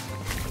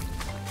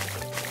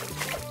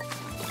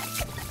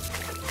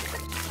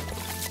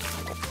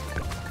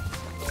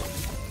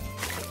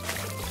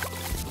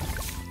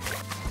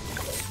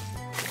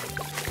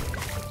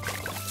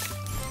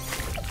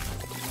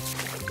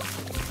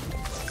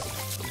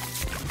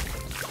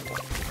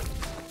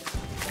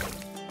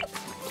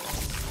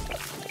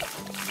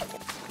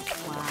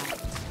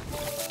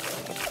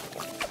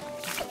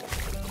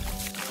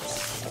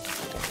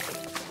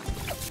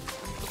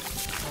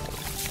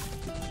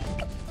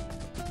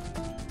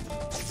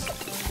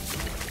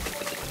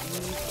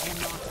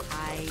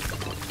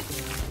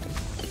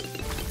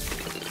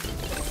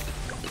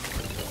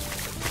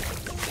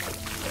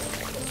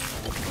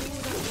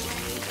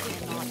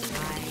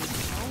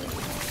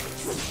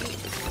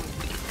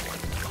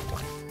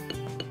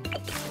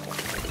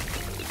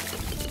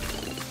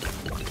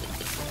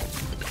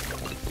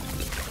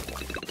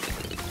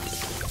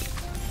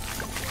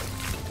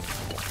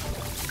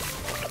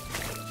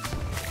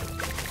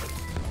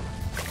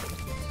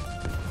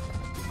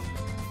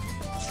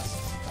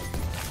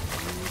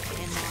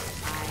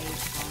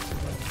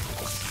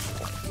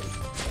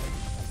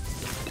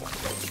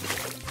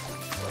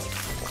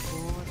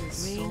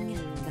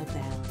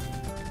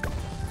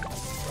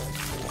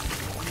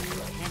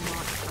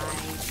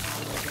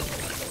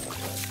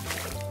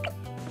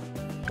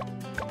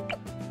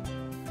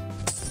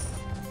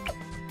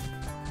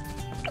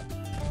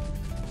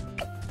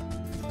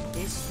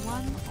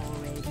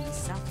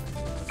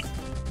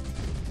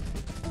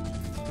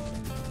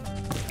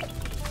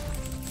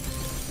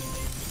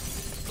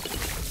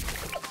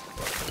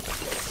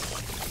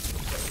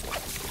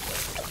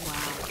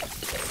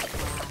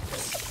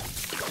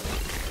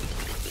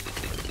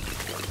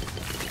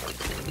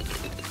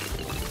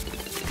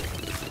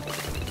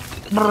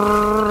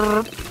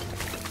 Brrr.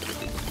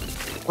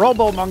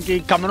 Robo monkey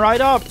coming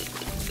right up.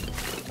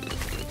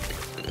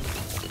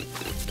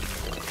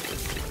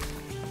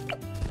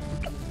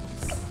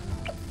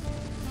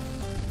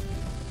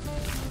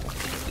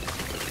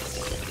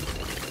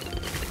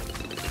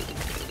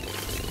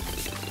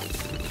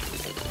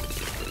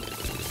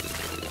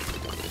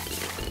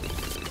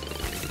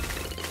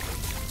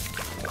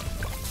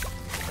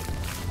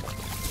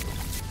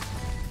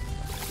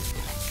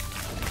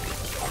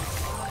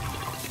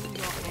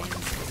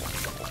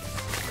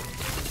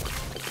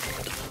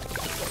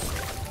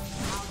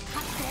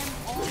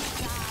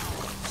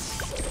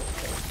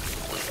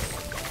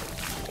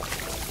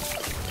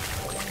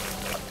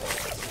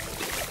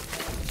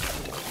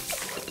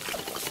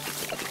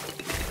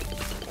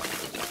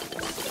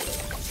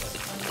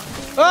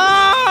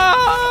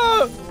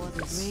 Ah!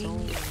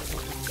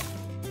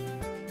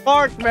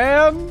 Fuck,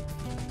 man.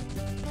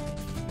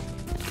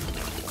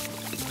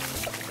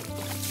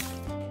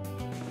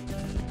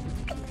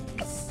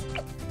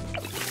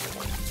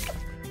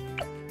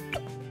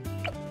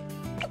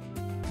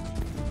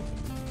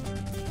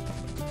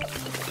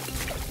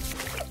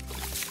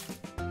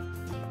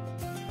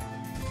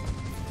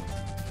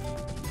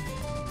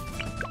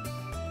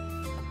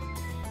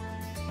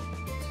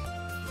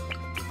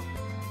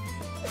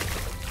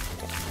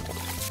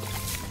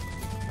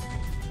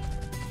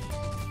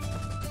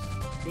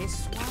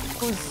 This one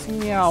Who's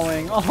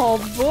meowing? Oh,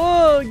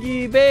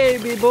 Boogie,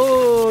 baby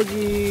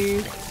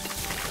Boogie.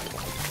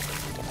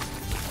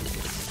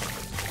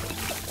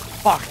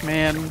 Fuck,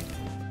 man.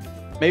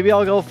 Maybe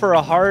I'll go for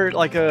a heart,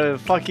 like a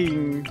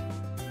fucking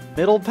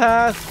middle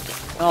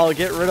path. And I'll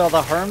get rid of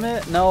the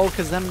hermit. No,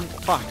 because then,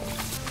 fuck.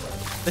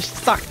 This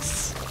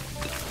sucks.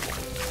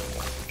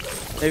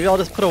 Maybe I'll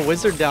just put a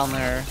wizard down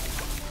there.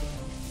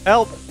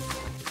 Help.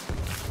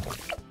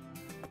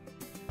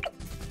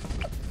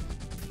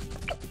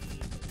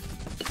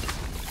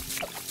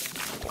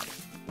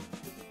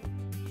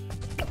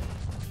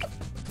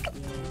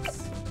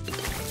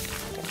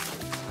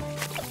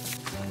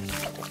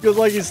 Because,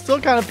 like, he's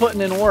still kind of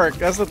putting in work.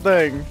 That's the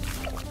thing.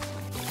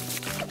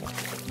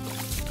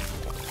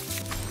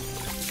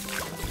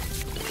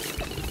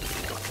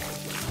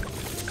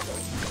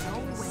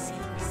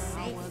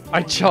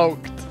 I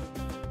choked.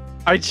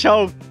 I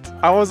choked.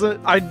 I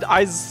wasn't... I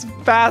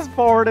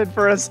fast-forwarded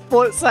for a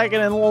split second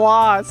and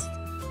lost.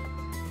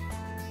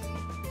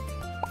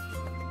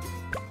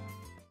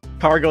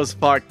 Cargo's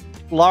fucked.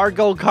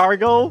 Largo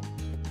cargo?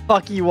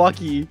 Fucky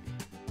wucky.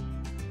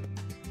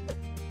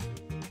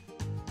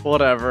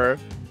 Whatever.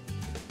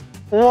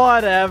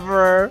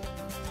 Whatever.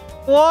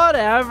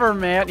 Whatever,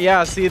 man.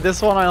 Yeah, see,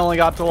 this one I only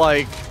got to,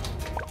 like...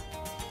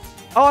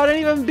 Oh, I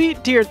didn't even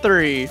beat tier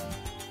 3.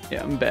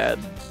 Yeah, I'm bad.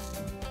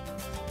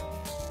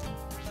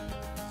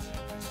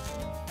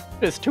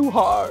 It's too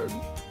hard.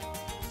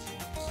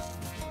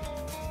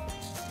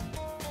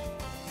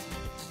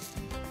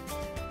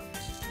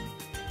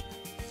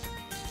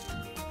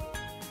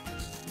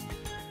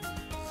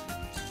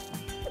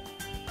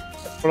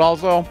 But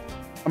also,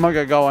 I'm gonna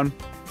get going.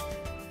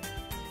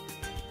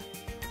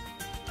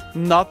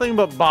 Nothing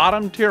but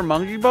bottom tier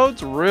monkey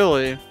boats?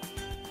 Really?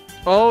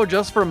 Oh,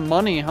 just for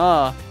money,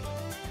 huh?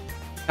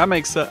 That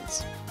makes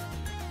sense.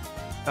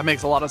 That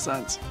makes a lot of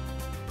sense.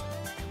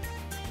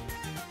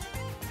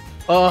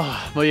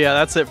 Oh, but yeah,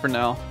 that's it for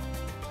now.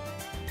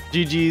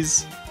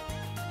 GG's.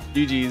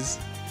 GG's.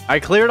 I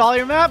cleared all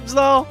your maps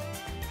though.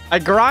 I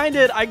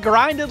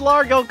grinded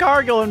Largo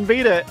Cargo and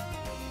beat it.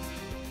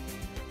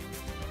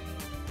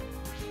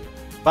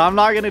 But I'm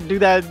not gonna do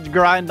that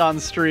grind on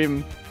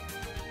stream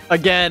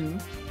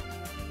again.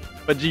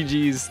 But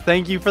GG's.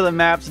 Thank you for the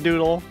maps,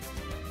 Doodle,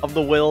 of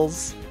the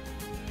Wills.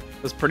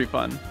 It was pretty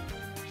fun.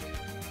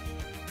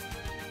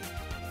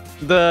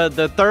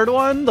 The third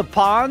one, the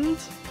pond.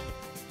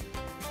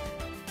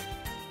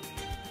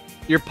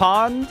 Your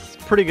pond,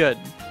 pretty good.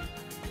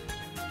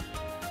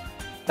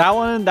 That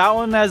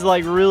one has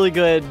like really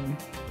good.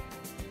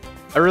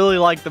 I really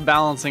like the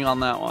balancing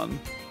on that one.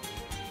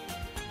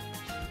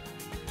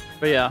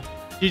 But yeah,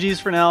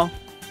 GG's for now.